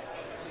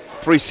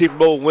 Super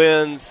Bowl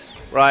wins,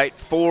 right?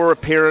 4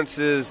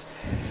 appearances.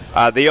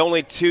 The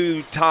only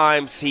 2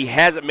 times he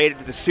hasn't made it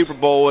to the Super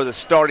Bowl as a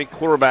starting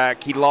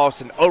quarterback, he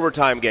lost in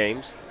overtime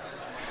games.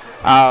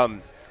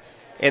 And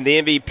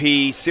the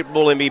MVP, Super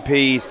Bowl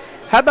MVPs.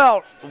 How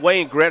about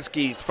Wayne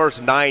Gretzky's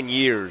first 9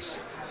 years?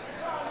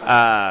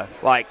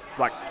 Like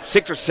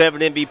 6 or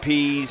 7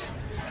 MVPs.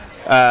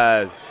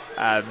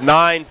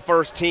 9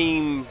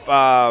 first-team,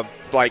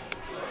 like,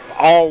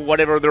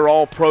 they're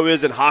all pro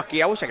is in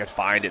hockey. I wish I could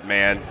find it,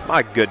 man.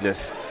 My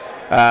goodness.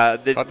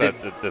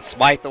 The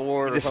Smythe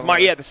Award. The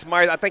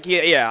Smythe. I think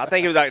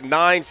it was like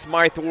 9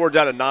 Smythe Awards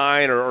out of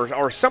 9,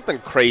 or something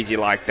crazy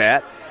like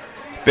that.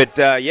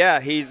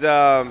 But he's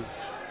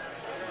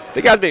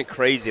the guy's been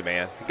crazy,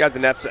 man. The guy's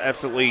been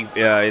absolutely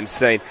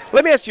insane.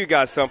 Let me ask you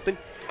guys something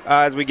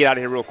as we get out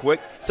of here real quick.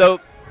 So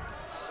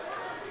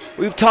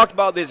we've talked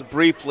about this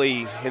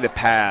briefly in the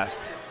past.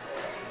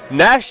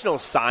 National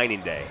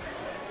Signing Day,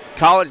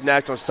 College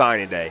National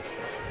Signing Day.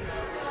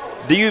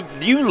 Do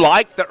you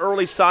like the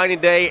early signing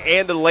day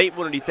and the late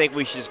one, or do you think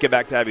we should just get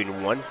back to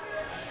having one?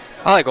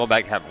 I like going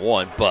back to having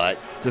one, but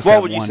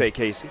what would you say,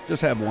 Casey?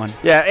 Just have one.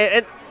 Yeah,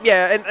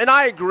 and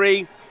I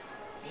agree.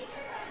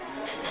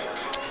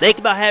 Think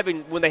about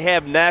when they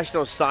have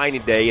National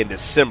Signing Day in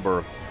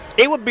December.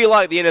 It would be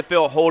like the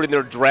NFL holding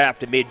their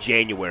draft in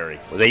mid-January.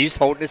 Well, they used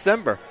to hold in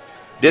December.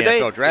 Did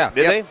they? NFL draft.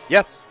 Did they?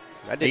 Yes.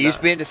 They used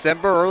to be in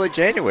December, early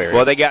January.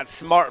 Well, they got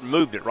smart and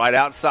moved it right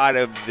outside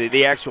of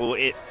the actual,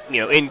 in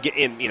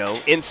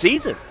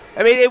season.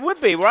 I mean, it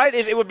would be right.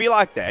 It would be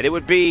like that. It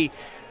would be.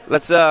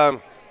 I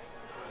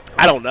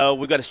don't know.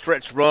 We've got a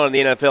stretch run in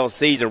the NFL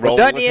season rolling.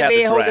 Doesn't the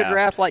NBA hold the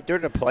draft like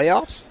during the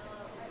playoffs?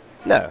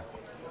 No,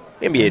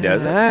 NBA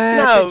doesn't.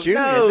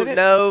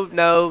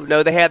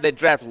 No. They had the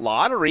draft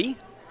lottery.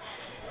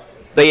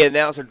 They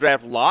announced a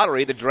draft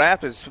lottery. The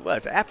draft is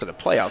it's after the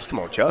playoffs. Come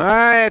on, Chuck. All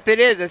right, if it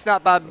is, it's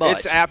not by much.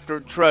 It's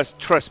after.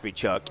 Trust me,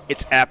 Chuck.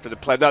 It's after the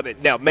playoffs.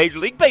 Now, Major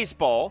League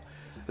Baseball,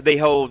 they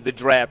hold the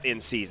draft in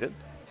season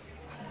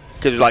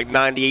because there's like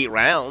 98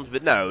 rounds.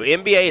 But no,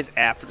 NBA is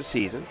after the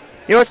season.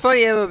 You know, it's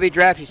funny MLB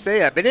draft. You say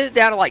that, but it's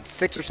down to like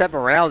 6 or 7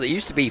 rounds. It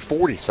used to be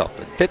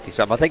 40-something,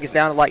 50-something. I think it's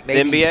down to like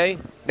maybe NBA.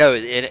 No,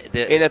 the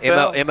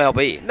NFL?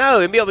 MLB.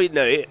 No, MLB.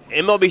 No,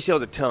 MLB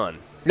sells a ton.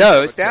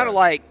 No, it's down to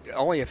like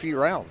only a few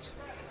rounds.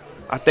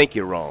 I think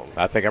you're wrong.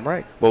 I think I'm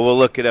right. Well, we'll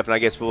look it up, and I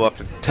guess we'll have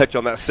to touch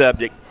on that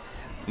subject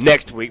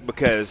next week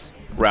because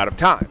we're out of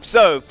time.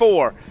 So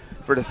for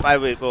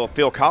the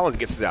Phil Collins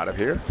gets us out of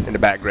here in the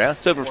background.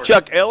 So for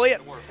Chuck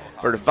Elliott,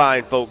 for the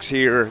fine folks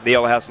here, the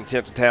Ale House in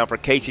Tinseltown, for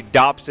Casey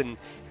Dobson,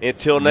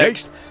 until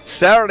next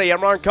Saturday,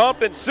 I'm Ron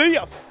Compton. See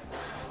ya.